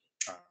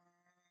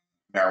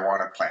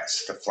marijuana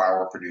plants, the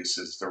flower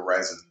produces the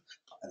resin,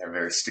 and they're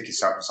very sticky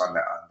substance on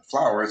the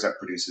flowers that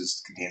contains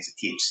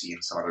the THC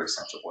and some other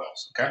essential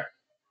oils. Okay,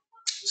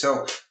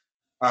 so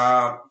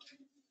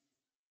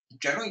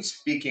generally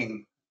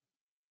speaking,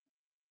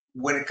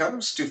 when it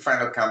comes to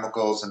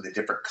phytochemicals and the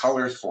different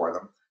colors for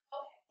them,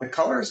 the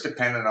color is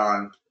dependent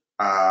on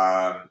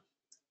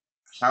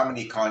how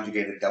many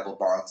conjugated double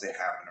bonds they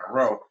have in a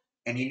row.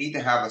 And you need to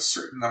have a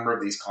certain number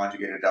of these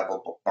conjugated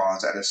double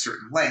bonds at a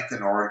certain length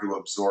in order to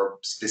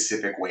absorb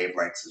specific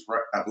wavelengths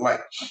of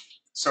light.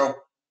 So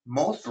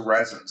most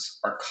resins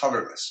are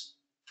colorless.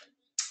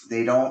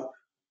 They don't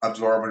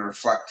absorb and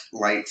reflect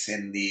lights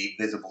in the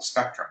visible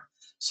spectrum.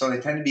 So they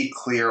tend to be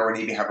clear or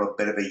maybe have a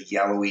bit of a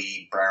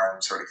yellowy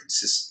brown sort of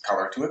consistent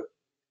color to it.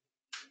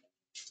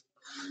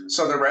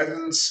 So the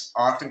resins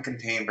often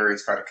contain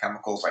various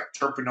phytochemicals like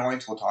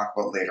terpenoids, we'll talk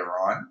about later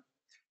on.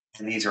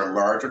 And these are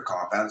larger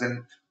compounds.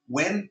 And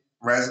when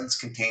resins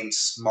contain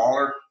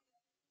smaller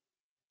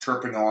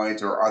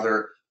terpenoids or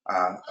other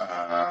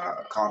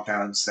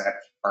compounds that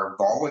are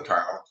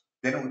volatile,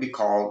 then it would be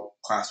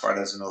classified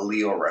as an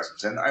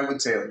oleoresins. And I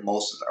would say that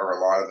most or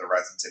a lot of the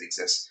resins that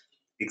exist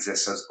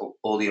as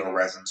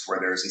oleoresins, where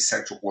there's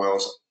essential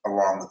oils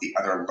along with the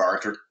other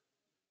larger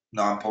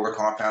nonpolar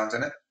compounds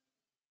in it.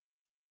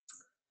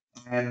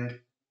 And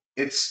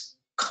it's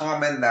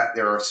common that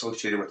they're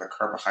associated with a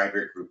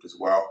carbohydrate group as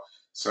well.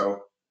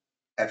 So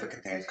if it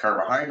contains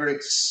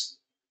carbohydrates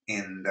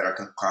that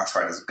are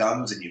classified as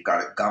gums, and you've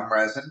got a gum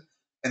resin,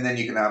 and then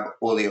you can have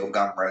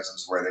oleogum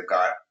resins where they've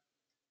got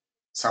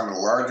some of the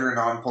larger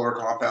nonpolar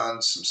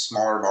compounds, some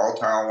smaller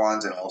volatile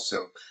ones, and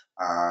also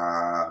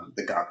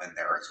the gum in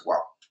there as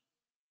well.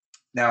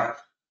 Now,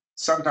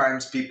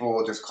 sometimes people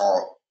will just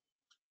call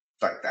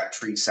like that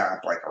tree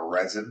sap like a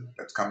resin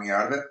that's coming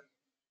out of it.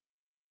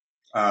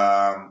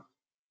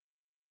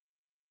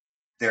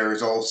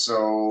 There's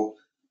also,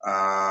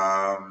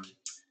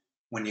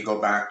 when you go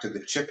back to the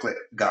chiclet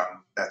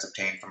gum that's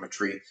obtained from a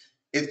tree,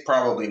 it's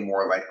probably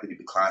more likely to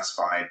be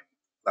classified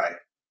like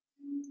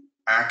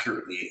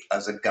accurately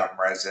as a gum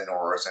resin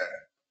or as a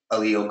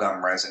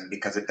oleogum resin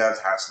because it does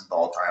have some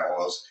volatile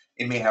oils.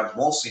 It may have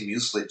mostly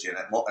mucilage in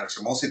it,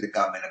 so mostly the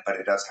gum in it, but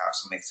it does have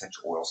some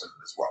essential oils in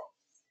it as well.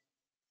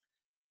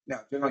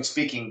 Now, generally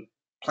speaking,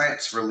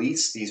 plants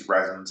release these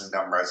resins and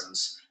gum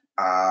resins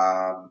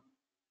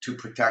to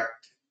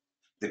protect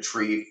the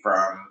tree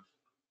from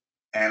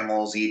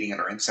animals eating it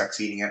or insects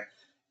eating it.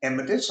 And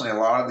medicinally, a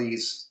lot of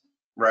these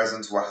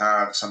resins will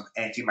have some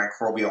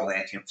antimicrobial and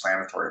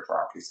anti-inflammatory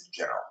properties in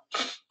general.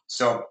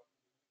 So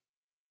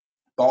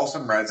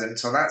balsam resin,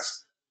 so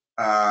that's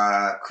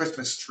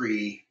Christmas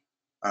tree.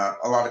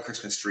 A lot of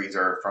Christmas trees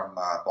are from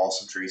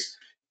balsam trees.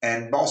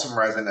 And balsam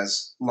resin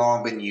has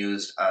long been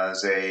used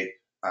as a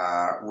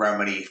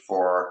remedy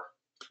for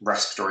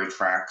respiratory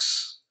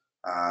tracts,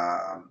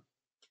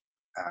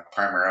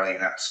 primarily,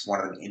 and that's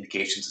one of the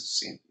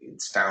indications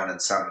it's found in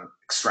some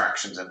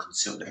extractions and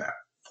consumed in that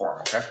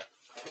form. Okay.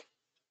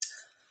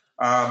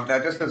 Now,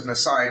 just as an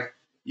aside,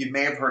 you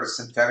may have heard of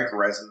synthetic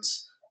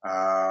resins,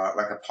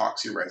 like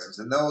epoxy resins,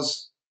 and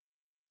those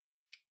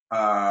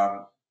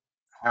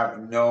have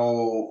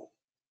no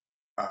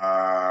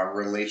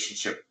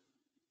relationship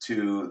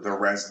to the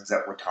resins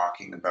that we're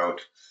talking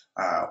about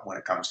when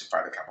it comes to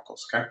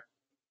phytochemicals. Okay.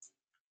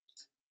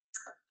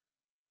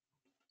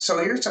 So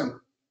here's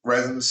some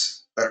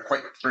resins that are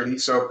quite pretty.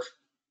 So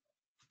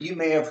you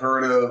may have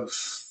heard of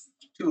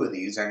two of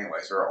these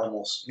anyways, or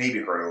almost maybe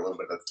heard a little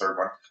bit of the third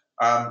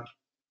one.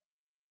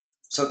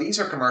 So these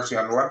are commercially,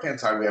 on the left-hand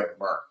side, we have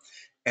myrrh.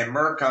 And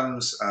myrrh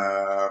comes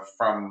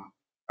from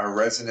a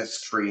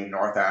resinous tree in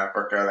North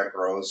Africa that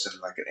grows in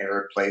like an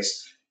arid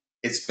place.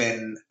 It's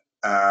been,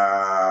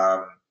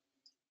 the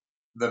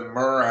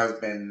myrrh has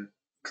been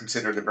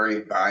considered a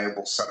very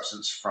valuable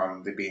substance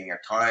from the beginning of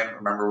time.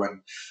 Remember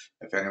when,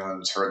 if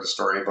anyone's heard the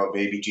story about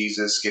baby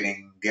Jesus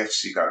getting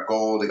gifts, he got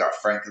gold, he got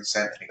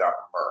frankincense, and he got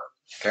myrrh.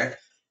 Okay,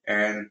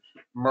 and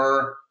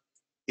myrrh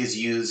is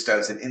used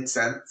as an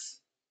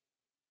incense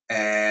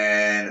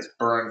and it's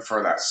burned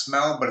for that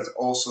smell, but it's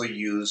also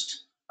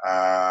used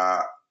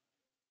as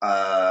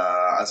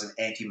an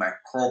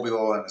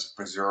antimicrobial and as a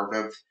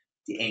preservative.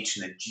 The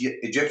ancient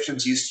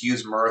Egyptians used to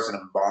use myrrh as an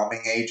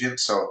embalming agent,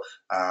 so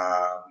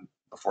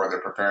before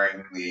they're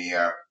preparing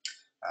the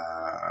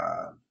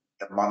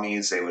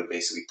mummies, they would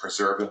basically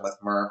preserve them with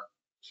myrrh.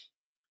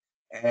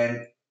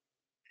 And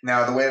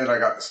now the way that I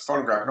got this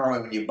photograph,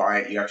 normally when you buy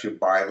it, you actually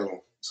buy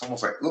little, it's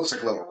almost like, looks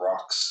like little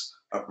rocks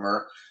of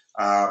myrrh.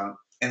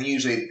 And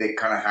usually they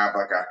kind of have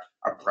like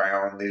a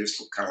brown, they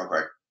just kind of look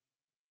like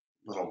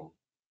little,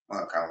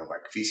 well, kind of look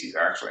like feces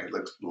actually, it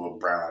looks little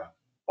brown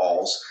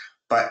balls.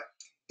 But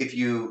if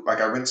you,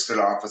 like I rinsed it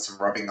off with some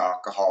rubbing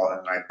alcohol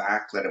and I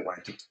backlit it when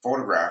I took the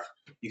photograph,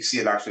 you can see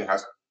it actually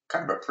has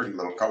kind of a pretty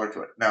little color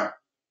to it. Now,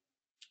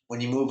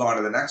 when you move on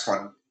to the next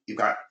one, you've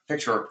got a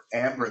picture of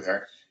amber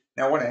there.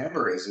 Now, what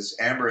amber is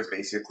amber is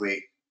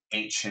basically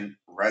ancient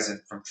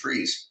resin from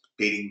trees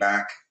dating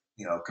back,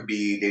 could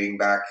be dating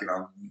back,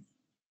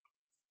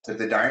 to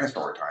the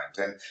dinosaur times.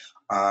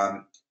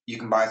 And you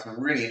can buy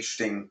some really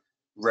interesting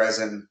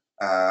resin,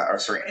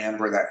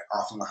 amber that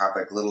often will have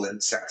like little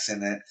insects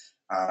in it.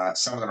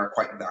 Some of them are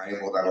quite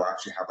valuable that'll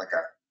actually have like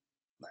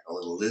a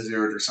little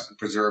lizard or something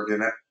preserved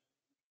in it.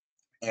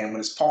 And when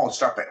it's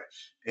polished up,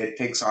 it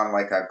takes on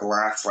like a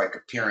glass-like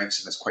appearance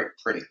and it's quite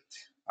pretty.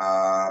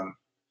 And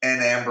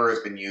amber has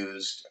been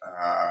used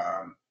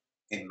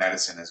in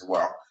medicine as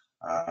well.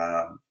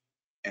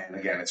 And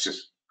again, it's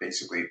just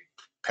basically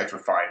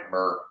petrified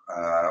myrrh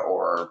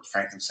or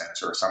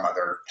frankincense or some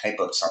other type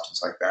of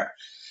substance like that.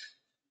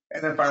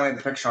 And then finally,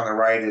 the picture on the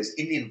right is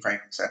Indian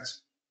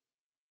frankincense.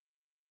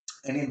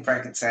 Indian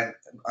frankincense,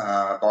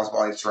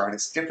 Boswellia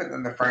is different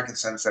than the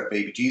frankincense that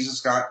baby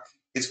Jesus got.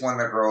 It's one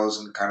that grows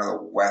in kind of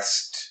the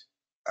West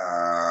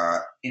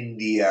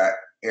India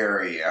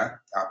area,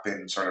 up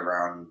in sort of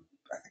around,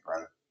 I think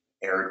around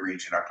arid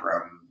region, up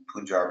around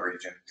Punjab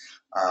region.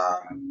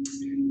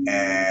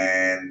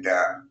 And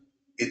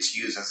it's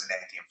used as an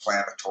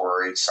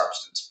anti-inflammatory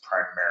substance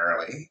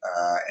primarily,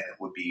 and it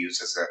would be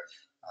used as a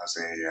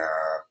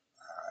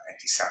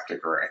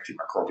antiseptic or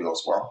antimicrobial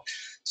as well.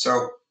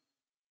 So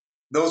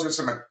those are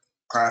some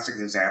classic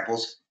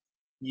examples.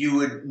 You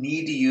would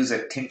need to use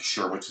a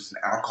tincture, which is an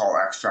alcohol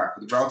extract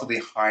with a relatively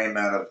high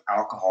amount of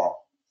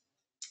alcohol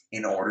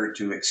in order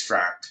to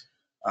extract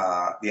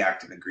the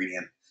active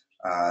ingredient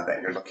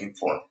that you're looking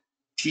for.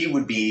 Tea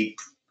would be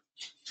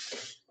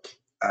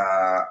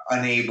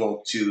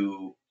unable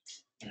to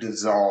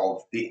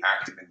dissolve the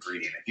active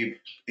ingredient.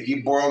 If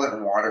you boil it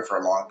in water for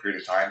a long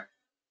period of time,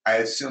 I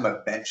assume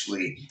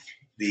eventually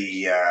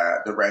the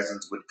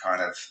resins would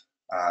kind of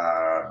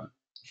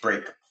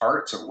break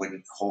apart, so it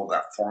wouldn't hold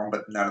that form,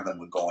 but none of them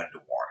would go into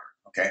water.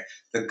 Okay,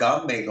 the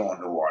gum may go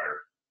into water,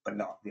 but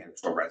not the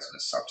actual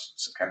resinous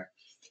substance. Okay,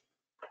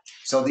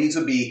 so these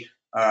would be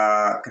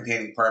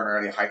containing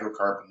primarily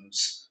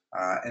hydrocarbons,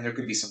 and there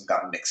could be some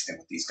gum mixed in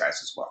with these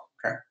guys as well.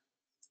 Okay.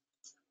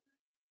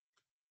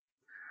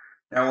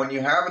 Now, when you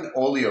have an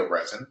oleo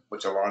resin,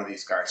 which a lot of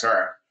these guys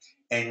are,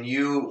 and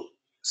you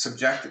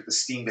subject it to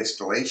steam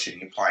distillation,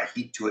 you apply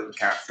heat to it and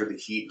capture the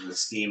heat and the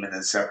steam and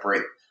then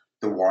separate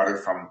the water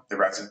from the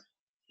resin.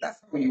 That's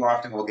how you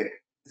often will get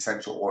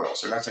essential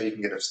oils, or that's how you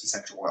can get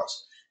essential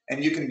oils.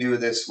 And you can do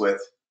this with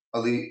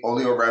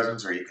oleo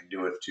resins, or you can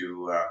do it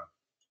to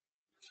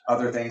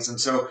other things. And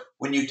so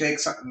when you take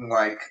something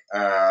like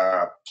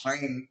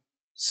pine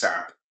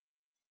sap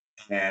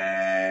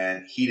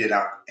and heat it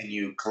up and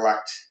you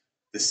collect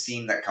the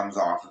steam that comes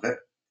off of it,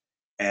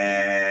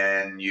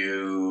 and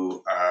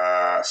you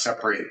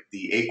separate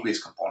the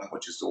aqueous component,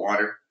 which is the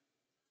water,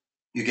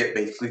 you get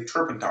basically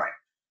turpentine.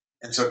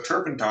 And so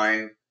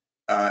turpentine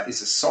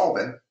is a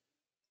solvent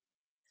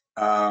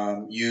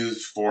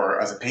used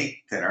as a paint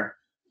thinner,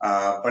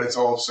 but it's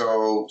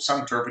also,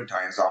 some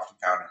turpentine is often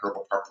found in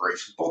herbal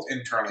preparations, both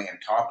internally and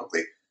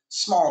topically.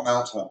 Small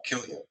amounts won't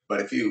kill you,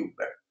 but I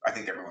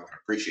think everyone can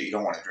appreciate, you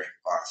don't want to drink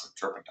a glass of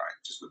turpentine,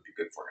 it just wouldn't be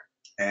good for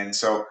you. And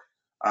so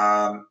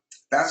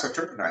that's what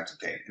turpentines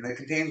contain. And they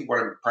contain what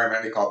are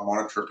primarily called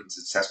monoterpenes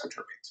and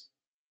sesquiterpenes.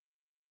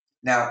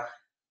 Now,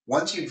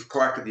 once you've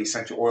collected the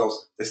essential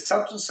oils, the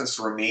substance that's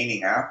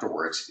remaining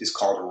afterwards is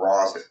called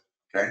rosin.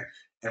 Okay?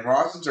 And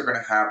rosins are going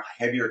to have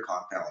heavier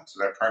compounds. So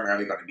they're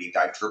primarily going to be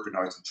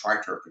diterpenoids and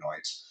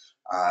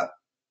triterpenoids.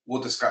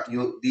 We'll discuss,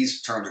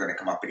 these terms are going to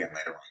come up again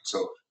later on.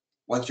 So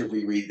once you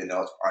reread the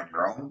notes on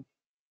your own,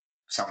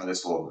 some of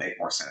this will make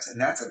more sense.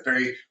 And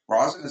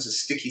rosin is a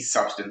sticky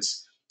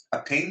substance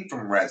obtained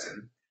from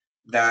resin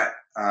that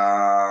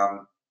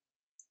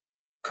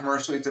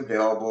commercially it's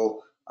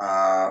available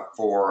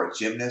for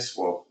gymnasts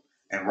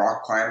and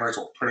rock climbers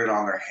will put it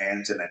on their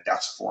hands in a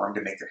dust form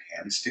to make their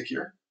hands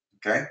stickier.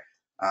 Okay,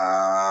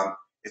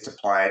 it's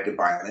applied to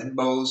violin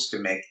bows to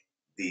make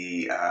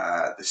the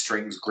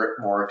strings grip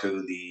more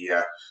to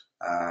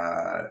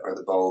or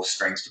the bow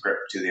strings to grip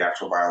to the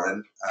actual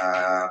violin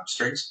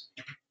strings.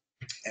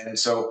 And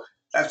so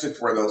that's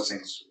just where those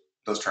terms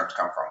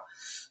come from.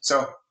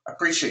 So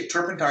appreciate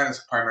turpentine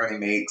is primarily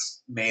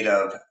made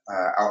of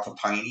alpha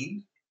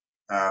pinene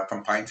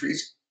from pine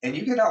trees, and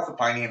you get alpha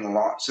pinene in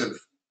lots of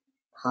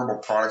herbal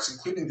products,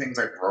 including things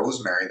like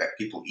rosemary that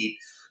people eat.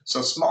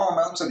 So small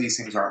amounts of these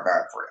things aren't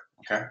bad for you.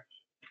 Okay,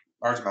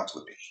 large amounts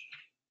would be.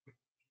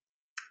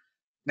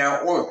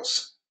 Now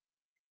oils.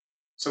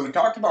 So we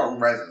talked about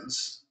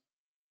resins,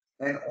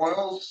 and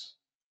oils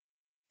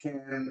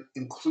can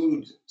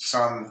include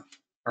some,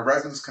 or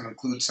resins can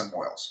include some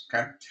oils.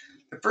 Okay,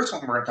 the first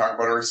one we're going to talk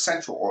about are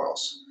essential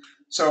oils.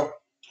 So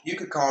you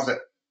could call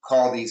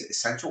these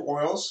essential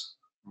oils,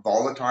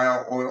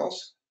 volatile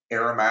oils,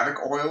 aromatic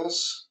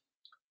oils,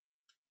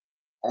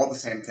 all the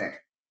same thing.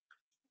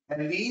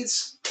 And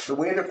these, the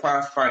way they're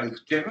classified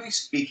is, generally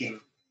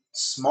speaking,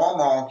 small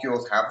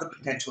molecules have the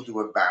potential to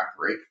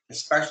evaporate,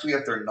 especially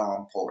if they're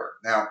nonpolar.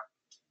 Now,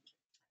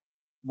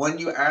 when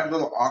you add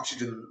little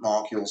oxygen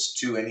molecules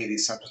to any of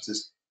these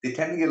substances, they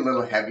tend to get a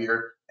little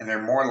heavier, and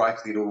they're more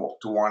likely to want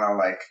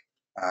to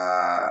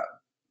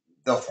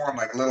they'll form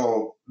like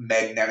little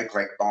magnetic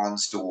like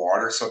bonds to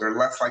water, so they're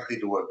less likely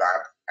to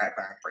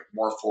evaporate.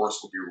 More force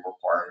will be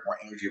required, more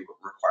energy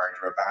required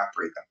to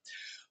evaporate them.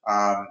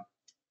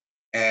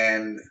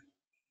 And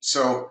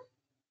so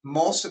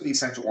most of the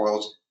essential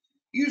oils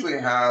usually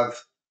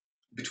have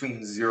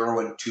between 0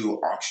 and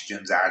 2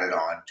 oxygens added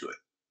on to it.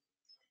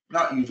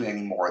 Not usually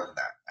any more than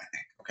that, I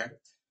think, okay?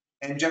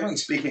 And generally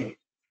speaking,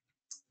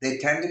 they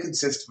tend to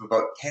consist of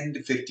about 10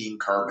 to 15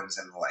 carbons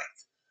in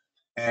length.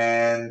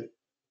 And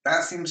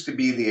that seems to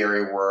be the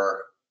area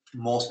where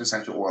most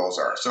essential oils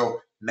are.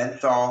 So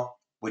menthol,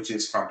 which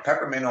is from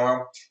peppermint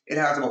oil, it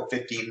has about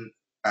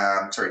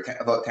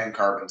about 10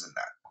 carbons in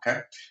that,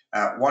 okay?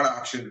 1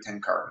 oxygen,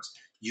 10 carbons.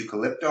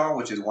 Eucalyptol,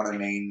 which is one of the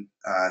main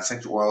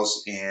essential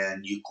oils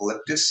in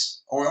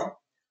eucalyptus oil,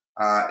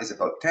 is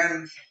about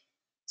 10.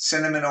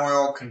 Cinnamon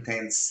oil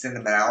contains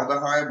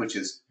cinnamaldehyde, which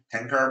is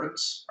 10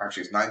 carbons.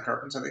 Actually, it's 9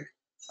 carbons, I think.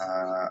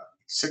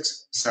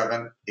 6,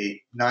 7,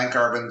 8, 9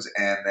 carbons,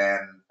 and then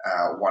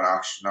 1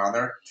 oxygen on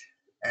there.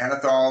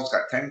 Anethol's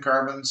got 10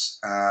 carbons,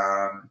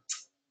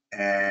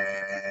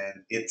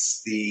 and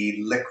it's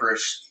the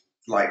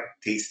licorice-like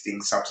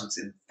tasting substance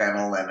in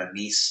fennel and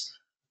anise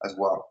as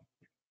well.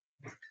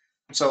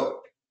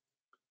 So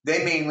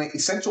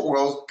essential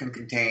oils can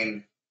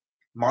contain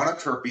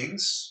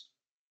monoterpenes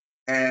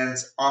and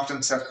often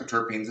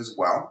sesquiterpenes as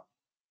well,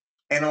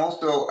 and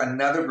also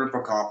another group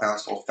of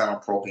compounds called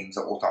phenylpropenes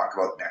that we'll talk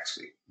about next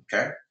week,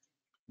 okay?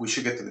 We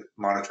should get to the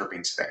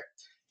monoterpenes today.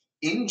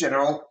 In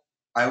general,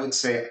 I would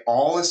say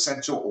all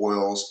essential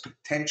oils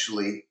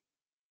potentially,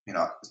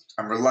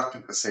 I'm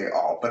reluctant to say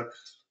all, but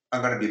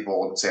I'm going to be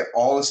bold and say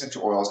all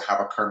essential oils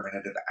have a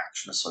carminative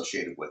action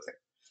associated with it.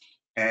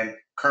 And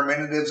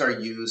carminatives are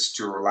used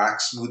to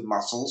relax smooth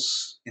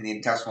muscles in the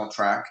intestinal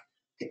tract,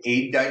 to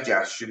aid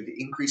digestion,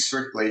 to increase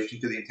circulation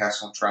to the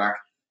intestinal tract,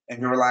 and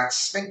to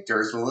relax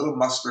sphincters, the little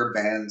muscular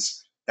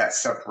bands that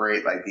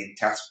separate like the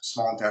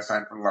small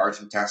intestine from large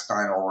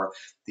intestine, or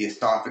the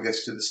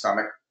esophagus to the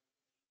stomach.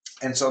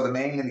 And so the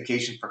main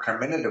indication for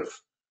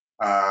carminative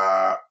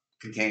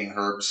containing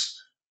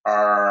herbs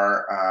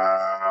are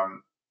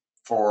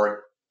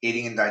for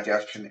aiding in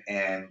digestion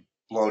and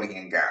bloating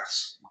and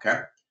gas,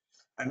 okay?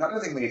 Another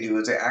thing they do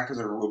is they act as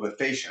a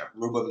rubefacient.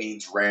 Ruba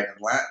means red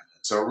in Latin.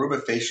 So a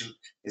rubefacient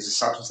is a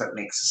substance that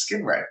makes the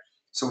skin red.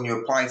 So when you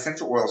apply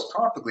essential oils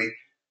topically,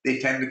 they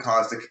tend to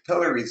cause the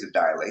capillaries to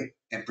dilate,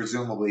 and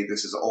presumably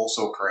this is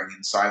also occurring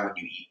inside when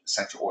you eat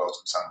essential oils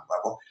on some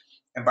level.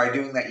 And by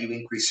doing that, you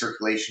increase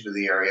circulation to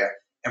the area.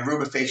 And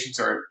rubefacients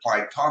are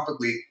applied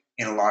topically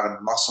in a lot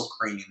of muscle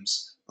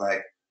creams,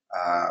 like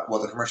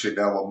the commercially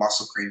available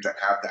muscle creams that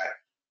have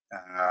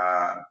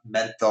that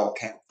menthol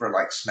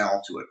camphor-like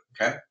smell to it.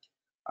 Okay.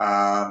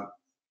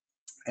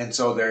 And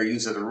so they're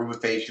used as a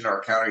rubefacient or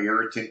a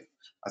counter-irritant,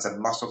 as a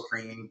muscle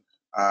cream.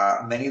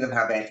 Many of them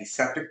have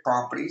antiseptic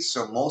properties,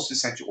 so most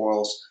essential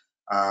oils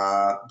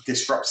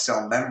disrupt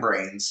cell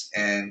membranes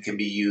and can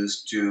be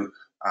used to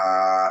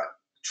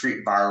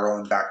treat viral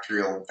and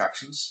bacterial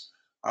infections.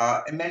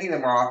 And many of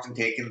them are often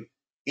taken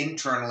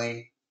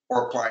internally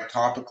or applied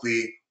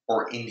topically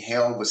or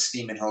inhaled with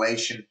steam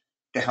inhalation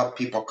to help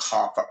people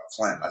cough up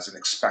phlegm as an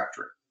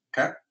expectorant.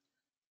 Okay?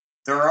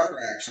 There are other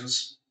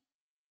actions,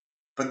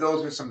 but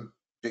those are some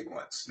big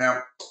ones.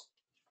 Now,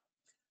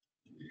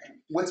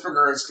 with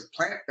regards to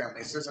plant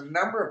families, there's a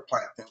number of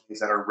plant families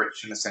that are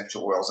rich in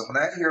essential oils. And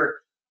when I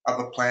hear of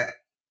a plant,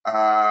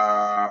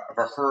 of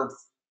a herb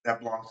that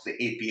belongs to the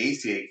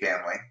Apiaceae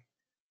family,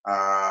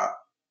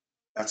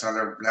 that's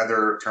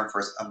another term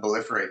for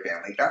Umbelliferae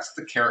family. That's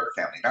the carrot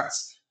family.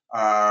 That's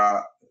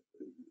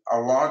a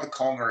lot of the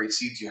culinary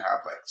seeds you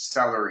have, like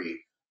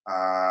celery,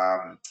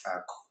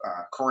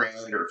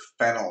 coriander,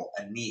 fennel,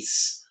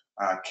 anise,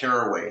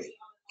 caraway,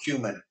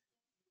 cumin.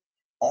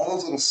 All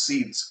those little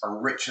seeds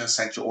are rich in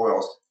essential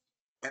oils,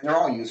 and they're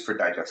all used for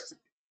digestive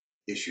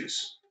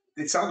issues.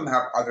 Some of them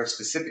have other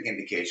specific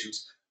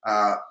indications,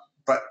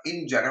 But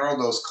in general,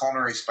 those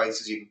culinary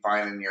spices you can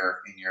find in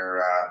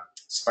your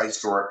spice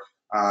store,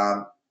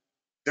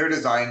 they're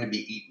designed to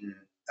be eaten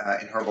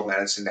in herbal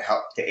medicine to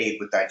help to aid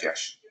with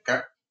digestion.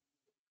 Okay.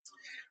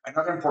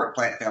 Another important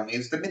plant family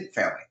is the mint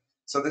family.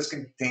 So this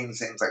contains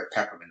things like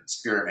peppermint,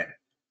 spearmint,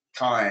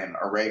 thyme,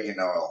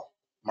 oregano,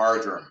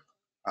 marjoram,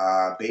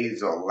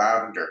 basil,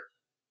 lavender.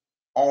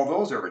 All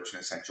those are rich in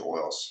essential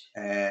oils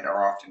and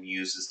are often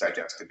used as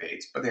digestive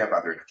aids, but they have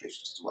other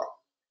indications as well.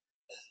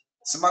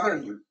 Some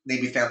other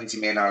maybe families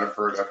you may not have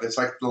heard of is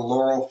like the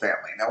laurel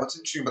family. Now, what's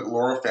interesting about the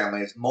laurel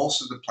family is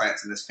most of the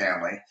plants in this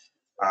family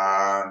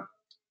um,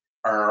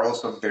 are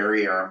also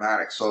very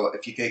aromatic. So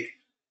if you take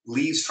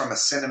leaves from a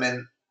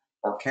cinnamon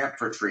or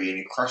camphor tree and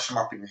you crush them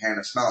up in your hand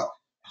and smell it,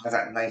 has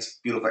that nice,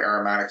 beautiful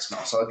aromatic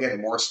smell. So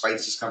again, more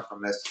spices come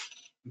from this,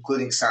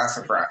 including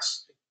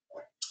sassafras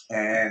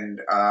and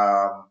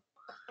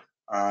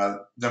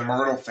the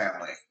myrtle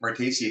family,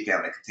 Myrtaceae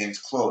family contains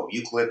clove,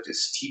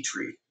 eucalyptus, tea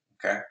tree.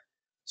 Okay,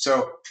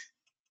 so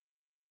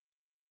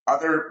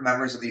other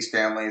members of these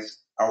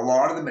families, a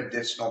lot of the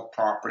medicinal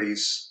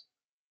properties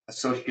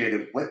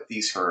associated with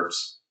these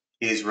herbs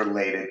is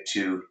related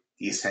to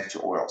the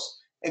essential oils.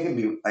 It can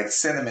be like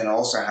cinnamon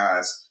also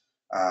has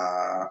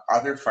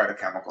other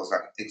phytochemicals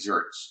that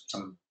exert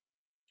some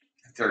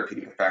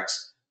therapeutic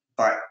effects,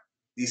 but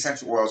the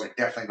essential oils are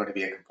definitely going to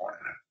be a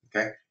component of it.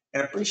 Okay,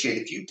 and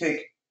appreciate if you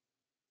take,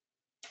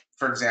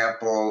 for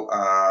example,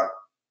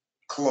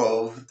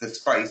 clove, the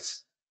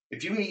spice.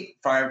 If you eat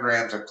 5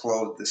 grams of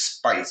clove, the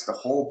spice, the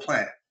whole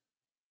plant,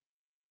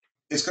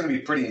 it's going to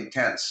be pretty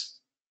intense,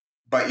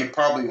 but you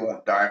probably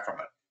won't die from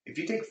it. If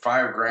you take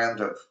 5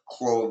 grams of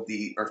clove,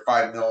 or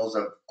 5 mils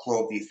of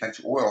clove, the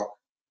essential oil,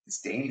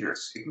 it's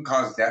dangerous. It can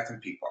cause death in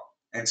people.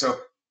 And so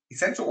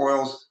essential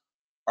oils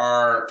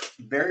are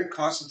very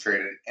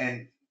concentrated,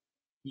 and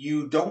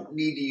you don't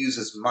need to use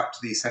as much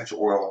of the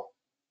essential oil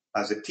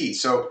as a tea.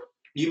 So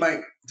you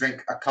might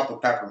drink a cup of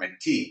peppermint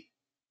tea,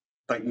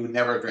 but you would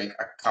never drink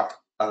a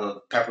cup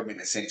of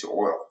peppermint essential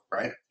oil,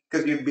 right?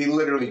 Because you'd be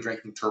literally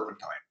drinking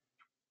turpentine,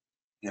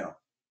 you know,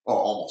 well,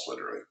 almost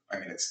literally. I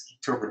mean, it's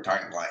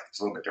turpentine like, it's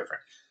a little bit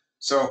different.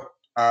 So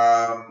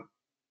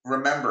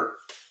remember,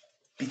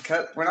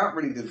 because we're not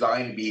really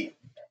designed to be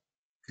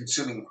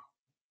consuming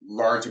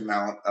large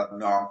amount of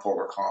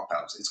non-polar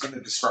compounds, it's going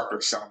to disrupt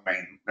our cell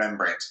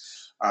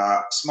membranes.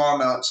 Small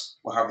amounts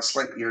will have a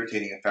slightly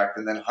irritating effect,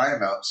 and then high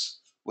amounts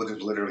will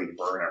just literally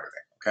burn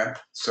everything. Okay,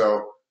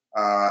 so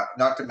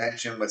not to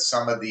mention with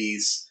some of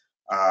these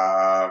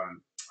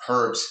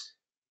herbs,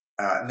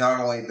 not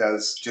only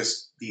does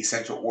just the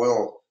essential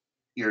oil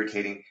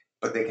irritating,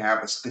 but they can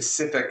have a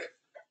specific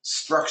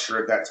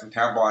structure that's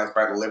metabolized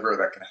by the liver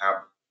that can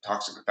have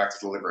toxic effects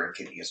to the liver and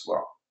kidney as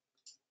well.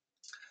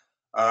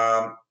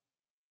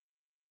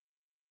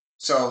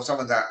 So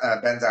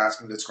Ben's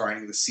asking, does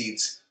grinding the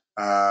seeds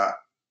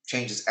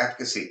changes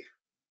efficacy?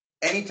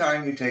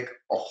 Anytime you take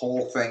a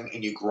whole thing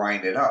and you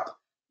grind it up,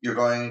 you're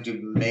going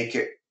to make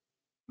it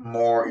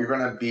more, you're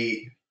going to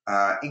be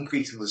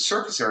increasing the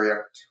surface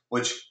area,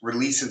 which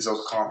releases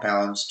those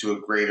compounds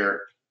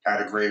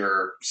at a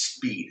greater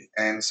speed.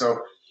 And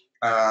so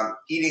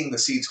eating the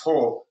seeds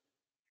whole,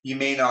 you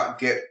may not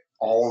get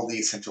all of the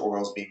essential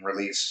oils being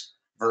released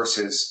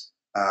versus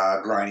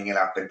grinding it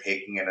up and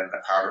taking it in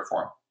a powder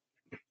form.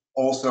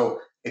 Also,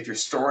 if you're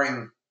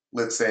storing,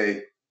 let's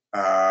say,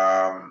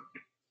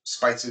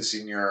 spices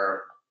in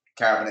your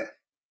cabinet,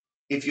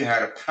 if you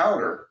had a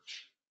powder,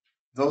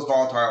 those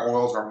volatile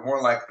oils are more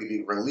likely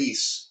to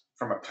release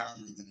from a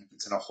powder than if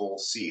it's in a whole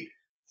seed.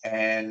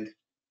 And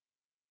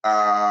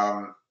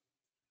another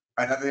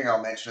thing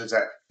I'll mention is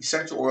that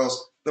essential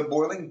oils, the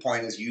boiling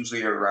point is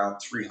usually around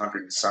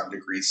 300 and some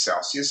degrees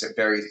Celsius. It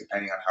varies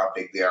depending on how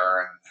big they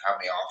are and how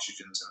many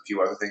oxygens and a few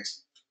other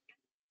things.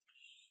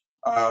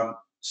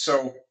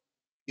 So,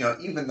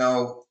 even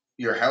though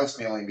your house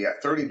may only be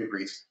at 30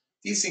 degrees,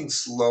 these things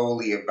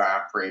slowly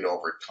evaporate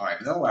over time.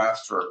 They'll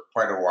last for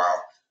quite a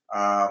while,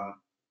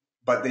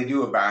 but they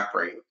do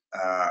evaporate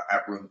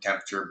at room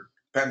temperature.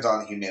 Depends on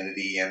the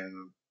humidity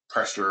and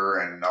pressure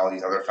and all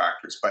these other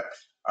factors, but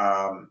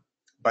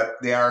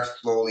they are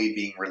slowly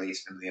being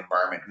released into the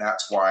environment, and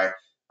that's why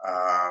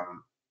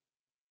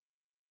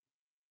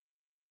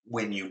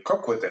when you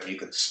cook with them, you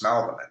can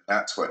smell them, and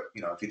that's what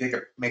if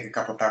you make a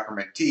cup of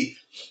peppermint tea,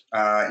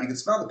 you can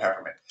smell the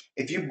peppermint.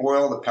 If you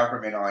boil the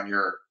peppermint on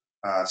your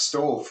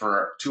stove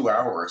for 2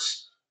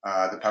 hours,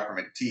 the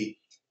peppermint tea,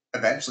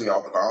 eventually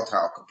all the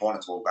volatile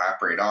components will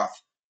evaporate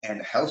off, and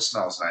the house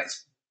smells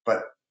nice,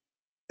 but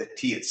the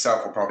tea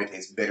itself will probably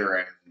taste bitter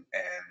and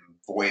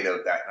void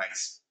of that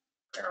nice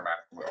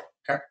aromatic oil.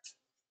 Okay.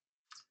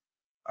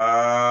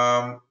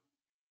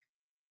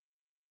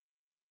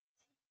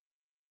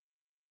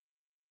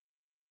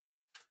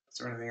 Is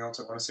there anything else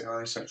I want to say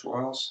on essential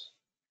oils?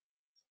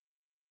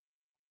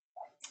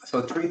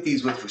 So treat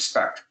these with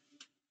respect.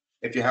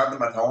 If you have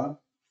them at home,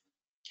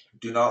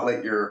 do not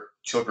let your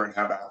children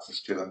have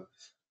access to them.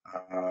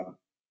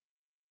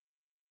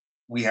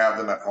 We have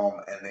them at home,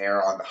 and they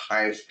are on the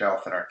highest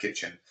shelf in our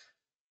kitchen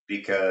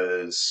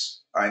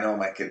because I know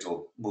my kids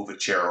will move a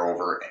chair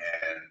over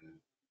and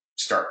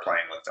start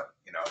playing with them,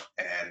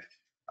 and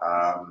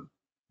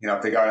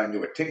if they got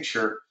into a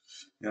tincture,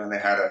 and they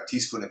had a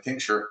teaspoon of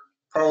tincture,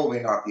 probably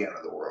not the end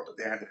of the world. If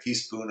they had a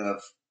teaspoon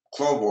of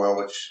clove oil,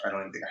 which I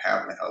don't even think I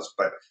have in the house,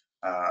 but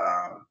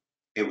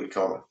it would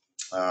kill them.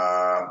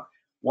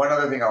 One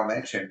other thing I'll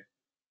mention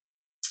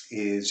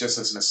is, just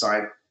as an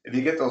aside, if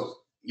you get those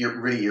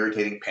really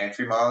irritating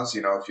pantry moths,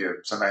 if you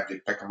sometimes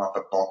you pick them up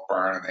at Bulk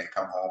Barn and they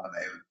come home and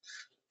they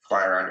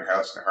fly around your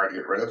house and they're hard to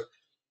get rid of.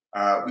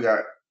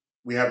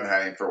 We haven't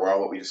had any for a while,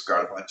 but we just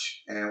got a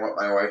bunch. And what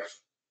my wife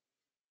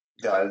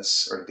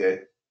does, or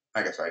did,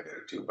 I guess I did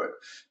it too, but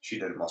she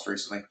did it most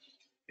recently,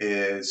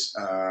 is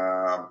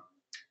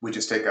we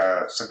just take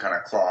some kind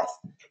of cloth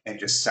and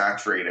just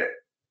saturate it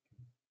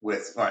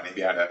with, well,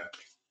 maybe add a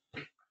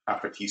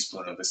half a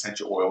teaspoon of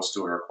essential oils to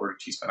it, or a quarter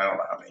teaspoon. I don't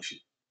know how many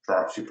she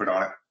put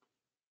on it,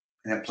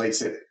 and then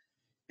place it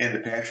in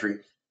the pantry.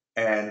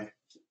 And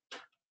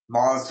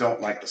moths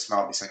don't like the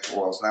smell of essential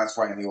oils, and that's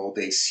why in the old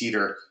days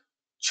cedar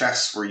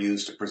chests were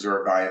used to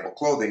preserve valuable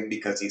clothing,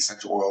 because the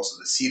essential oils of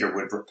the cedar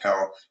would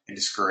repel and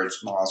discourage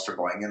moths from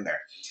going in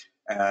there.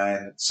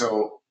 And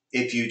so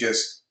if you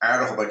just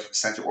add a whole bunch of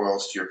essential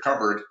oils to your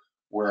cupboard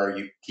where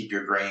you keep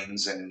your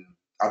grains and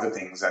other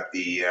things that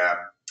the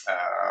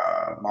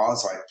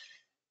moths like,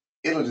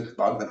 it'll just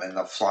bug them and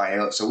they'll fly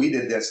out. So we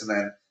did this, and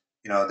then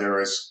there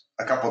was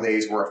a couple of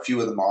days where a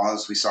few of the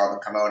moths, we saw them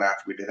come out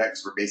after we did that,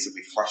 because we're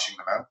basically flushing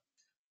them out.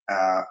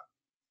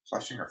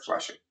 Flushing or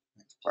flushing?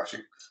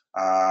 Flushing.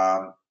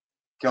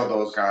 Kill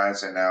those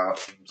guys, and now it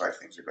seems like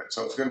things are good.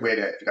 So it's a good way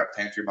to, if you got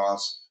pantry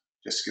moths,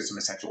 just get some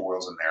essential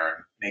oils in there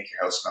and make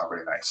your house smell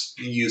really nice.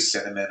 You use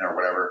cinnamon or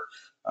whatever.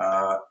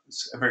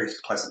 It's a very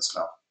pleasant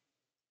smell.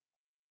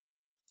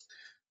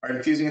 Are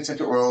infusing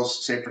essential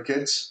oils safe for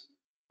kids?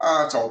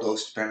 It's all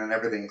dose dependent.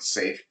 Everything's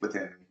safe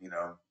within,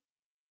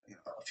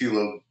 a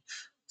few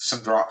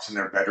some drops in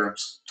their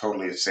bedrooms,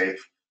 totally is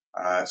safe.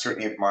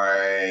 Certainly, if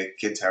my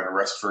kids have a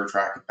respiratory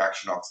tract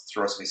infection, I'll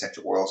throw some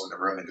essential oils in the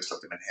room and just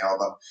let them inhale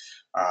them.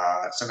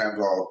 Sometimes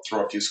I'll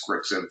throw a few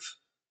squirts of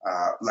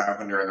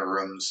lavender in the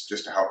rooms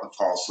just to help them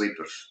fall asleep,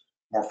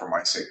 more for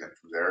my sake than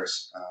for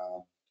theirs.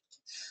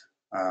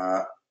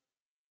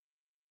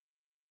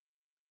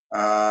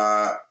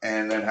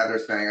 And then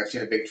Heather's saying, I've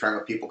seen a big trend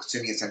of people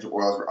consuming essential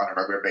oils on a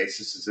regular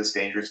basis. Is this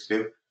dangerous to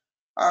do?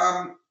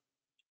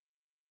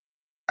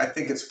 I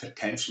think it's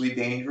potentially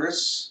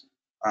dangerous.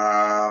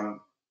 I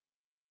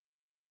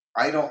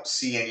don't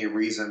see any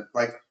reason,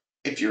 like,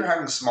 if you're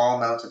having small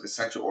amounts of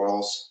essential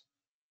oils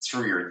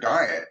through your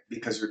diet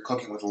because you're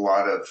cooking with a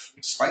lot of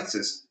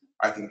spices,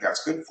 I think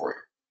that's good for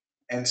you.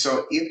 And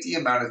so if the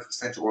amount of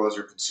essential oils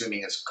you're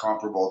consuming is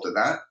comparable to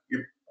that,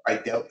 I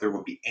doubt there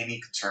would be any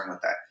concern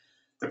with that.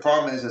 The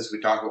problem is, as we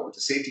talk about with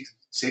the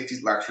safety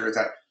lecture, is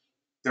that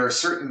there are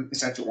certain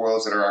essential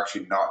oils that are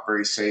actually not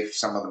very safe.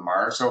 Some of them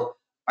are. So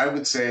I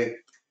would say,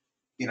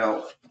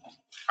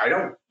 I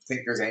don't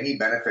think there's any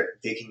benefit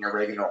in taking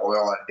oregano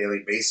oil on a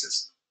daily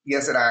basis.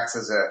 Yes, it acts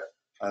as a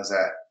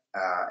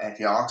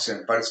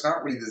antioxidant, but it's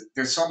not really.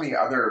 There's so many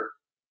other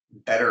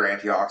better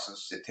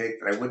antioxidants to take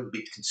that I wouldn't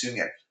be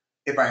consuming it.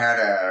 If I had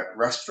a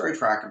respiratory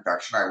tract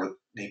infection, I would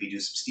maybe do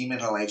some steam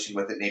inhalation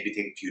with it, maybe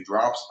take a few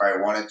drops. If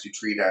I wanted to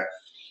treat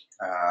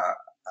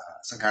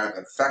some kind of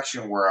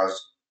infection where I was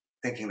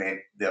thinking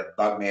the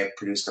bug may have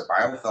produced a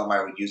biofilm,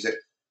 I would use it.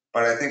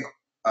 But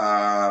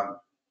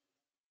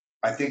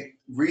I think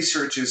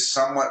research is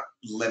somewhat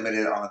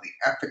limited on the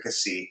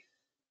efficacy,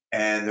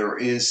 and there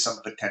is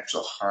some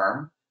potential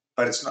harm.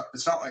 But it's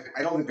not like,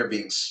 I don't think they're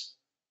being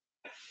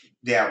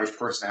the average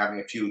person having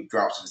a few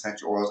drops of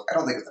essential oils. I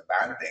don't think it's a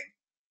bad thing,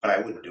 but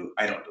I don't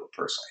do it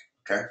personally.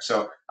 Okay,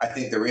 so I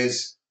think there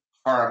is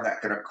harm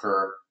that can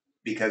occur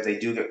because they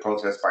do get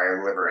processed by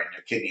your liver and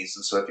your kidneys.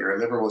 And so if your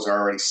liver was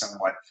already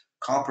somewhat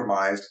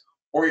compromised,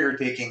 or you're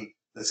taking,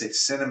 let's say,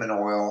 cinnamon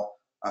oil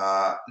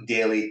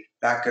daily,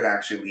 that could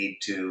actually lead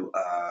to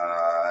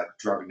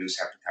drug-induced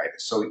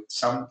hepatitis. So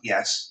some,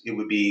 yes, it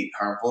would be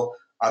harmful.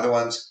 Other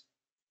ones,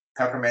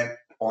 peppermint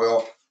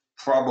oil,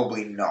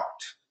 probably not.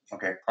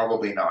 Okay,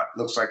 probably not.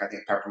 Looks like, I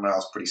think peppermint oil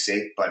is pretty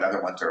safe, but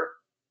other ones are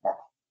more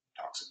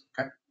toxic.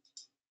 Okay.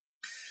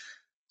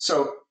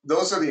 So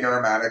those are the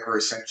aromatic or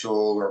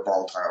essential or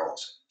volatile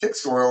oils.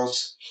 Fixed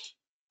oils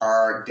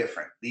are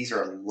different. These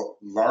are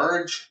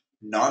large,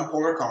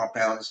 nonpolar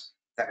compounds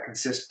that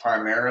consist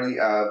primarily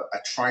of a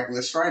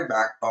triglyceride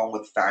backbone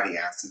with fatty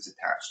acids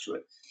attached to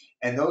it.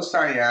 And those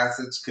fatty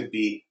acids could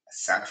be a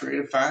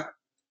saturated fat,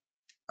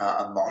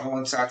 a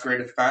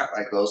monounsaturated fat,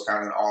 like those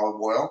found in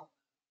olive oil,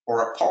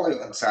 or a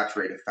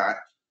polyunsaturated fat,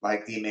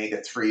 like the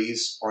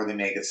omega-3s or the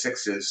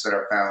omega-6s that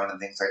are found in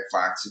things like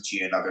flax and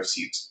chia and other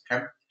seeds.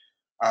 Okay.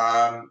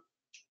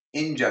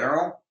 In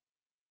general,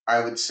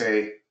 I would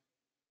say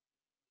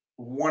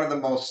one of the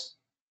most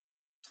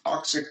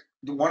toxic,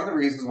 one of the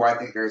reasons why I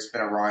think there's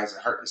been a rise in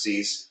heart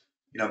disease,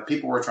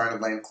 people were trying to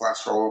blame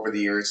cholesterol over the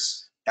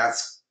years.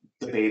 That's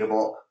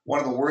debatable. One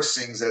of the worst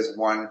things is,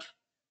 one,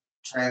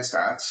 trans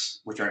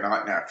fats, which are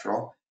not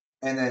natural,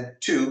 and then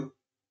two,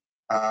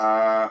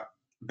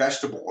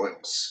 vegetable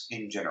oils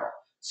in general.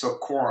 So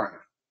corn,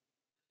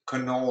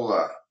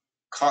 canola,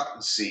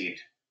 cottonseed,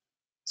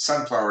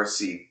 sunflower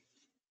seed.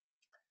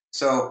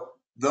 So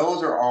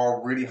those are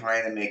all really high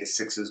in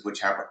omega-6s,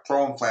 which have a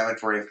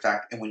pro-inflammatory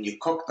effect. And when you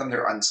cook them,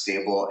 they're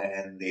unstable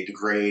and they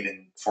degrade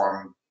and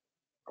form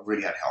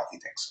really unhealthy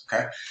things.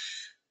 Okay.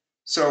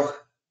 So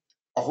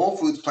a whole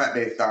foods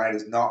plant-based diet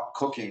is not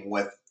cooking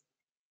with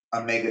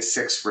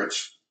omega-6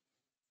 rich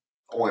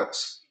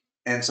oils.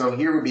 And so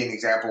here would be an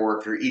example where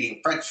if you're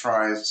eating French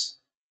fries,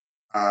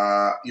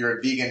 you're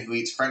a vegan who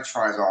eats French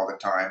fries all the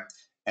time,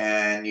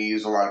 and you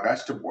use a lot of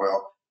vegetable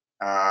oil,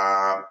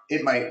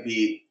 it might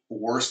be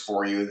worse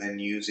for you than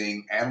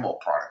using animal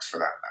products for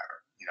that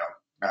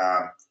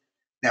matter.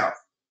 Now,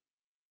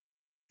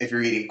 if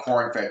you're eating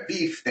corn-fed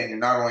beef, then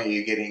not only are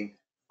you getting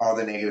all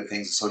the negative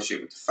things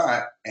associated with the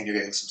fat, and you're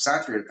getting some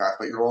saturated fat,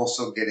 but you're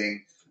also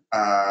getting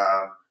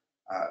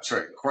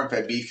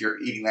corn-fed beef. You're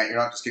eating that. You're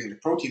not just getting the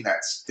protein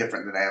that's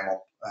different than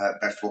animal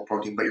vegetable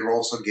protein, but you're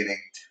also getting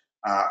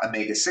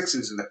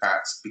omega-6s in the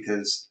fats,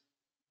 because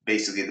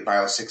basically the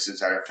bio-6s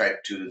that are fed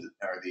to,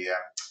 or the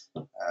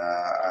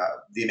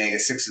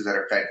omega-6s that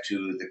are fed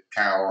to the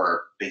cow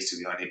are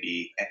basically going to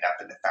end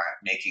up in the fat,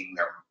 making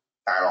their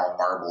fat all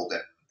marbled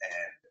and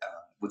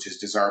which is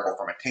desirable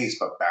from a taste,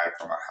 but bad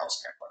from a health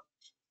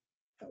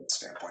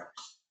standpoint.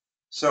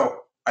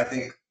 So I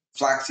think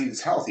flaxseed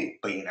is healthy,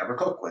 but you never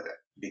cook with it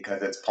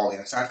because it's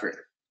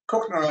polyunsaturated.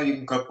 Coconut oil you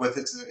can cook with.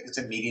 It's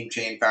a medium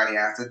chain fatty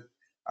acid.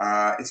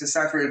 It's a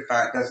saturated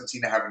fat. Doesn't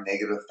seem to have a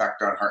negative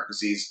effect on heart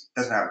disease.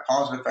 Doesn't have a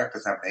positive effect.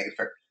 Doesn't have a negative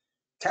effect.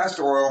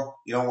 Castor oil,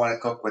 you don't want to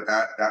cook with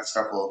that. That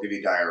stuff will give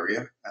you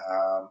diarrhea.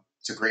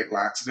 It's a great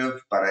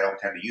laxative, but I don't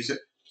tend to use it.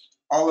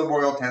 Olive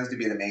oil tends to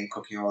be the main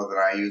cooking oil that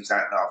I use.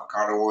 That and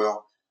avocado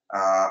oil.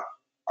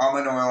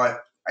 Almond oil,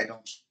 I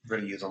don't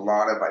really use a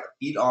lot of. I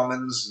eat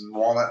almonds and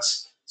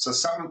walnuts. So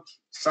some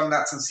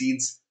nuts and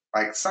seeds,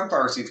 like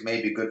sunflower seeds,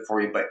 may be good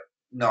for you, but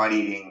not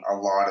eating a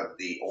lot of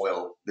the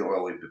oil. The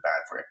oil would be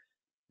bad for you.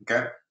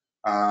 Okay,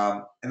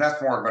 and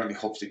that's more going to be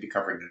hopefully be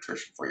covering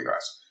nutrition for you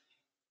guys.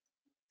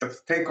 The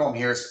take home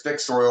here is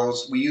fixed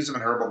oils. We use them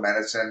in herbal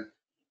medicine.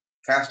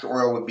 Castor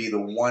oil would be the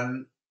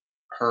one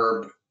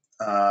herb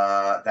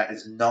that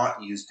is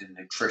not used in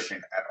nutrition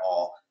at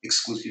all,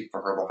 exclusive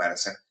for herbal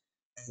medicine.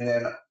 And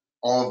then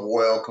olive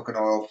oil,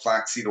 coconut oil,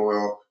 flaxseed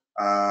oil,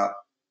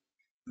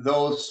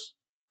 those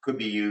could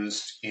be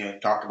used in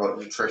talked about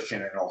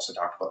nutrition and also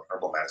talked about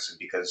herbal medicine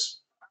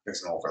because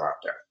there's an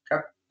overlap there.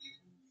 Okay.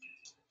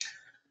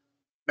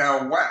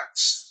 Now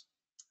wax.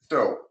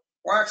 So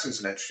wax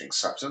is an interesting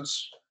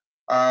substance.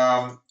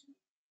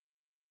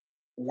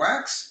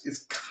 Wax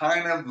is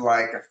kind of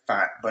like a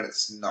fat, but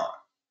it's not.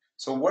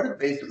 So what it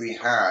basically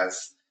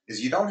has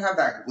is you don't have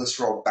that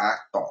glycerol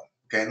backbone.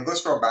 Okay, and the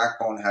glycerol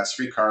backbone has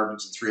 3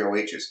 carbons and 3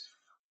 OHs.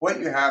 What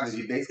you have is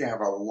you basically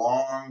have a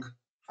long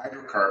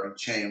hydrocarbon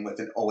chain with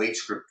an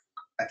OH group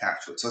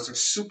attached to it. So it's a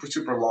super,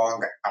 super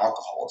long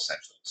alcohol,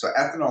 essentially. So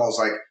ethanol is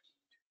like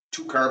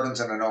 2 carbons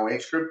and an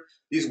OH group.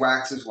 These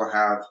waxes will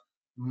have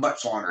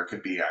much longer. It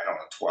could be,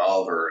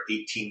 12 or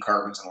 18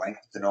 carbons in length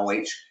with an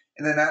OH.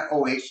 And then that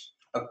OH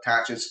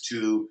attaches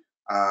to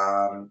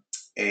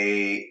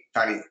a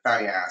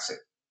fatty acid,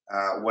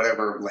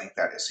 whatever length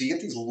that is. So you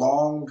get these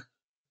long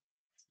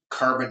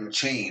carbon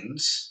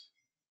chains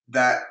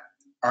that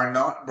are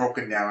not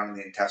broken down in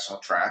the intestinal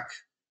tract.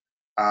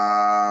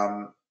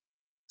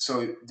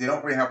 So they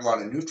don't really have a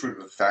lot of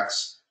nutritive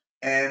effects.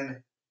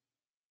 And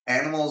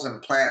animals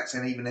and plants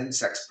and even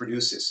insects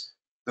produce this.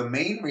 The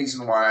main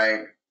reason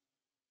why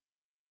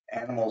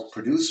animals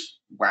produce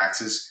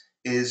waxes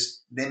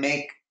is they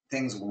make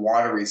things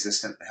water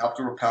resistant, help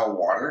to repel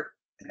water,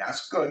 and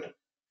that's good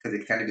because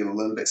they tend to be a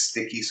little bit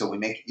sticky. So we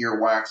make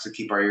earwax to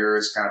keep our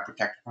ears kind of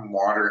protected from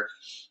water.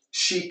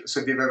 Sheep,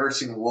 so if you've ever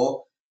seen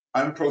wool,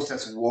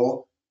 unprocessed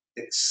wool,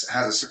 it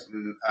has a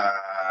certain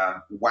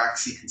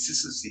waxy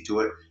consistency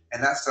to it,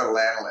 and that's the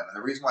lanolin. And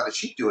the reason why the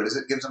sheep do it is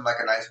it gives them like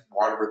a nice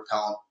water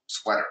repellent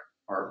sweater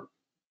or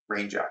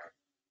rain jacket.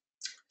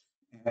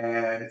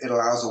 And it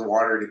allows the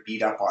water to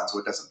beat up on so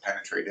it doesn't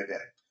penetrate it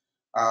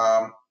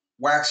in.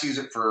 Wax use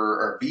it for,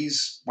 or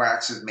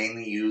beeswax is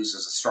mainly used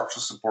as a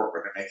structural support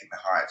when they're making the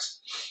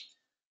hives.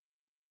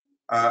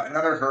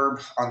 Another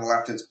herb on the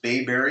left is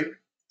bayberry.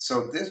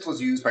 So this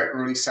was used by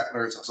early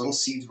settlers. Those little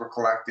seeds were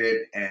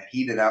collected and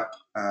heated up,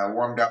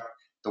 warmed up.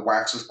 The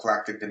wax was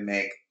collected to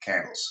make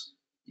candles.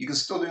 You can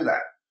still do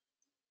that.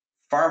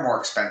 Far more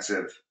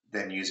expensive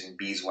than using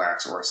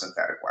beeswax or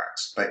synthetic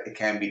wax, but it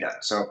can be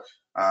done. So,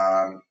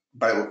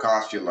 but it will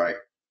cost you like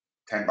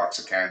 $10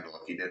 a candle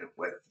if you did it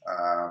with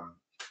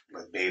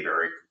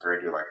bayberry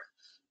compared to like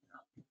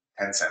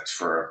 10 cents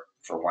for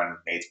one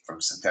made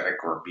from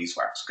synthetic or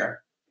beeswax. Okay.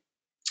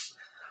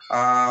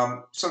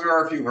 So there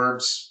are a few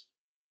herbs.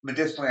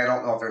 Medicinally, I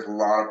don't know if there's a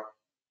lot of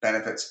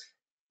benefits.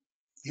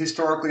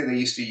 Historically, they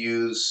used to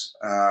use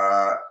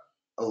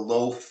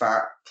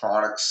low-fat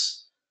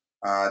products.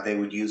 They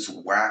would use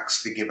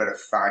wax to give it a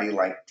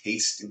fatty-like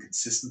taste and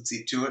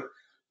consistency to it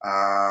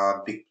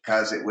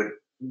because it would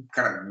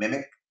kind of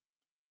mimic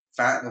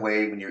fat in the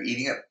way when you're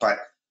eating it, but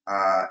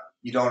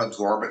you don't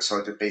absorb it, so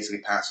it just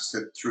basically passes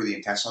through the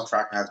intestinal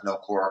tract and has no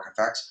caloric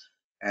effects,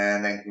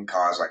 and then can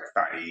cause like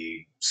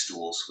fatty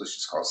stools, which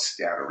is called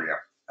steatorrhea.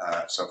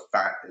 So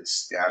fat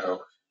is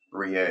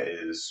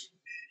steatorrhea is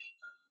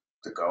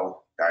to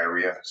go,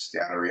 diarrhea,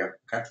 steatorrhea.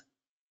 Okay.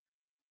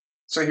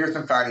 So here's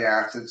some fatty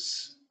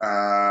acids.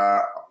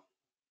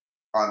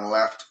 On the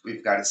left,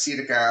 we've got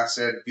acetic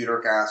acid,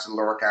 butyric acid,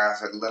 lauric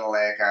acid,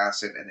 linoleic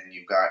acid, and then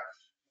you've got,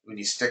 when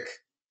you stick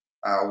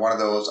one of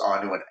those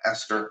onto an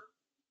ester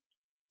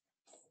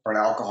or an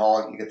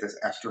alcohol, you get this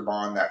ester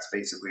bond. That's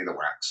basically the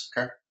wax.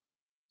 Okay.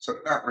 So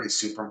not really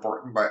super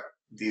important, but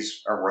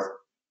these are worth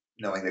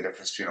knowing the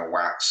difference between a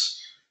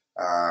wax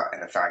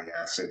and a fatty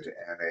acid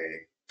and a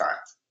fat.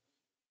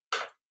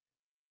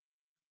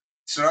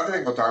 So another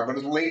thing we'll talk about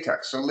is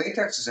latex. So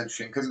latex is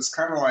interesting because it's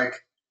kind of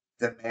like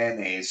the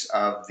mayonnaise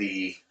of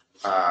the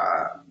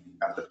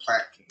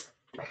plant kingdom.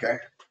 Okay,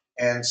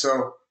 and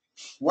so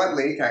what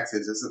latex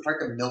is it's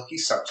like a milky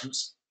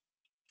substance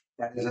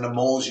that is an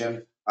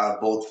emulsion of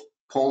both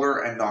polar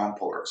and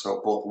non-polar,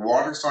 so both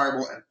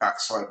water-soluble and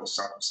fat-soluble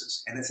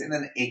substances, and it's in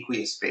an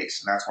aqueous phase,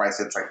 and that's why I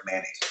said it's like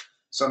mayonnaise.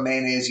 So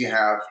mayonnaise, you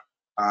have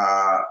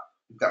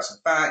you've got some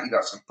fat, you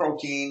got some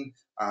protein,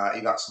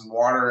 you got some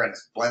water, and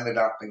it's blended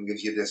up and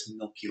gives you this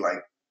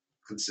milky-like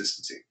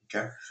consistency.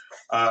 Okay.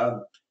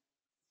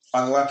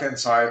 On the left-hand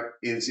side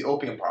is the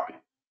opium poppy,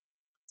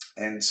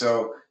 and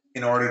so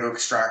in order to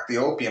extract the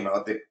opium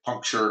out, they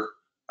puncture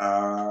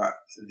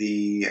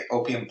the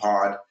opium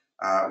pod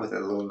with a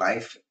little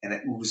knife, and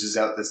it oozes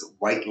out this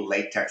white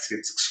latex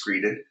gets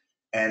excreted,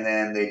 and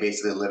then they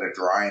basically let it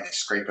dry and they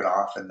scrape it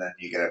off, and then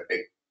you get a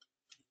big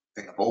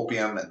thing of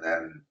opium, and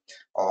then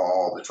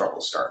all the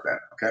troubles start then.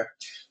 Okay,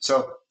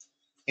 so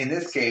in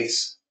this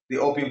case, the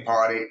opium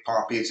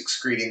poppy is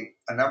excreting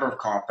a number of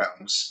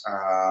compounds,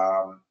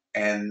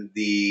 and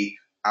the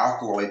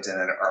alkaloids in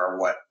it are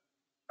what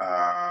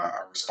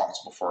are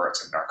responsible for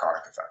its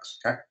narcotic effects.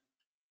 Okay,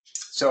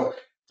 so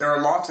there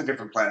are lots of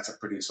different plants that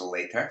produce a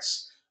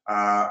latex.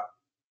 Other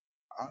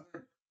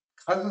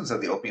cousins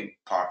of the opium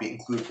poppy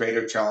include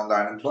greater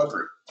celandine and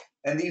bloodroot,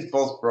 and these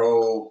both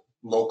grow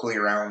locally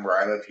around where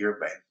I live here,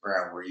 but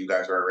around where you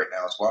guys are right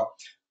now as well.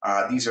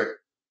 These are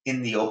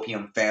in the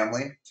opium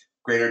family.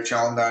 Greater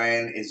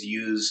celandine is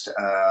used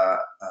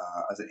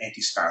as an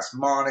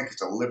antispasmodic.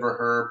 It's a liver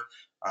herb.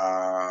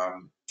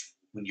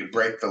 When you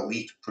break the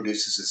leaf, it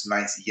produces this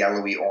nice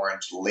yellowy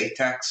orange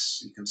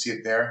latex. You can see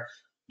it there.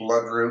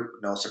 Bloodroot,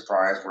 no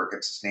surprise where it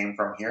gets its name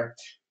from here.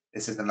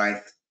 This is a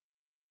nice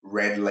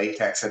red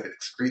latex that it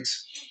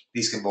excretes.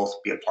 These can both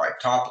be applied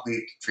topically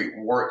to treat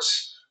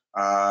warts.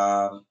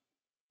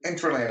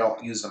 Internally, I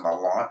don't use them a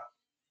lot.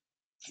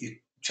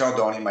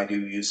 Chalcedonium I do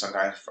use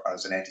sometimes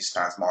as an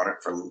antispasmodic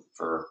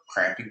for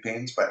cramping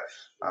pains, but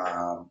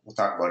we'll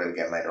talk about it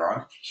again later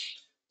on.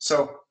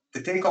 So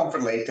the take home for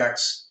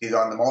latex is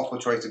on the multiple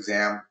choice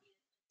exam.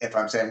 If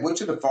I'm saying which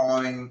of the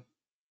following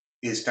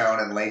is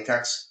found in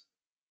latex,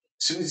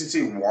 as soon as you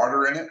see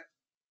water in it,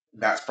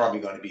 that's probably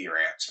going to be your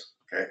answer.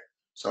 Okay,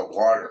 so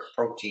water,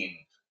 protein,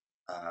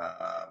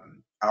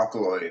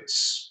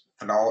 alkaloids,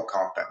 phenolic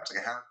compounds.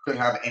 Like it could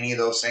have any of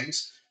those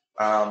things,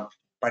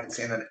 but it's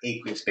in an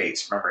aqueous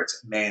base. Remember,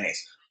 it's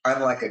mayonnaise.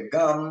 Unlike a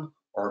gum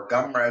or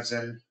gum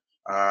resin,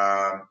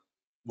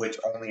 which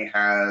only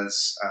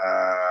has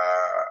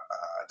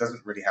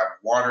doesn't really have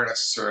water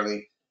necessarily.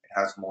 It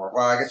has more.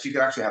 Well, I guess you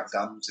could actually have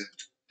gums in,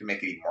 to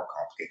make it even more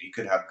complicated. You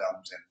could have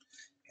gums and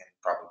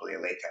probably a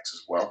latex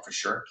as well for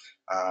sure.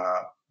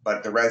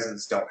 But the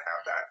resins don't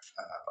have that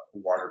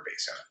water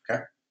base in it.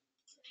 Okay.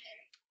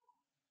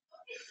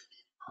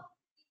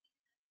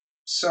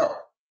 So,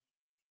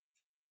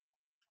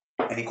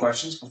 any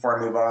questions before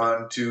I move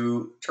on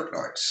to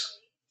terpenoids?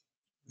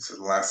 This is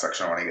the last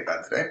section I want to get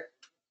done today.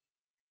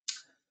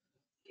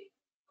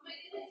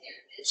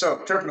 So,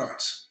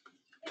 terpenoids.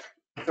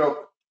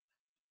 So,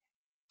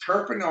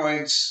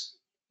 terpenoids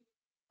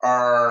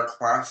are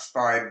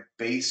classified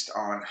based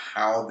on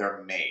how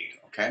they're made,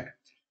 okay?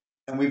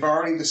 And we've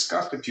already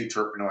discussed a few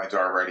terpenoids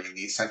already,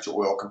 the essential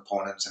oil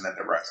components and then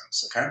the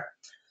resins, okay?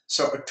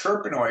 So a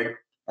terpenoid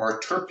or a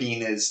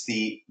terpene is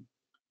the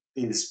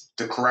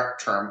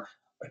correct term.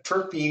 A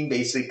terpene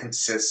basically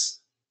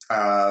consists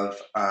of,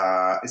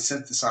 is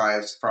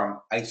synthesized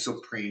from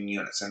isoprene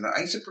units. And an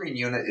isoprene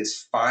unit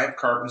is 5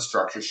 carbon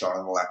structure shown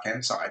on the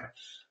left-hand side.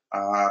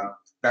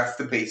 That's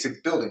the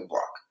basic building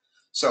block.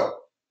 So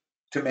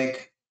to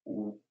make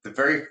the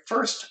very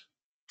first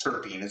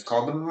terpene is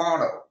called the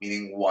mono,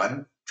 meaning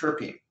one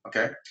terpene,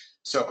 okay?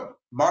 So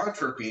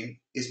monoterpene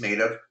is made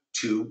of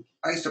 2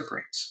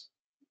 isoprenes.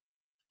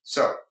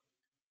 So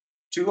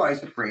 2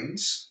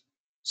 isoprenes,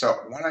 so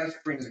one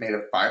isoprene is made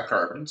of 5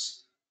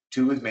 carbons,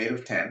 2 is made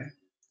of 10,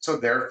 so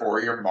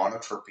therefore your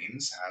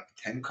monoterpenes have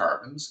 10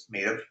 carbons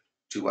made of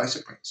 2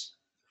 isoprenes.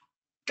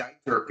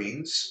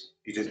 Diterpenes,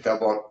 you just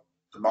double up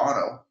the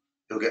mono,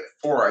 you'll get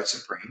 4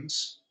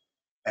 isoprenes,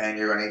 and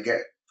you're going to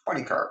get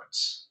 20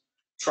 carbons.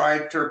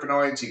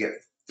 Triterpenoids, you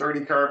get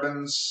 30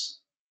 carbons.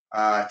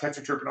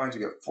 Tetraterpenoids, you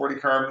get 40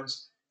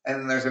 carbons.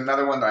 And there's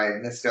another one that I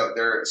missed out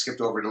there,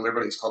 skipped over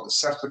deliberately. It's called the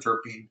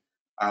sesquiterpene,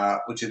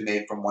 which is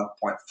made from 1.5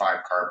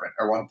 carbon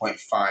or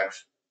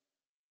 1.5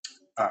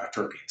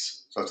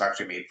 terpenes. So it's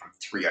actually made from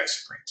 3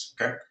 isoprenes.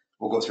 Okay,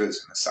 we'll go through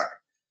this in a second.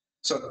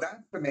 So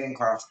that's the main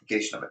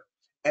classification of it.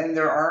 And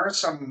there are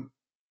some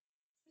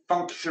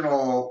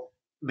functional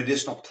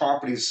medicinal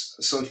properties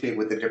associated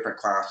with the different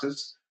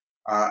classes.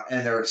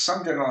 And there are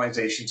some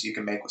generalizations you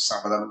can make with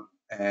some of them,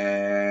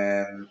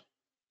 and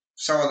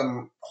some of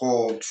them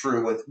hold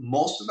true with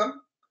most of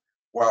them,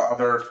 while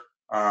other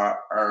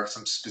are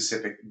some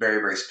specific,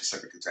 very, very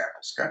specific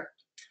examples. Okay.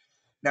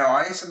 Now,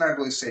 I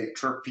sometimes say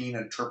terpene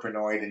and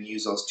terpenoid and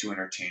use those two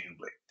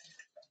interchangeably.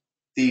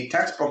 The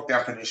textbook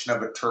definition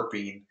of a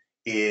terpene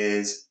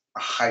is a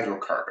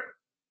hydrocarbon,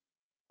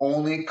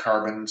 only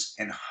carbons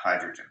and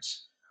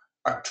hydrogens.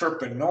 A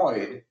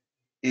terpenoid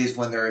is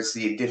when there is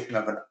the addition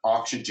of an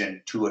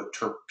oxygen to a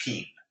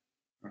terpene.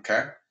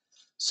 Okay,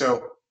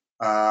 so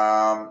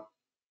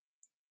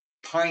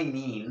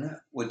pinene,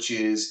 which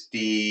is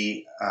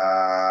the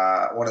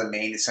one of the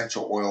main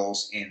essential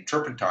oils in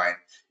turpentine,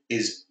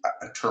 is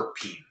a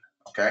terpene.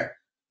 Okay,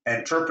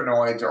 and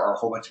terpenoids are a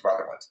whole bunch of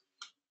other ones.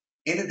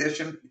 In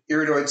addition,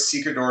 iridoids,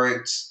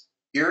 secoiridoids,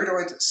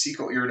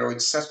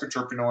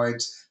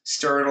 sesquiterpenoids,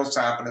 steroidal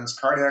saponins,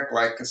 cardiac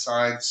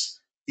glycosides,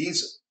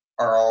 these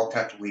are all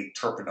technically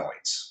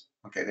terpenoids.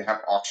 Okay, they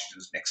have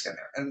oxygens mixed in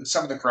there, and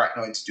some of the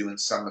carotenoids do, and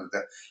some of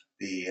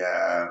the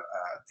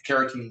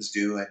carotenes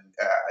do, and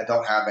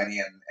don't have any,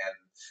 and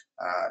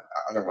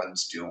other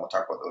ones do, and we'll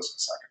talk about those in a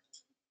second.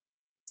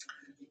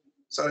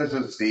 So this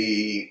is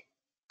the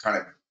kind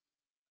of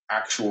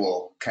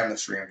actual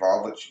chemistry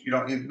involved, which you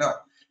don't need to know.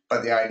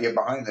 But the idea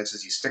behind this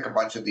is you stick a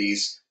bunch of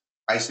these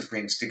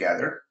isoprenes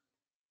together.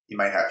 You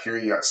might have here,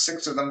 you got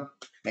 6 of them,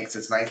 makes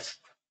this nice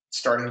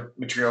starting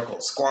material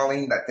called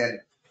squalene that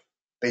then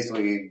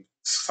basically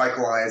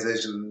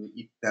cyclizes, and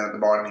then at the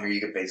bottom here you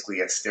can basically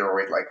get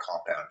steroid-like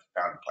compound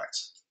found in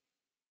plants.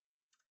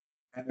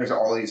 And there's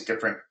all these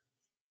different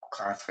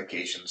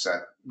classifications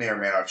that may or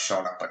may not have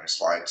shown up on your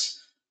slides.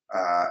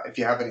 If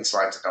you have any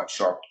slides that don't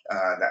show up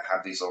that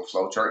have these little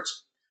flow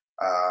charts,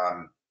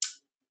 I'm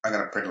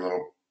going to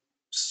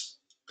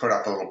put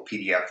up a little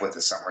PDF with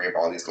a summary of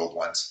all these little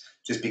ones,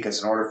 just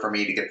because in order for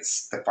me to get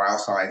the file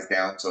size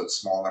down so it's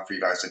small enough for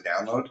you guys to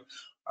download,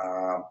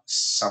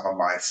 some of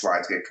my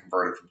slides get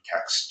converted from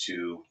text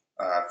to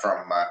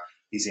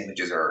these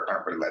images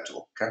aren't really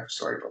legible. Okay,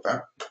 sorry about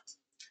that.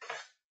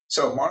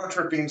 So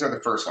monoterpenes are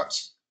the first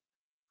ones.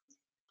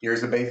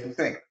 Here's the basic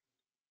thing: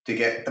 to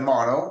get the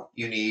mono,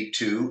 you need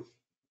to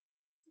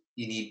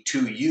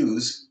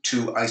use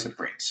 2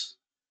 isoprenes.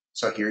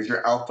 So here's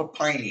your alpha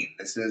pinene.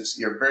 This is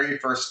your very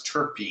first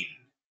terpene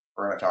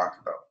we're going to talk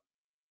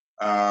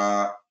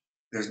about.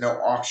 There's no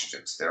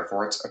oxygens,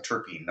 therefore it's a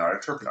terpene, not a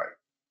terpenoid.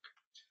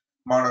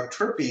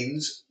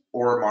 Monoterpenes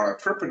or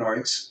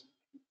monoterpenoids,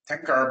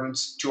 10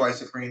 carbons, 2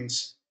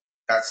 isoprenes.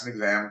 That's an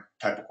exam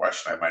type of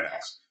question I might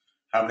ask.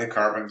 How many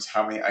carbons,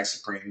 how many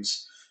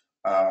isoprenes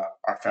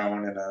are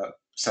found in a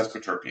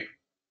sesquiterpene,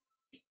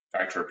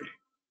 diterpene,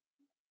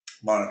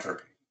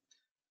 monoterpene?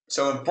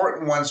 So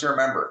important ones to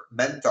remember: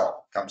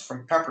 menthol comes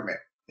from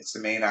peppermint. It's the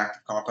main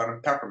active compound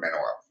in peppermint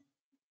oil.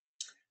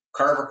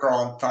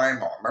 Carvacrol and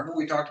thymol. Remember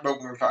we talked about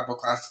when we were talking about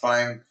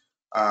classifying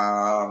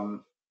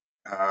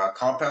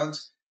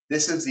compounds?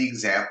 This is the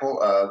example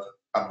of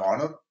a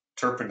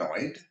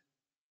monoterpenoid,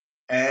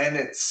 and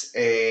it's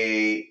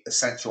a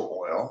essential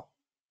oil,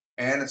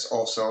 and it's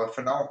also a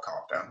phenol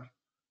compound,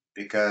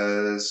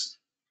 because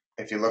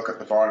if you look at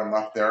the bottom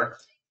left there,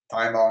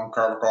 thymol and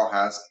carvacrol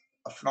has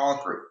a phenol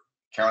group.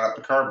 Count up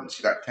the carbons.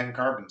 You got 10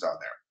 carbons on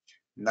there.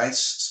 Nice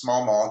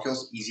small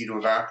molecules, easy to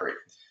evaporate.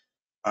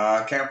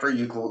 Camphor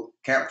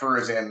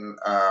is in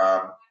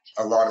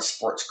a lot of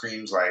sports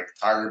creams like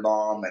Tiger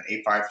Balm and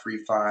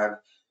A535.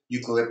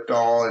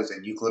 Eucalyptol is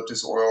in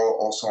eucalyptus oil,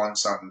 also on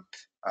some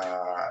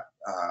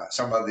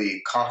of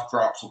the cough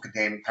drops will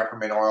contain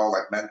peppermint oil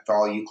like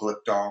menthol,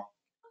 eucalyptol.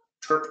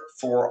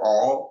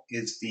 Terp4-ol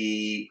is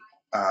the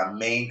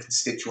main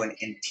constituent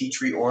in tea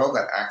tree oil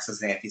that acts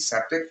as an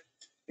antiseptic.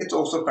 It's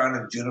also found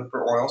in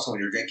juniper oil, so when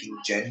you're drinking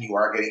gin, you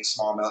are getting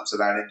small amounts of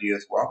that into you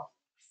as well.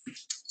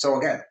 So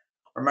again,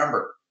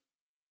 remember,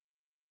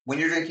 when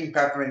you're drinking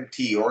peppermint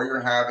tea or you're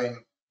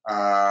having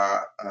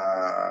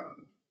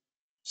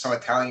some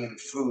Italian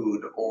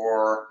food,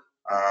 or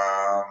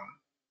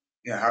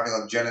having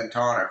a gin and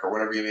tonic or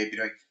whatever you may be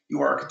doing,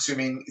 you are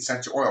consuming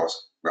essential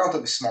oils.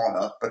 Relatively small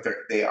amount, but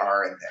they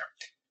are in there.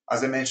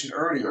 As I mentioned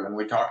earlier, when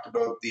we talked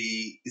about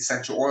the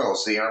essential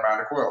oils, the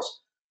aromatic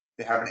oils,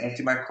 they have an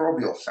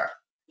antimicrobial effect.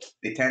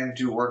 They tend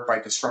to work by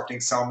disrupting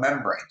cell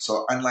membranes.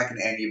 So unlike an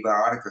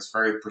antibiotic that's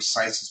very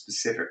precise and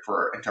specific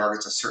and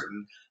targets a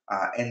certain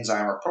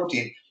enzyme or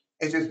protein,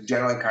 it's just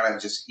generally kind of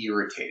just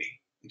irritating.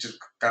 It just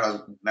kind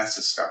of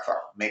messes stuff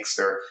up, makes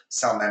their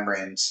cell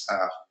membranes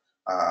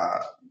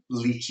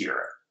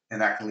leakier,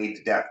 and that can lead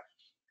to death.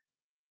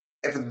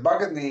 If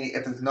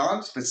it's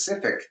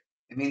non-specific,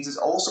 it means it's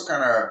also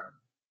kind of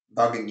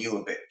bugging you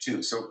a bit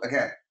too. So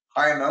again,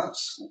 high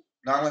amounts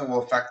not only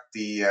will affect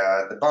the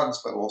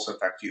bugs, but will also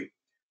affect you.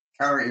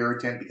 Counter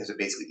irritant because it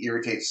basically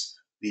irritates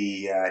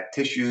the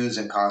tissues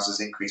and causes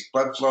increased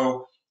blood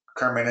flow.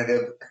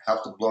 Carminative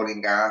helps with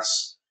bloating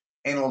gas.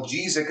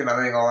 Analgesic,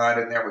 another thing I'll add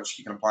in there, which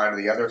you can apply to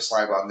the other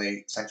slide on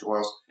the essential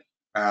oils.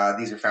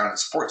 These are found in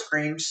sports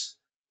creams,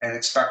 and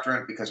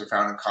expectorant because they're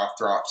found in cough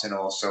drops, and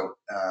also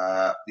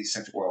these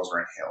essential oils are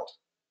inhaled.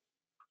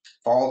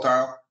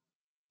 Volatile,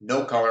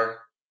 no color,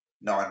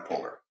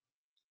 non-polar.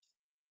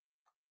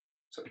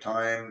 So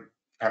thyme,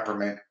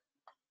 peppermint,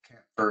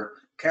 camphor.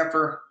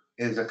 Camphor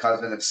is a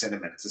cousin of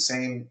cinnamon. It's the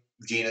same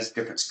genus,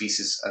 different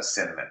species of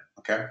cinnamon.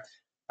 Okay,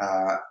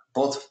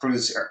 both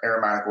produce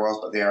aromatic oils,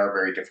 but they are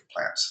very different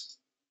plants.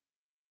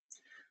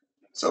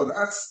 So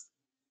that's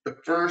the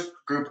first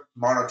group,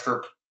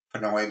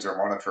 monoterpenoids or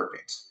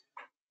monoterpenes.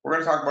 We're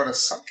going to talk about a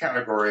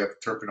subcategory of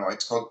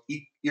terpenoids called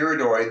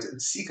iridoids and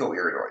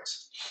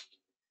secoiridoids.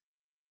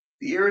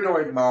 The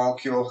iridoid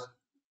molecule,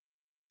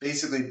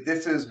 basically,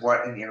 this is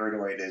what an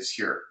iridoid is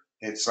here.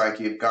 It's like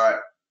you've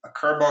got a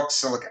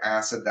carboxylic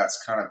acid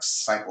that's kind of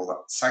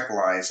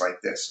cyclized like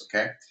this,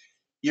 okay?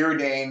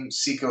 Iridane,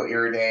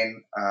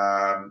 secoiridane.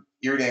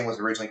 Iridane was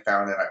originally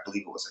found in, I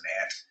believe it was an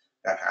ant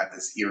that had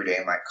this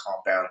iridane-like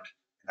compound,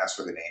 and that's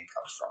where the name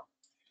comes from.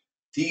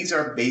 These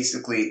are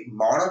basically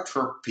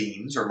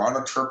monoterpenes or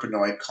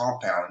monoterpenoid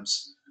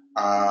compounds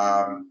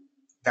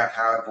that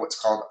have what's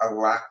called a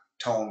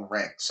lactone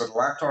ring. So the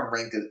lactone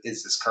ring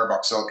is this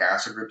carboxylic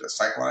acid group that's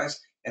cyclized,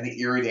 and the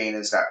iridane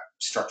is that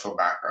structural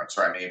background.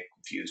 Sorry, I may have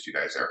confused you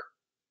guys there.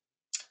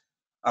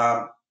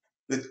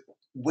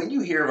 When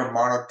you hear of a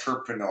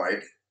monoterpene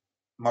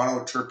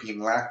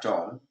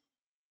lactone,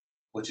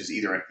 which is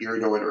either an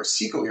iridoid or a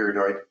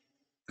secoiridoid,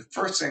 the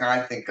first thing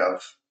I think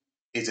of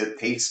is it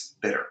tastes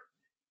bitter.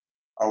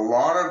 A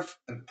lot of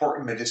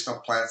important medicinal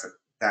plants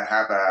that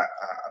have a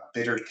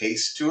bitter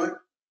taste to it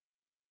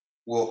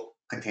will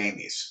contain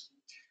these.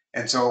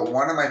 And so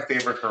one of my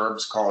favorite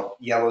herbs called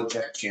yellow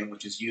gentian,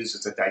 which is used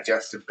as a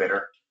digestive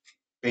bitter,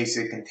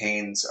 basically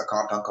contains a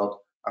compound called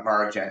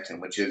amaranthine,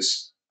 which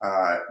is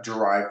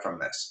derived from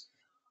this.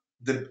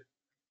 The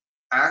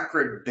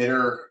acrid,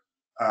 bitter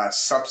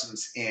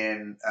substance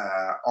in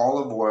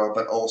olive oil,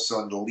 but also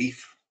in the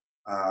leaf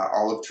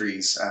olive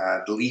trees,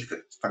 the leaf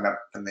from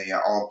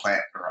the olive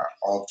plant or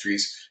olive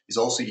trees is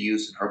also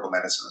used in herbal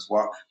medicine as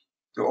well.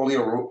 The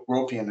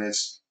oleoropin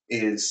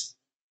is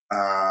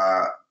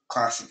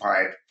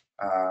classified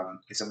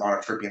as a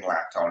monoterpene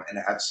lactone, and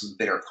it has some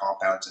bitter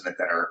compounds in it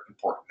that are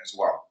important as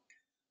well.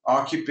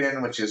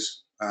 Aucupin, which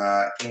is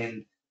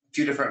in a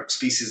few different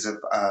species of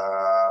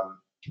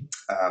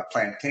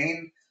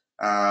plantain.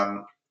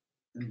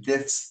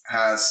 This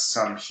has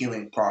some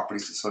healing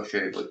properties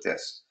associated with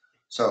this.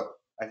 So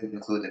I didn't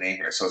include the name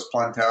here. So it's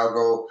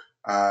Plantago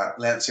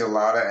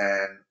lanceolata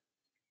and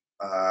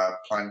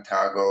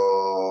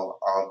Plantago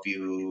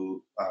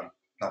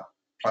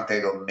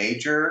Plantago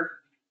major.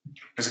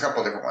 There's a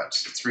couple of different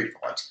ones, 3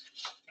 different ones.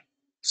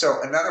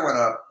 So another one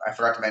I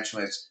forgot to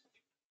mention is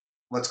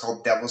what's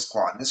called devil's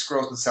claw. And this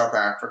grows in South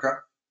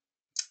Africa.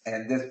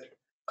 And this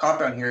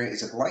compound here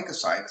is a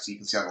glycoside. So you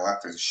can see on the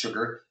left there's a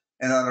sugar.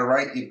 And on the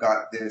right, you've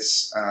got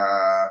this,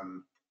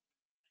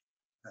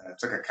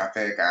 it's like a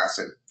caffeic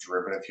acid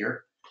derivative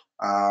here.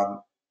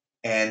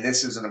 And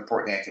this is an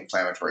important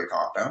anti-inflammatory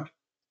compound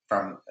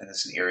and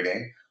it's an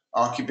iridane.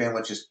 Aucupin,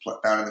 which is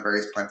found in the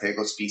various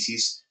Plantago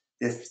species.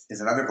 This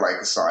is another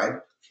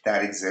glycoside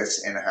that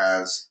exists and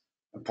has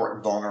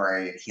important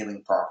vulnerary and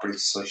healing properties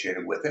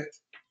associated with it.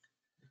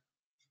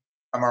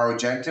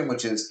 Amaranthine,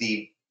 which is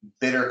the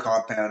bitter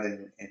compound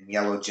in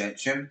yellow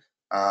gentian.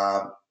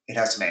 It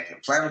has some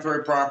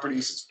anti-inflammatory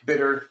properties. It's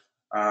bitter.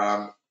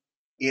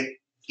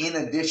 In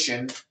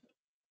addition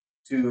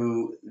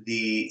to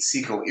the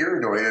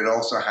secoiridoid, it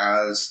also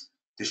has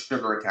the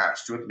sugar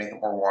attached to it to make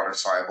it more water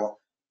soluble.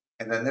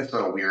 And then this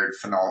little weird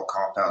phenolic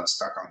compound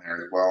stuck on there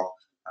as well,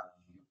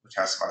 which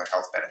has some other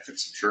health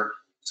benefits, I'm sure.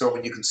 So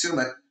when you consume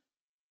it,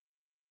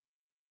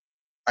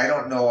 I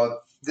don't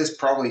know, this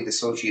probably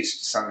dissociates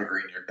to some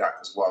degree in your gut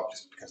as well,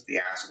 just because the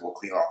acid will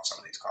cleave off some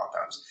of these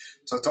compounds.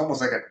 So it's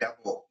almost like a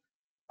double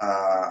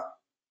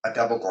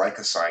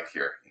glycoside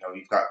here. You know,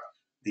 you've got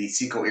the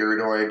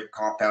secoiridoid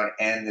compound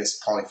and this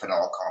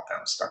polyphenol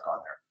compound stuck on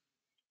there.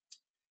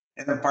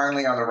 And then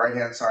finally, on the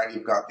right-hand side,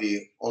 you've got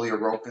the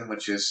oleoropin,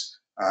 which is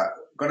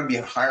going to be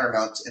higher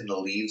amounts in the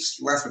leaves.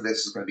 Less of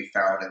this is going to be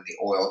found in the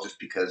oil just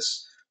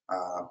because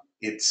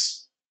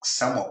it's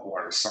somewhat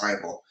water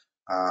soluble.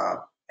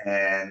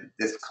 And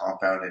this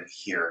compound in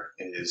here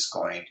is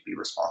going to be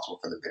responsible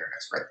for the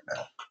bitterness right in the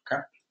middle.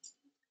 Okay.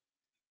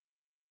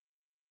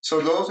 So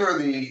those are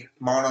the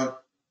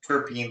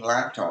monoterpene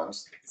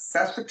lactones.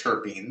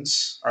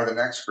 Sesquiterpenes are the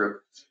next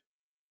group.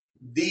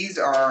 These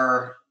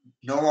are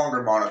no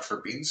longer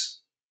monoterpenes.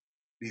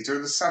 These are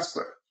the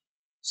sesquiter.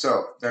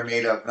 So they're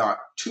made of not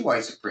 2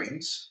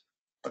 isoprenes,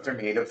 but they're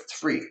made of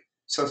 3.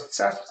 So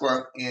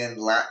sesqua in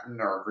Latin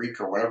or Greek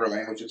or whatever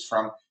language it's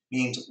from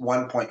means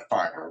 1.5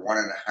 or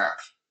 1.5.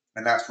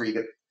 And that's where you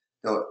get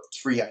the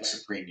 3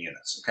 isoprene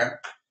units, okay?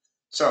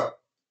 So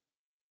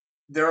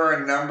there are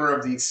a number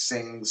of these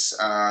things.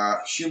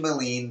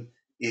 Humulene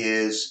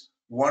is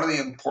one of the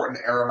important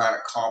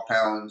aromatic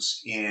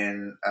compounds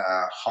in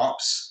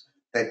hops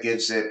that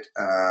gives it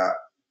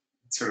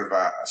sort of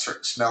a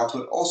certain smell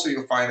to it. Also,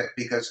 you'll find it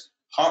because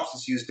hops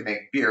is used to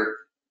make beer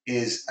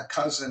is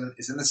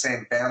in the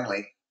same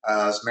family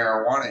as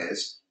marijuana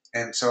is,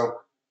 and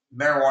so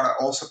marijuana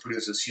also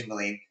produces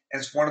humulene,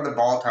 and it's one of the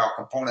volatile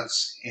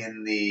components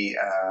in the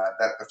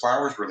that the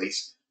flowers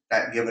release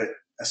that give it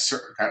a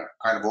certain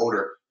kind of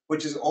odor,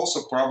 which is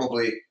also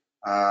probably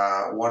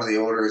one of the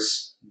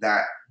odors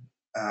that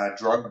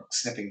drug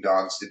sniffing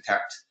dogs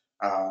detect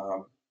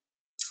um,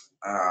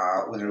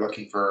 when they're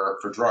looking for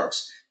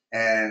drugs.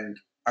 And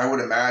I would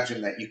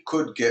imagine that you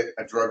could get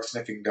a drug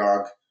sniffing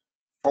dog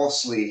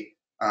falsely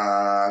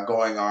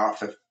going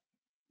off if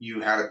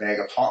you had a bag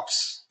of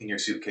hops in your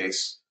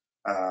suitcase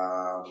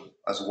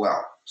as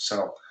well.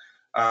 So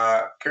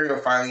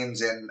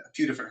caryophyllene in a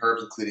few different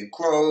herbs, including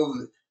clove.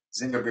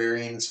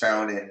 Zingiberine is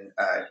found in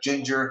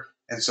ginger.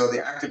 And so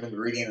the active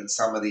ingredient in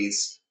some of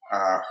these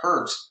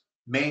herbs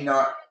may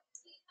not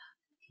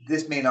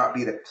this may not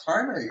be the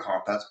primary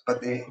compounds,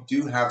 but they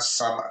do have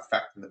some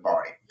effect in the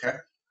body. Okay.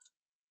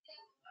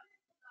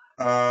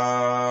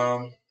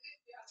 Um,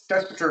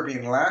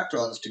 Sesquiterpene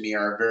lactones to me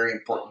are a very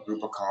important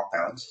group of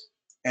compounds,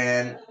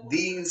 and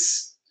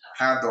these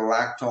have the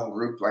lactone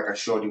group, like I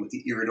showed you with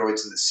the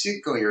iridoids and the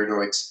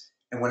cycloiridoids.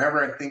 And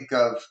whenever I think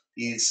of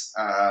these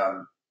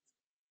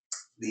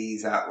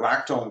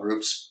lactone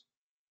groups,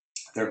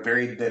 they're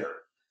very bitter.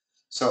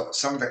 So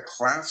some of the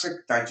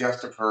classic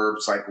digestive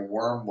herbs like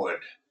wormwood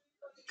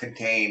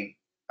contain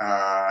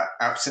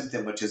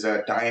absinthe, which is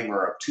a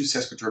dimer of two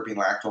sesquiterpene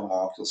lactone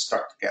molecules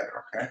stuck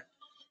together, okay?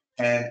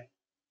 And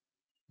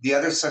the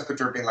other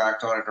sesquiterpene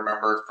lactone, if you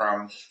remember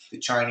from the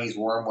Chinese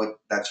wormwood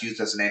that's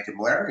used as an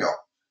antimalarial,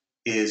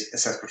 is a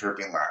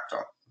sesquiterpene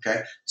lactone,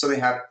 okay? So they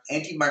have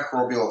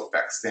antimicrobial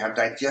effects. They have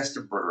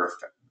digestive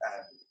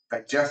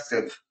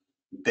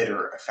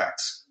bitter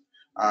effects.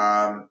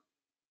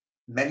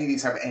 Many of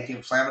these have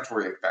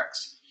anti-inflammatory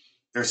effects.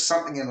 There's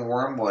something in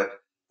wormwood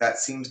that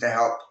seems to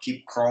help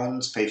keep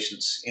Crohn's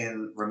patients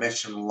in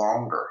remission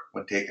longer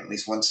when taken. At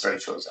least one study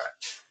shows that.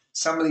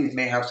 Some of these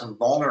may have some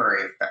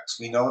vulnerary effects.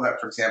 We know that,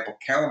 for example,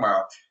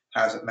 chamomile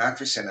has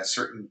matricin, a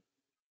certain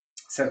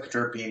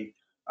sesquiterpene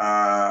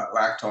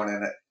lactone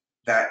in it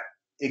that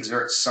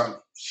exerts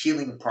some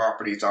healing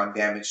properties on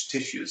damaged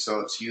tissues. So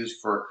it's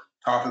used for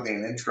topically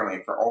and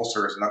internally for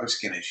ulcers and other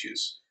skin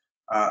issues.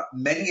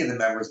 Many of the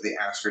members of the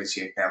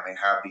Asteraceae family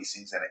have these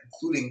things in it,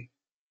 including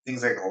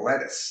things like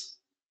lettuce.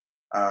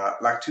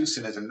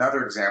 Lactucin is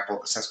another example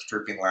of a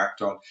sesquiterpene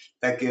lactone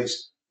that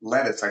gives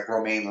lettuce, like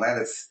romaine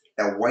lettuce,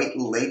 that white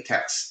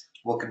latex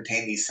will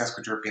contain these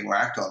sesquiterpene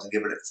lactones and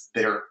give it its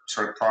bitter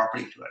sort of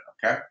property to it,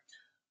 okay?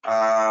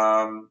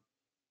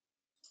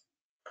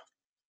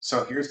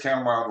 So here's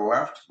chamomile on the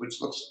left,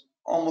 which looks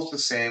almost the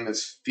same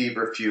as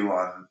feverfew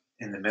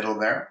in the middle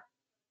there.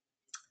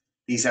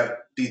 These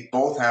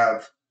both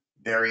have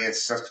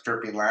various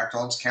sesquiterpene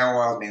lactones.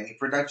 Chamomile is mainly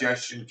for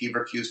digestion,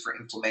 feverfew is for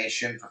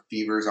inflammation, for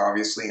fevers,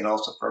 obviously, and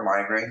also for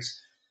migraines.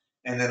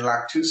 And then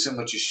lactucin,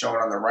 which is shown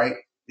on the right,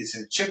 is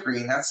in chicory,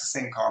 and that's the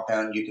same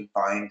compound you can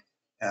find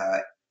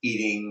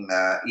eating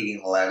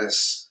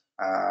lettuce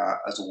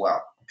as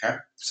well. Okay,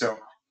 so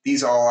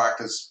these all act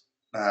as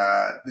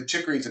the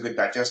chicory is a good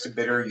digestive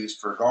bitter used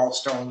for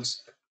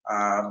gallstones,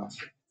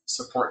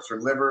 supports your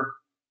liver.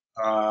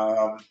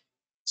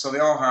 So they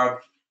all have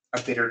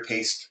a bitter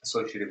taste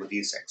associated with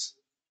these things.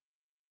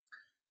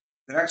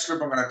 The next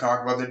group I'm going to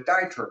talk about are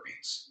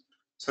diterpenes.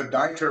 So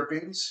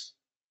diterpenes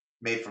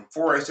made from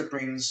 4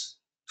 isoprenes,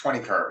 20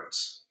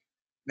 carbons.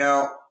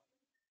 Now,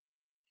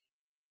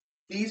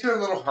 these are a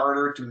little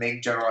harder to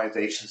make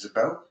generalizations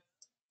about.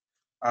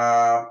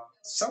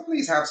 Some of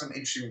these have some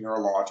interesting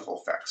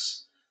neurological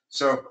effects.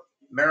 So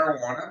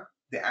marijuana,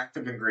 the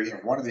active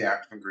ingredient, one of the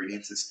active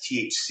ingredients is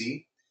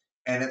THC,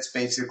 and it's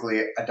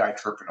basically a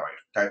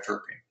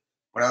diterpene.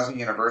 When I was in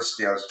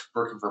university, I was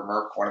working for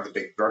Merck, one of the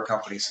big drug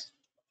companies,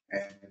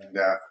 and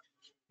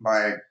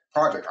my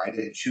project, I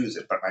didn't choose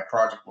it, but my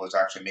project was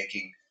actually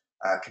making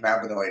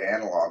cannabinoid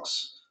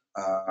analogs,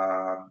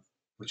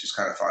 which is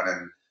kind of fun.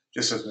 And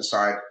just as an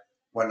aside,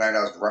 one night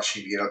I was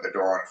rushing to get out the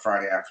door on a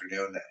Friday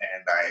afternoon,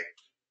 and I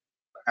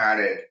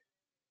added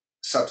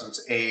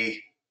substance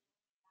A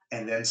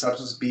and then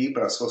substance B, but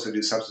I was supposed to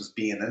do substance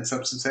B and then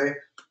substance A.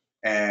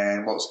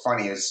 And what was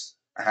funny is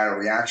I had a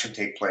reaction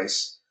take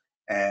place,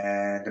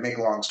 and to make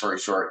a long story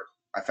short,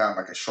 I found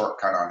like a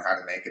shortcut on how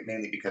to make it,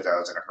 mainly because I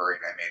was in a hurry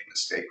and I made a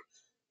mistake.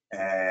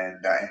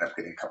 And I ended up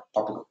getting a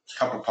couple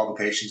of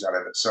publications out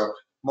of it. So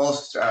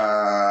most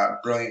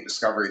brilliant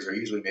discoveries are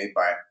usually made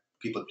by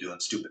people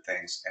doing stupid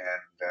things, and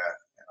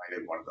I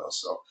did one of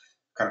those. So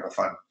kind of a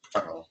fun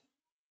little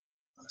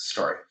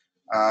story.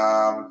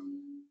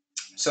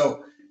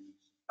 So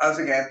as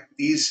again,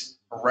 these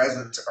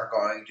resins are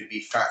going to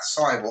be fat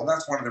soluble, and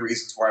that's one of the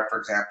reasons why, for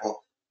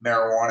example,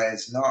 marijuana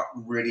is not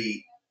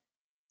really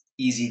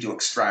easy to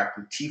extract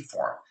in tea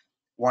form.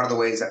 One of the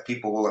ways that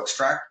people will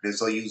extract it is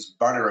they'll use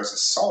butter as a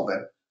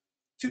solvent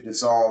to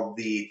dissolve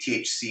the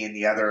THC and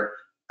the other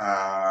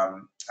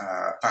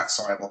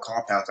fat-soluble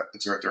compounds that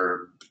exert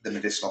the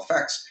medicinal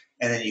effects,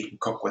 and then you can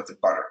cook with the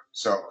butter.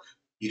 So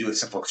you do a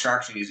simple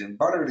extraction using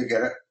butter to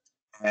get it,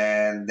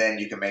 and then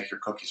you can make your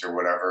cookies or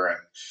whatever and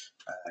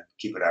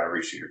keep it out of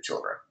reach of your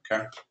children,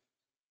 okay?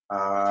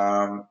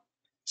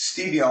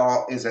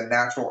 Stevia is a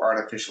natural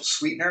artificial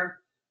sweetener.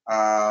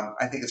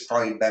 I think it's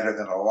probably better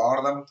than a lot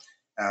of them.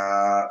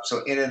 So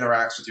it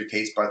interacts with your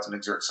taste buds and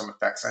exerts some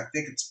effects. I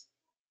think it's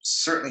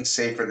certainly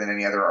safer than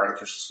any other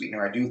artificial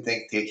sweetener. I do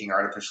think taking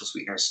artificial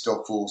sweeteners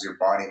still fools your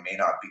body. It may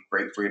not be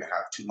great for you to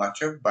have too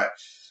much of, but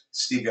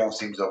stevia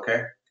seems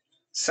okay.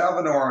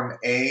 Salvinorin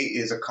A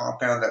is a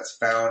compound that's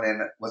found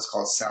in what's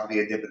called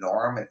Salvia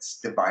divinorum. It's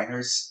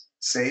diviner's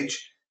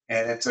sage,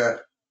 and it's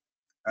a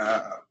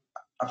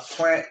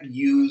plant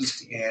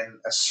used in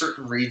a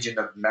certain region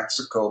of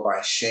Mexico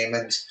by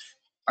shamans.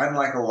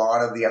 Unlike a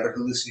lot of the other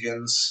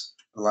hallucinogens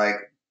like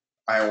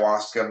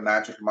ayahuasca,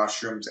 magic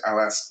mushrooms,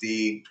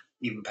 LSD,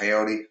 even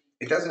peyote,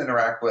 it doesn't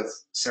interact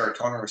with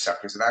serotonin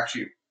receptors. It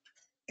actually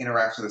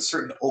interacts with a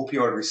certain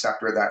opioid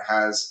receptor that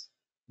has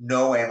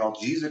no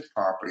analgesic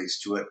properties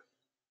to it,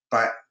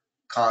 but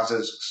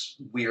causes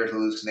weird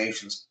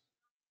hallucinations.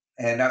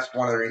 And that's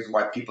one of the reasons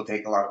why people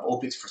take a lot of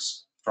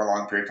opiates for a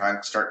long period of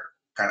time start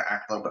kind of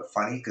acting a little bit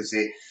funny, because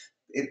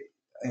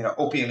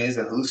opium is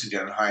a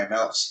hallucinogen in high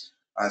amounts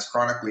as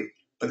chronically,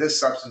 but this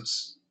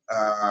substance,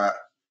 I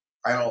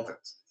don't know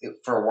if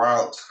for a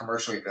while it's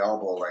commercially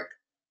available. Like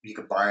you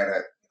could buy it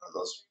at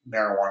those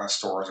marijuana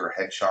stores or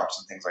head shops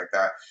and things like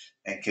that,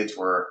 and kids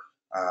were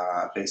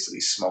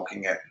basically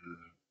smoking it,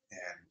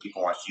 and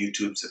people watch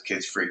YouTubes of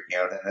kids freaking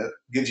out, and it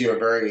gives you a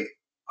very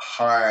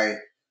high,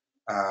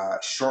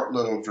 short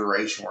little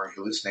duration where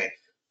you hallucinate,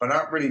 but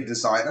not really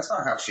designed. That's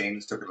not how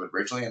shamans took it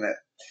originally,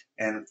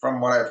 and from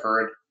what I've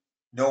heard,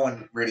 no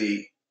one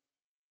really,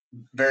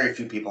 very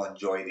few people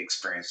enjoy the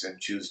experience and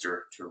choose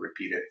to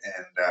repeat it.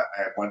 And I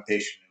had one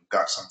patient who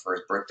got some for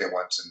his birthday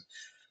once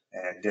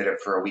and did it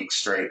for a week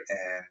straight,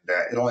 and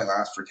it only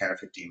lasts for 10 or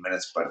 15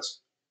 minutes, but it's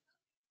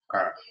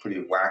kind of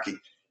pretty wacky.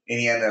 And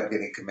he ended up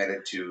getting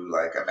committed to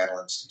like a mental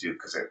institute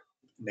because it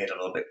made it a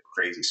little bit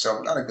crazy.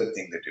 So not a good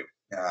thing to do.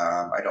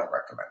 I don't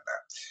recommend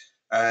that.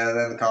 And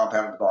then the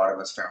compound at the bottom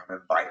is found in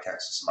vitex and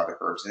some other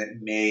herbs, and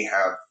it may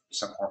have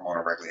some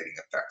hormonal regulating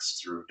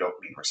effects through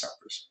dopamine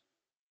receptors.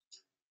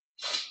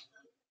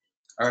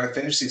 I'm going to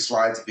finish these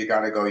slides. If you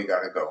got to go, you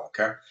got to go,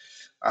 okay?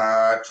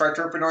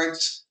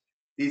 Triterpenoids,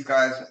 these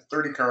guys,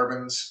 30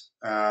 carbons.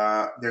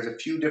 There's a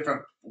few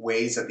different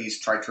ways that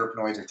these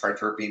triterpenoids or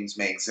triterpenes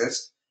may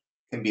exist.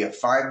 It can be a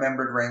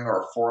 5-membered ring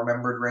or a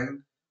 4-membered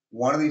ring.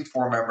 One of these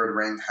 4-membered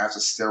rings has a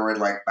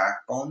steroid-like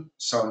backbone,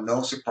 so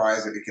no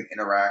surprise that it can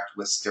interact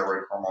with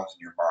steroid hormones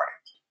in your body.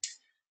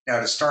 Now,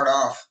 to start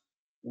off,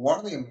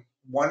 one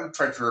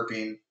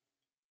triterpene,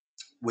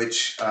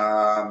 which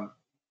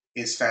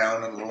is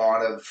found in a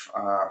lot of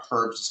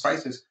herbs and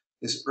spices,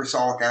 is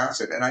ursolic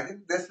acid. And I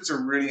think this is a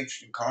really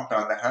interesting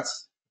compound that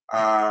has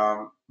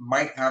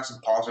might have some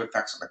positive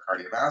effects on the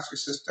cardiovascular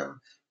system,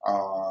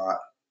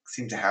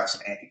 seem to have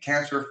some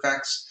anti-cancer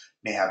effects,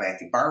 may have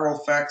antiviral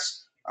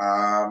effects,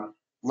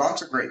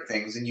 lots of great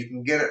things. And you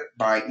can get it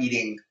by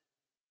eating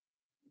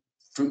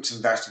fruits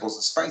and vegetables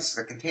and spices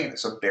that contain it.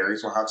 So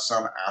berries will have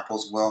some,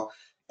 apples will,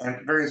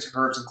 and various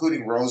herbs,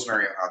 including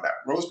rosemary, will have that.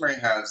 Rosemary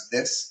has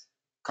this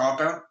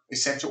compound,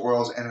 essential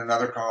oils, and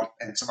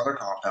and some other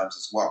compounds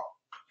as well.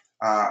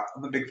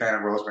 I'm a big fan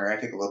of rosemary. I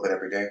take a little bit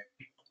every day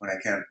when I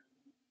can.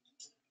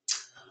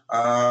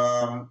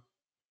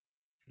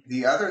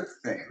 The other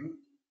thing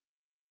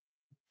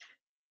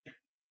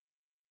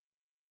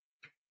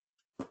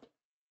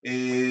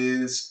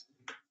is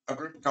a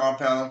group of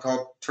compounds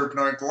called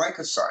terpenoid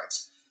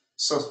glycosides.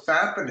 So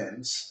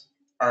saponins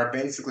are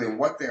basically,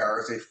 what they are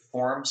is they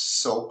form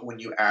soap when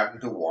you add them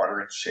to water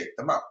and shake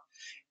them up.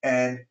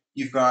 And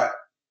you've got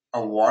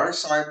a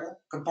water-soluble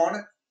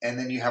component, and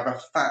then you have a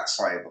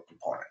fat-soluble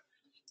component.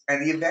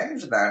 And the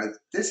advantage of that is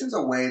this is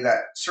a way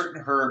that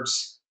certain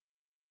herbs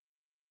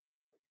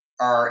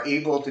are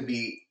able to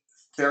be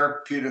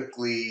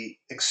therapeutically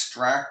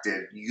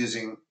extracted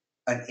using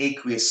an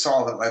aqueous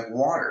solvent like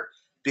water.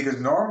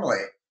 Because normally,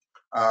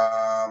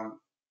 a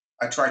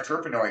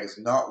triterpenoid is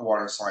not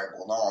water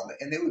soluble at all.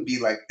 And it would be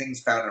like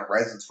things found in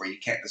resins where you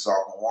can't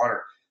dissolve in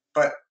water.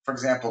 But for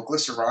example,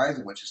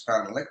 glycyrrhizin, which is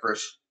found in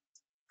licorice,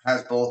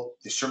 has both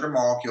the sugar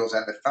molecules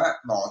and the fat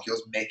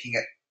molecules, making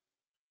it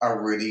a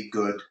really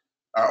good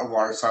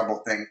water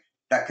soluble thing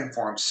that can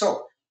form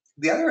soap.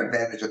 The other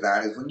advantage of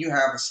that is when you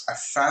have a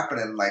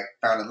saponin like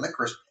found in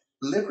licorice,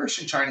 licorice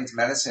in Chinese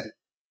medicine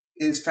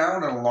is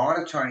found in a lot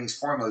of Chinese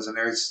formulas, and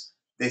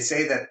they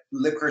say that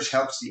licorice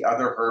helps the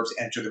other herbs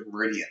enter the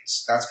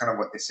meridians. That's kind of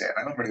what they say. And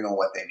I don't really know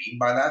what they mean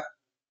by that,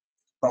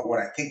 but what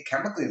I think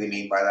chemically they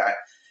mean by that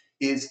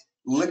is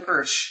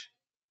licorice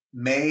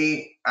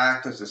may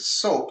act as a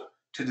soap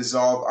to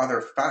dissolve other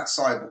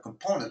fat-soluble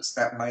components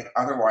that might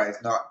otherwise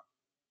not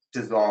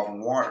dissolve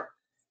in water.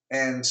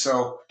 And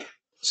so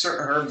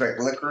certain herbs like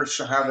licorice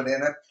will have it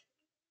in it.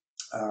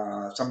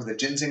 Some of the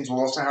ginsengs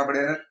will also have it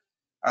in it.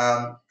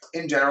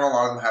 In general, a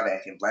lot of them have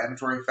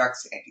anti-inflammatory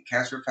effects,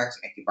 anti-cancer effects,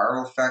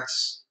 antiviral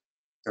effects.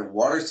 They're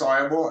water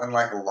soluble,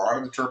 unlike a lot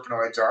of the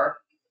terpenoids are,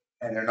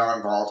 and they're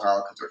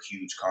non-volatile because they're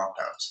huge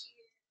compounds.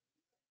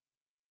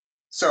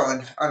 So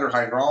under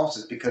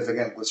hydrolysis, because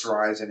again,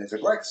 glycyrrhizin is a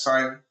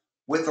glycoside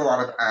with a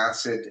lot of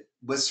acid,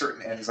 with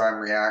certain enzyme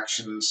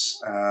reactions,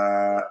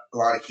 a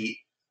lot of heat,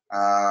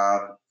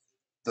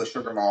 those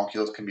sugar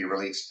molecules can be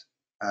released,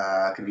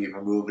 can be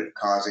removed,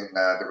 causing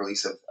the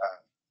release of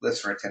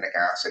glycyrrhetinic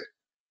acid.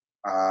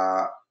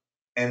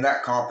 And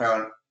that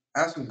compound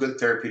has some good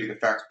therapeutic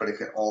effects, but it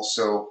can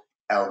also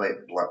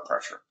elevate blood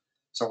pressure.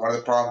 So one of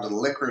the problems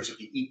with licorice, if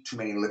you eat too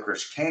many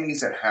licorice candies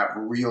that have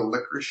real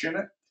licorice in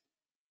it,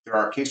 there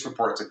are case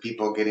reports of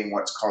people getting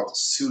what's called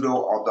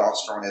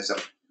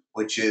pseudo-aldosteronism,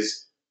 which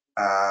is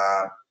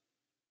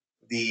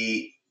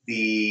the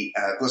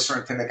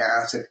glycyrrhetinic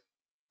acid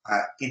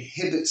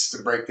inhibits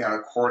the breakdown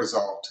of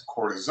cortisol to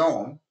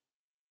cortisone,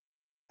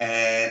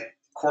 and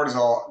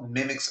cortisol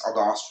mimics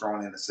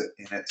aldosterone in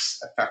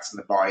its effects in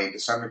the body to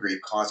some degree,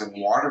 causing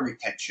water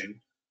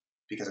retention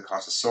because it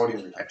causes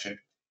sodium retention,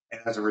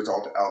 and as a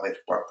result, elevates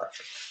blood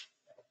pressure.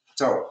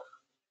 So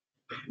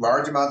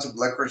large amounts of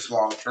licorice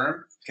long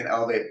term can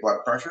elevate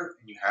blood pressure,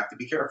 and you have to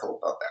be careful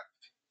about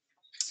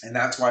that. And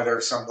that's why there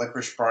are some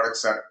licorice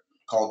products that are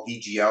called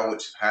VGL,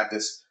 which have had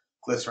this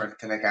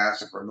glycyrrhetinic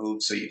acid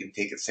removed so you can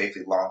take it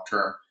safely long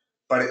term,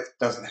 but it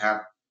doesn't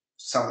have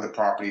some of the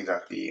properties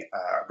that the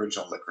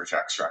original licorice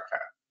extract had.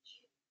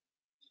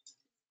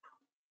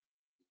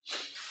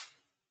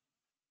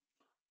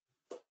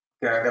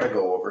 Okay, I gotta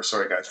go over,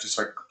 sorry guys, just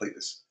so I can complete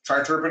this.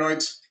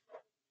 Triterpenoids.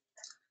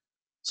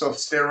 So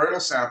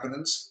steroidal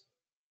saponins.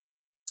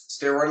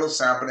 Steroidal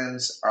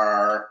saponins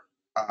are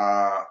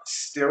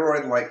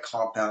steroid-like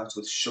compounds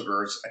with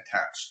sugars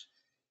attached.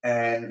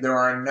 And there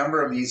are a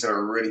number of these that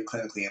are really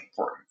clinically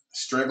important.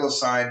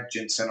 Astragoside,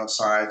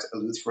 ginsenosides,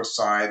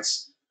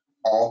 erythrosides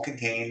all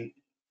contain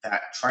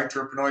that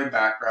triterpenoid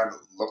background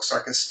that looks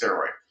like a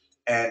steroid.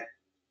 And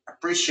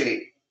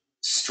appreciate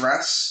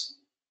stress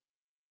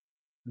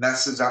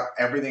messes up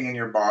everything in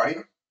your body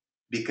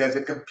because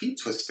it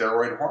competes with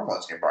steroid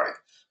hormones in your body.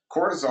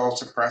 Cortisol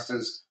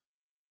suppresses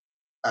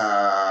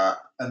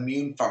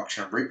immune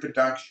function,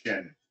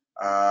 reproduction,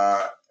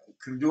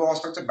 can do all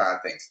sorts of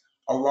bad things.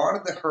 A lot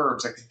of the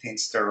herbs that contain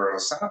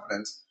steroidal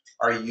saponins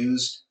are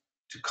used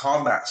to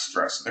combat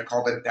stress. They're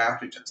called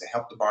adaptogens. They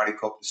help the body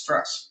cope with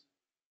stress.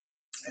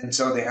 And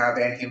so they have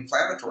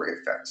anti-inflammatory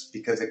effects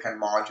because it can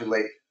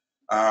modulate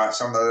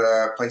some of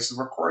the places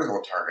where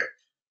cortisol target.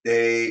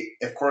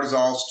 If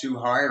cortisol is too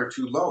high or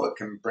too low, it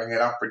can bring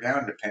it up or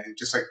down depending,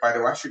 just like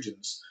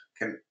phytoestrogens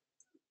can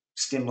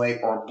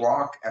stimulate or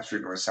block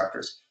estrogen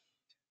receptors.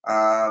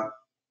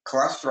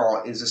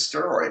 Cholesterol is a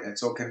steroid, and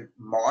so it can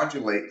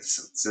modulate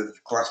the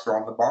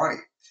cholesterol in the body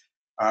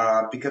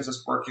because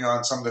it's working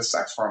on some of the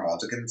sex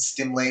hormones. It can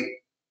stimulate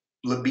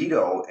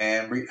libido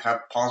and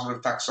have positive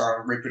effects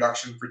on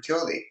reproduction and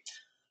fertility.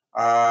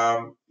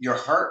 Your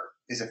heart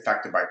is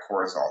affected by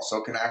cortisol, so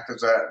it can act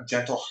as a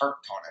gentle heart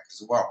tonic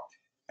as well.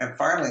 And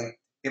finally,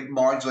 it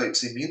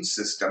modulates the immune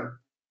system,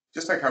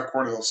 just like how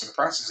cortisol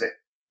suppresses it.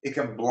 It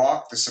can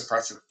block the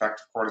suppressive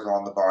effect of cortisol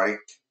in the body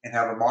and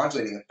have a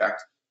modulating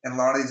effect. And a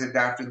lot of these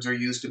adaptogens are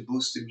used to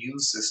boost the immune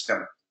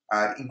system,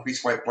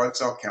 increase white blood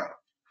cell count,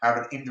 have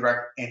an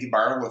indirect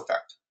antiviral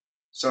effect.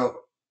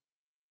 So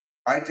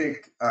I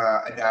take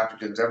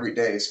adaptogens every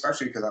day,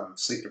 especially because I'm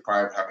sleep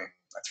deprived, having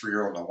a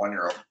 3-year-old and a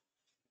 1-year-old.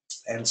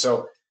 And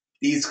so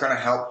these kind of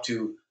help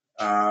to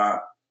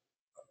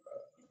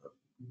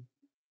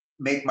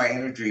make my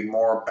energy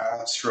more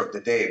balanced throughout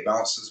the day. It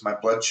balances my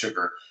blood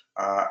sugar,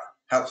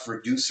 helps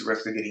reduce the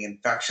risk of getting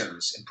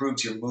infections,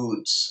 improves your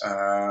moods,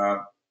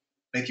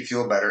 make you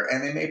feel better,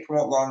 and they may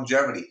promote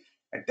longevity.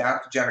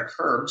 Adaptogenic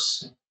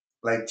herbs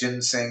like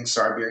ginseng,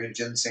 Siberian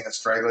ginseng,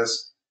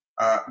 astragalus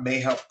may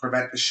help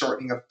prevent the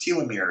shortening of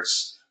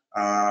telomeres,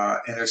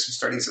 and there's some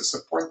studies that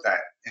support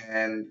that.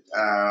 And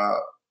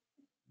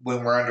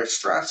when we're under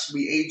stress,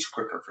 we age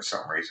quicker for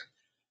some reason.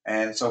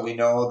 And so we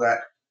know that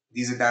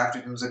these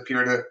adaptogens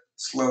appear to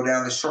slow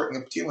down the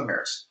shortening of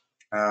telomeres.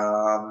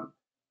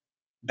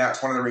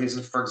 That's one of the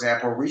reasons, for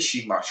example,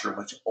 reishi mushroom,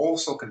 which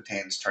also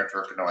contains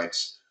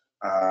triterpenoids,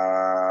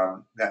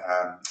 steroidal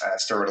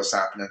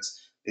saponins,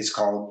 is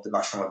called the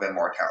mushroom of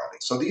immortality.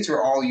 So these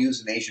are all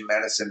used in Asian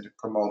medicine to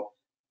promote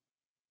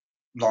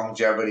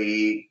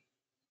longevity,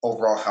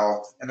 overall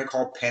health, and they're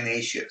called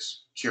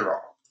panaceas,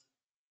 cure-all.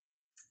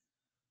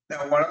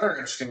 Now, one other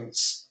interesting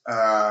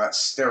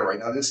steroid,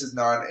 now this is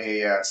not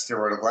a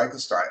steroid of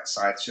glycoside,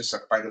 it's just a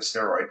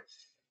phytosteroid,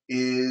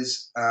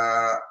 is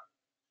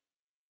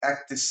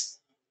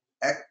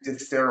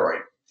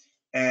ecdysteroid.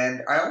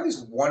 And I always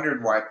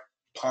wondered why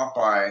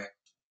Popeye,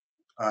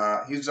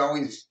 he was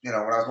always, when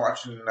I was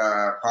watching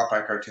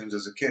Popeye cartoons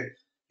as a kid,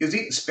 he was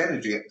eating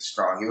spinach to get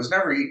strong. He was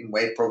never eating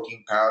whey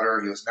protein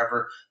powder. He was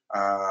never,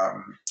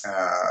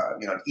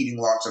 eating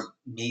lots of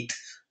meat.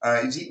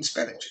 He was eating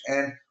spinach.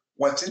 And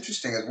what's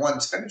interesting is, one,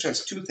 spinach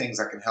has two things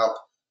that can help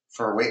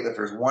for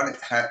weightlifters. One, it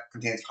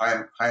contains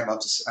high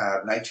amounts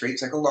of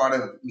nitrates, like a lot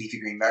of leafy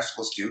green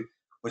vegetables do,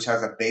 which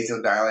has a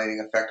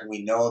vasodilating effect. And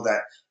we know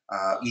that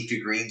leafy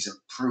greens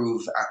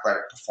improve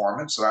athletic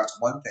performance. So that's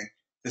one thing.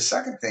 The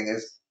second thing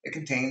is it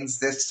contains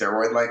this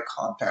steroid-like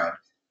compound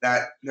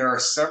that there are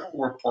several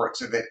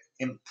reports of it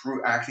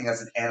acting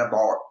as an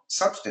anabolic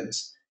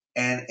substance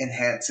and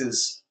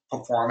enhances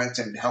performance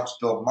and helps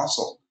build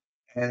muscle.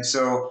 And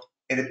so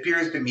it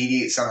appears to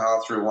mediate somehow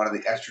through one of the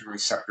estrogen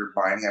receptor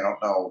binding. I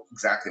don't know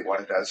exactly what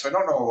it does. So I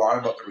don't know a lot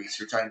about the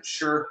research. I'm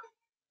sure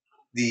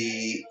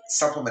the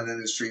supplement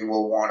industry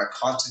will want to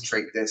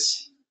concentrate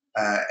this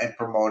and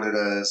promote it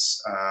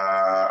as,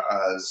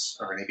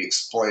 or maybe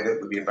exploit it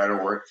would be a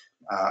better word,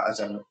 as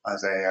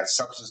a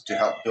substance to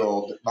help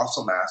build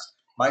muscle mass.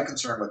 My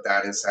concern with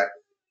that is that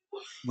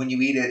when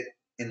you eat it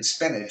in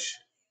spinach,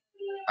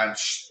 I'm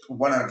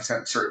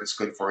 100% certain it's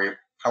good for you.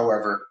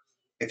 However,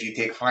 if you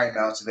take high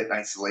amounts of it in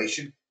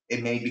isolation,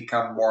 it may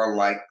become more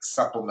like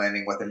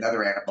supplementing with another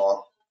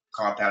anabolic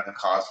compound and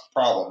cause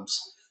problems,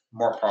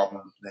 more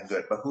problem than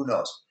good. But who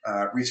knows?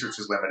 Research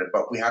is limited,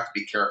 but we have to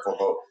be careful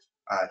about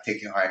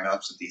taking high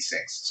amounts of these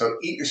things. So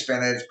eat your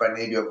spinach, but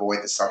maybe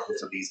avoid the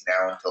supplements of these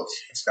now until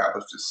it's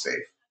established as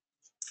safe.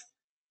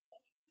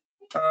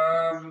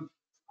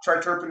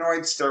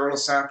 Triterpenoids,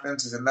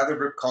 steroidosapinins is another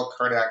group called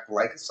cardiac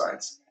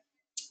glycosides.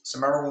 So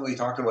remember when we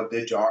talked about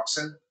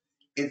digoxin?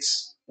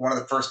 It's one of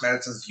the first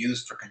medicines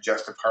used for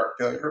congestive heart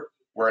failure,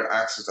 where it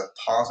acts as a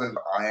positive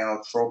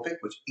ionotropic,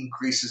 which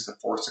increases the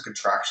force of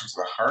contractions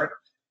of the heart,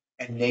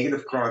 and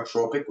negative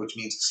chronotropic, which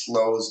means it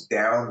slows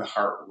down the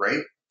heart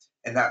rate,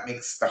 and that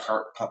makes the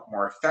heart pump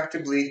more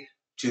effectively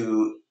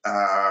to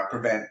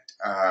prevent,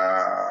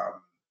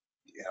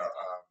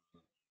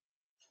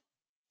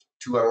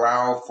 to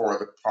allow for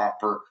the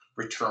proper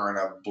return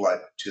of blood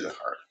to the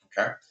heart.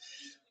 Okay.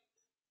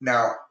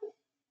 Now,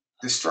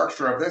 the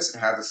structure of this, it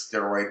has a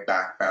steroid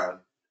backbone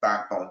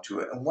to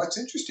it. And what's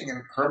interesting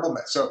in herbal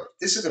medicine, so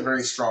this is a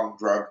very strong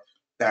drug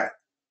that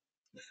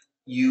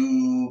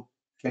you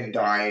can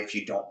die if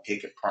you don't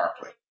take it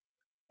properly.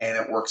 And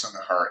it works on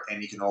the heart,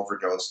 and you can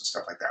overdose and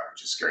stuff like that,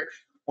 which is scary.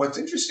 What's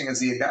interesting is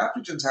the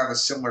adaptogens have a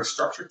similar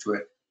structure to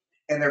it,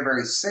 and they're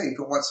very safe.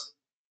 And what's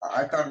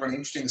I found really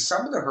interesting,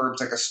 some of the herbs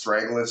like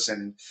astragalus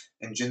and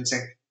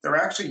ginseng, they're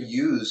actually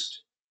used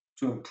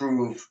to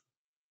improve,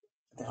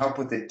 to help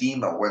with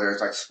edema, where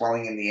there's like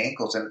swelling in the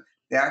ankles, and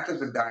they act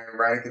as a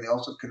diuretic, and they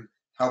also can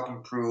help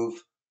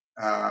improve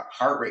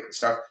heart rate and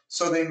stuff.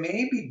 So they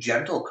may be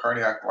gentle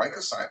cardiac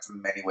glycosides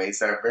in many ways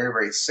that are very,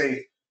 very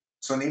safe.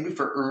 So maybe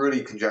for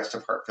early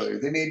congestive heart failure,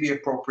 they may be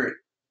appropriate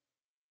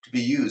to be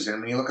used. And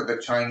when you look at the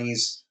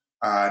Chinese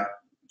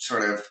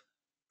sort of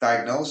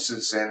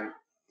diagnosis, and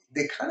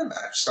they kind of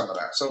match some of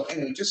that. So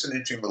anyway, just an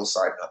interesting little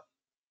side note.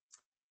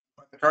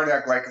 But the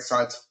cardiac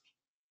glycosides,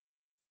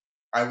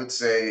 I would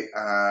say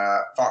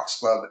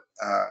foxglove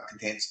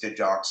contains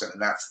digoxin,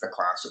 and that's the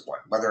classic one.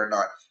 Whether or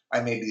not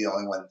I may be the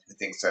only one who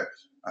thinks that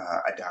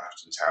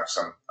adaptogens have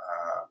some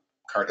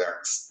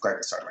cardiac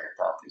glycoside-like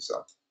properties.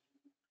 So,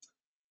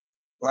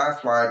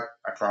 last slide,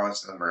 I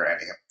promise, and then we're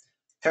ending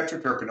it.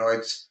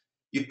 Tetraterpenoids.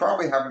 You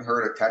probably haven't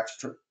heard of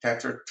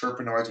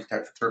tetraterpenoids or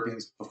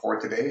tetraterpenes before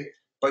today,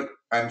 but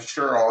I'm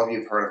sure all of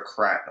you have heard of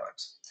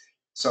carotenoids.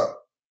 So,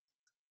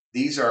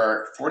 these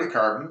are 40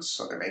 carbons,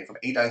 so they're made from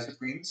 8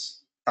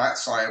 isoprenes, fat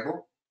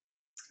soluble,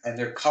 and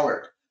they're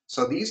colored.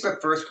 So these are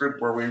the first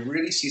group where we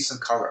really see some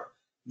color,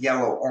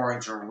 yellow,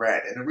 orange, and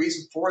red. And the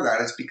reason for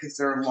that is because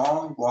they're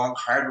long, long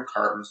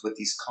hydrocarbons with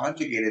these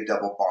conjugated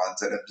double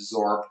bonds that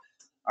absorb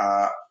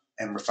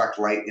and reflect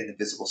light in the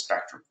visible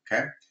spectrum,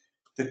 okay?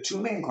 The two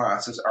main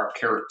classes are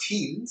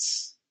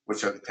carotenes,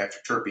 which are the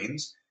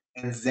tetraterpenes,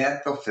 and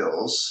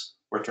xanthophylls,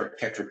 which are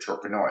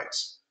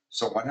tetraterpenoids.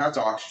 So one has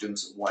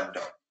oxygens, one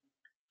don't.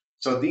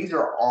 So these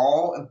are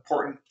all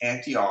important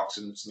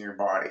antioxidants in your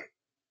body,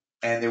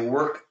 and they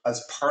work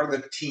as part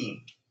of the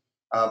team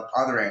of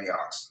other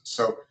antioxidants.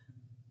 So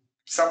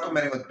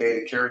supplementing with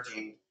beta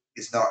carotene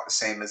is not the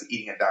same as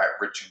eating a diet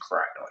rich in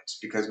carotenoids,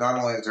 because not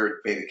only is there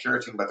beta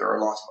carotene, but there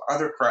are lots of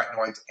other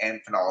carotenoids and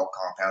phenolic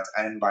compounds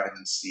and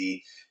vitamin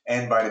C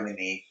and vitamin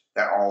E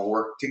that all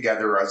work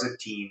together as a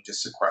team to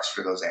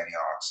sequester those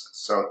antioxidants.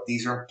 So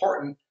these are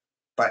important,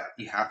 but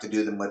you have to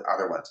do them with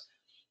other ones.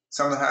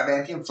 Some of them have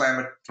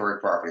anti-inflammatory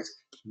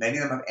properties. Many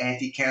of them have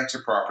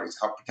anti-cancer properties,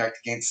 help protect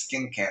against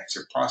skin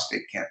cancer,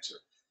 prostate cancer.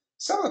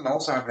 Some of them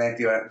also have an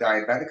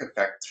anti-diabetic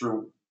effect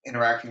through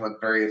interacting with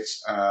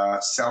various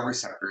cell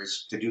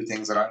receptors to do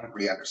things that I don't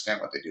really understand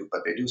what they do,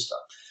 but they do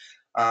stuff.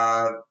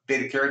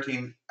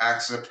 Beta-carotene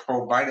acts as a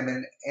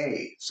provitamin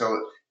A,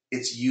 so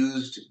it's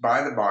used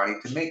by the body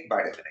to make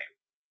vitamin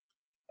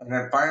A. And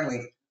then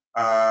finally,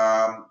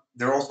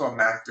 they're also a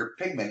macular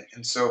pigment,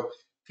 and so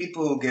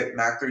people who get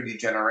macular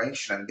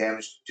degeneration and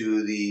damage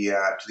to the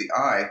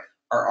eye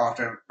are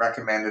often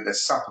recommended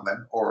as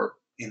supplement, or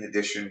in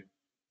addition,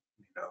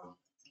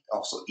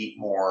 also eat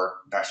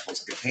more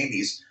vegetables that contain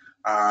these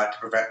to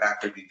prevent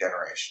macular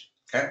degeneration.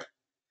 Okay.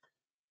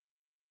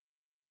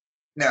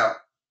 Now,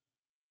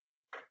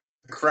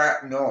 the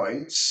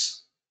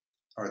carotenoids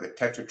or the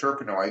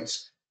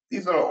tetraterpenoids,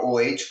 these little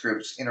OH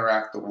groups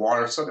interact with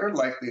water, so they're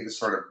likely to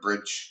sort of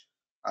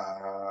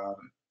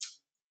um,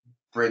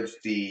 bridge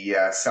the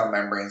cell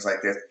membranes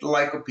like this. The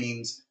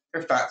lycopenes,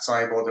 they're fat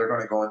soluble, they're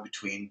going to go in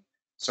between.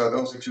 So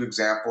those are two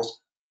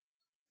examples.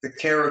 The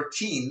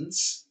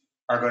carotenes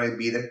are going to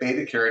be the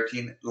beta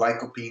carotene,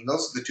 lycopene.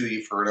 Those are the two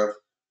you've heard of.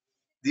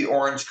 The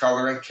orange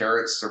color in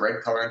carrots, the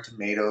red color in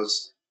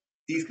tomatoes.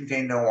 These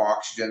contain no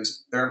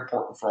oxygens. They're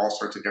important for all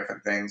sorts of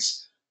different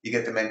things. You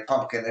get them in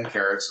pumpkin and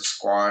carrots and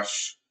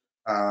squash.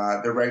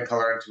 The red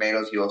color in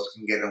tomatoes you also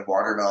can get in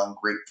watermelon,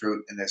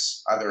 grapefruit, and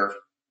this other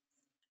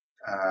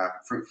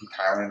fruit from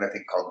Thailand, I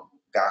think called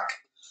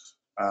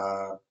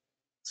gak.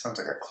 Sounds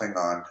like a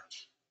Klingon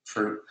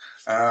fruit.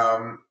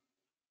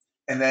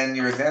 And then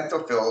your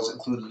xanthophylls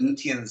include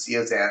lutein and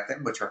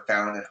zeaxanthin, which are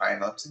found in high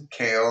amounts in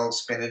kale,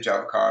 spinach,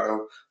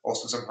 avocado,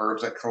 also some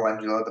herbs like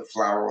calendula. The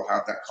flower will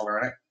have that color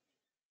in it.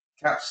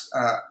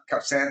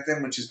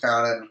 Capsanthin, which is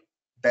found in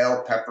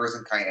bell peppers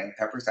and cayenne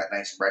peppers, that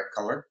nice red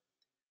color.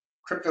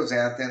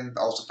 Cryptoxanthin,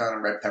 also found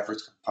in red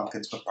peppers,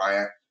 pumpkins,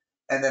 papaya.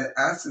 And then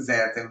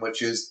astaxanthin,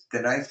 which is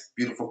the nice,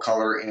 beautiful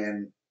color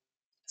in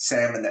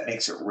salmon that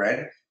makes it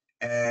red.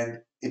 And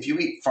if you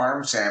eat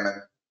farm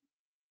salmon,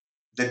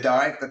 the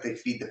diet that they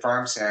feed the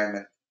farm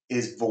salmon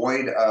is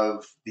void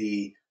of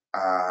the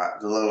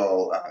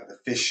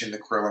fish and the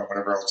krill and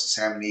whatever else the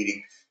salmon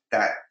eating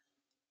that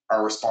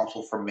are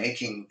responsible for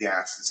making the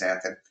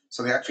astaxanthin.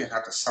 So they actually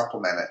have to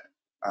supplement it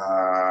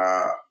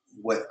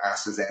with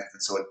astaxanthin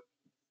so it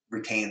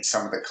retains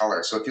some of the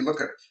color. So if you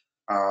look at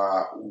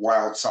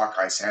wild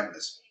sockeye salmon,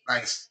 this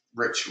nice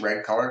rich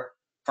red color.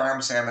 Farm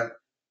salmon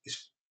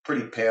is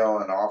pretty pale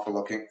and awful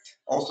looking.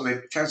 Also,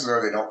 chances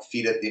are they don't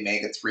feed it the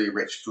omega-3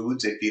 rich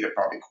foods. They feed it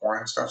probably corn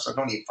and stuff. So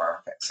don't eat farm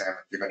salmon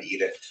if you're going to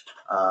eat it.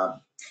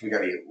 You got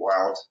to eat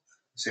wild,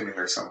 assuming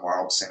there's some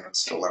wild salmon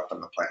still left on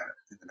the planet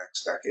in the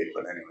next decade.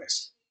 But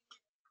anyways.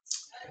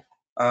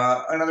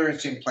 Another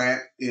interesting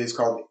plant is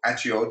called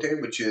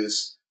achiote, which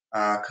is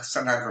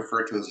sometimes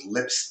referred to as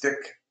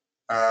lipstick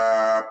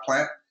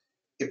plant.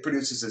 It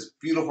produces this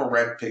beautiful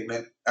red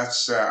pigment.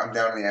 That's I'm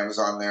down in the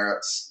Amazon there.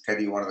 That's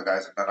Teddy, one of the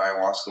guys I've done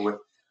ayahuasca with.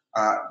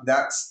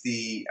 That's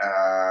the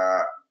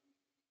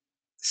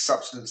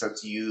substance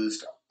that's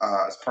used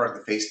as part of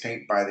the face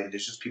paint by the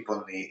indigenous people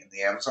in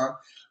the Amazon.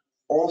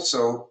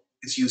 Also,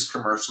 it's used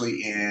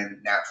commercially in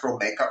natural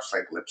makeups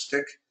like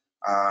lipstick.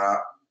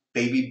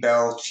 Baby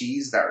Bell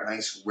cheese, that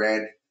nice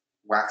red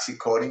waxy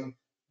coating.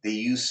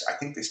 I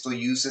think they still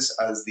use this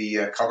as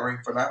the coloring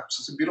for that.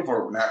 So it's a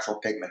beautiful natural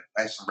pigment,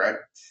 nice and red.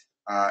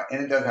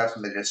 And it does have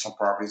some medicinal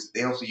properties.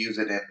 They also use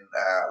it in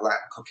Latin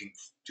cooking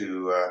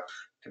to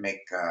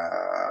make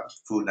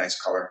food nice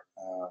color.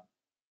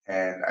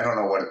 And I don't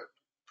know what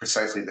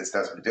precisely this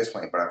does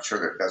medicinally, but I'm sure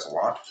that it does a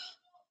lot.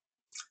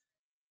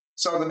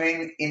 So the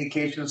main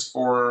indications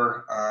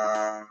for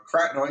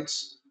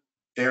carotenoids,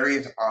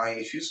 various eye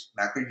issues,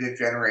 macular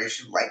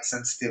degeneration, light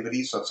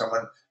sensitivity. So if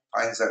someone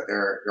finds that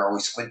they're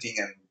always squinting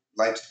and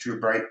light's too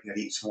bright, you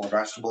gotta eat some more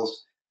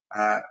vegetables.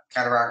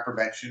 Cataract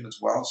prevention as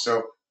well.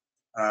 So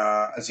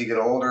as you get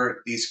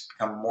older, these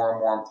become more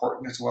and more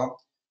important as well.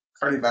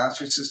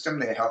 Cardiovascular system,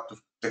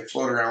 they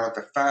float around with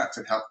the fats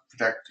and help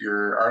protect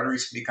your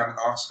arteries from becoming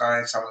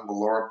oxidized. Some of them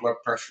will lower blood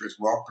pressure as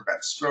well,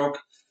 prevent stroke.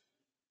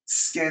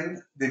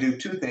 Skin, they do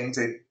two things.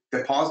 They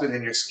deposit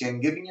in your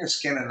skin, giving your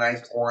skin a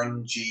nice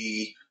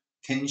orangey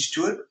tinge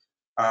to it.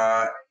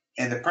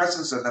 In the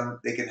presence of them,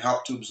 they can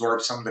help to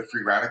absorb some of the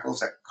free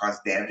radicals that can cause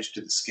damage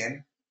to the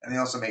skin. And they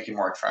also make you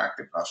more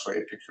attractive. I'll show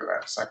you a picture of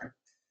that in a second.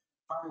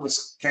 Finally,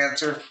 with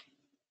cancer,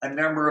 a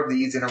number of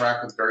these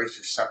interact with various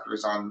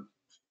receptors on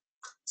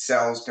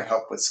cells to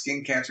help with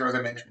skin cancer, as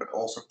I mentioned, but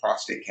also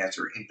prostate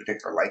cancer. In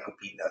particular,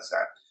 lycopene does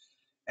that.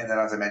 And then,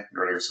 as I mentioned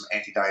earlier, some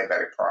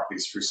anti-diabetic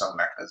properties through some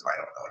mechanism I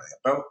don't know anything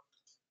about.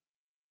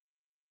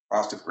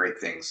 Lots of great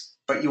things.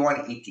 But you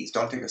want to eat these.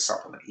 Don't take a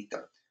supplement, eat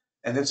them.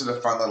 And this is a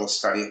fun little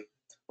study.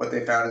 What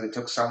they found is they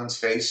took someone's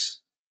face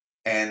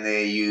and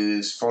they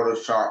used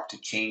Photoshop to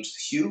change the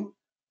hue.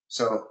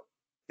 So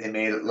they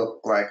made it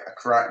look like a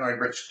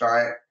carotenoid-rich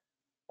diet,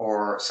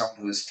 or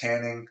someone who's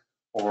tanning,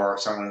 or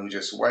someone who's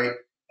just white.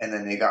 And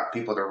then they got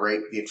people to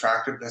rate the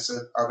attractiveness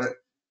of it.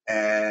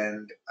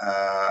 And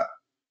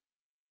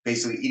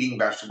basically eating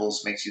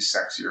vegetables makes you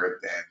sexier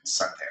than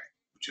suntanning,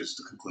 which is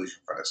the conclusion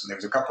for this. And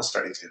there's a couple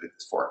studies they did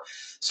this for.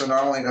 So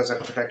not only does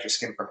it protect your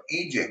skin from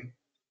aging,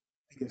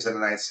 it gives it a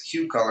nice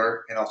hue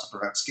color and also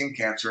prevents skin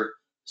cancer.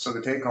 So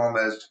the take home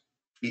is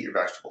eat your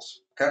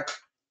vegetables, okay?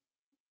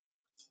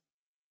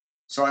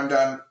 So I'm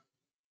done.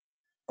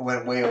 I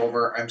went way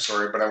over, I'm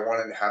sorry, but I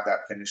wanted to have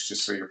that finished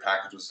just so your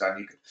package was done.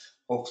 You could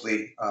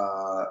hopefully,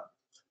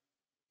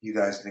 you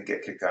guys didn't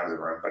get kicked out of the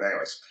room, but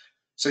anyways.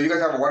 So you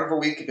guys have a wonderful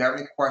week. If you have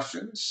any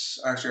questions,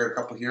 actually I got a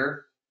couple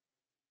here.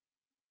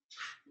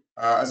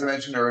 As I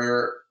mentioned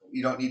earlier,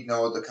 you don't need to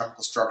know the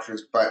chemical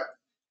structures, but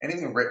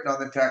anything written on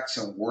the text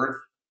in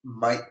Word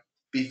might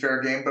be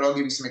fair game, but I'll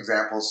give you some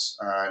examples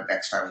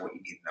next time what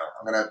you need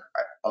to know.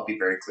 I'll be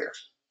very clear.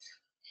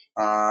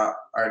 Our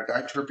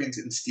diterpenes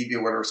and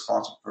stevia, what are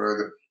responsible for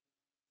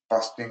the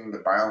busting the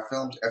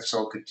biofilms? If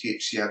so, could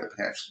THC have the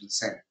potential to do the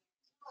same?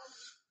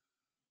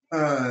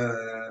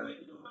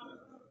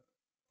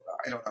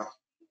 I don't know.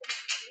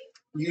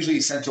 Usually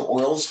essential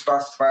oils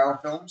bust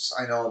biofilms.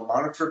 I know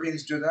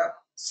monoterpenes do that.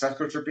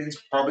 Cycloterpenes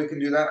probably can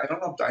do that. I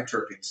don't know if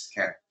diterpenes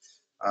can.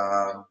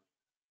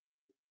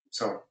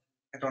 So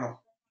I don't know.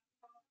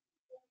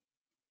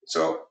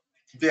 So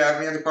if you have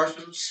any other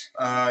questions,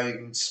 you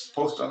can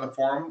post on the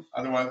forum.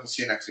 Otherwise, we'll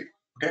see you next week.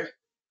 Okay?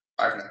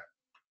 Bye for now.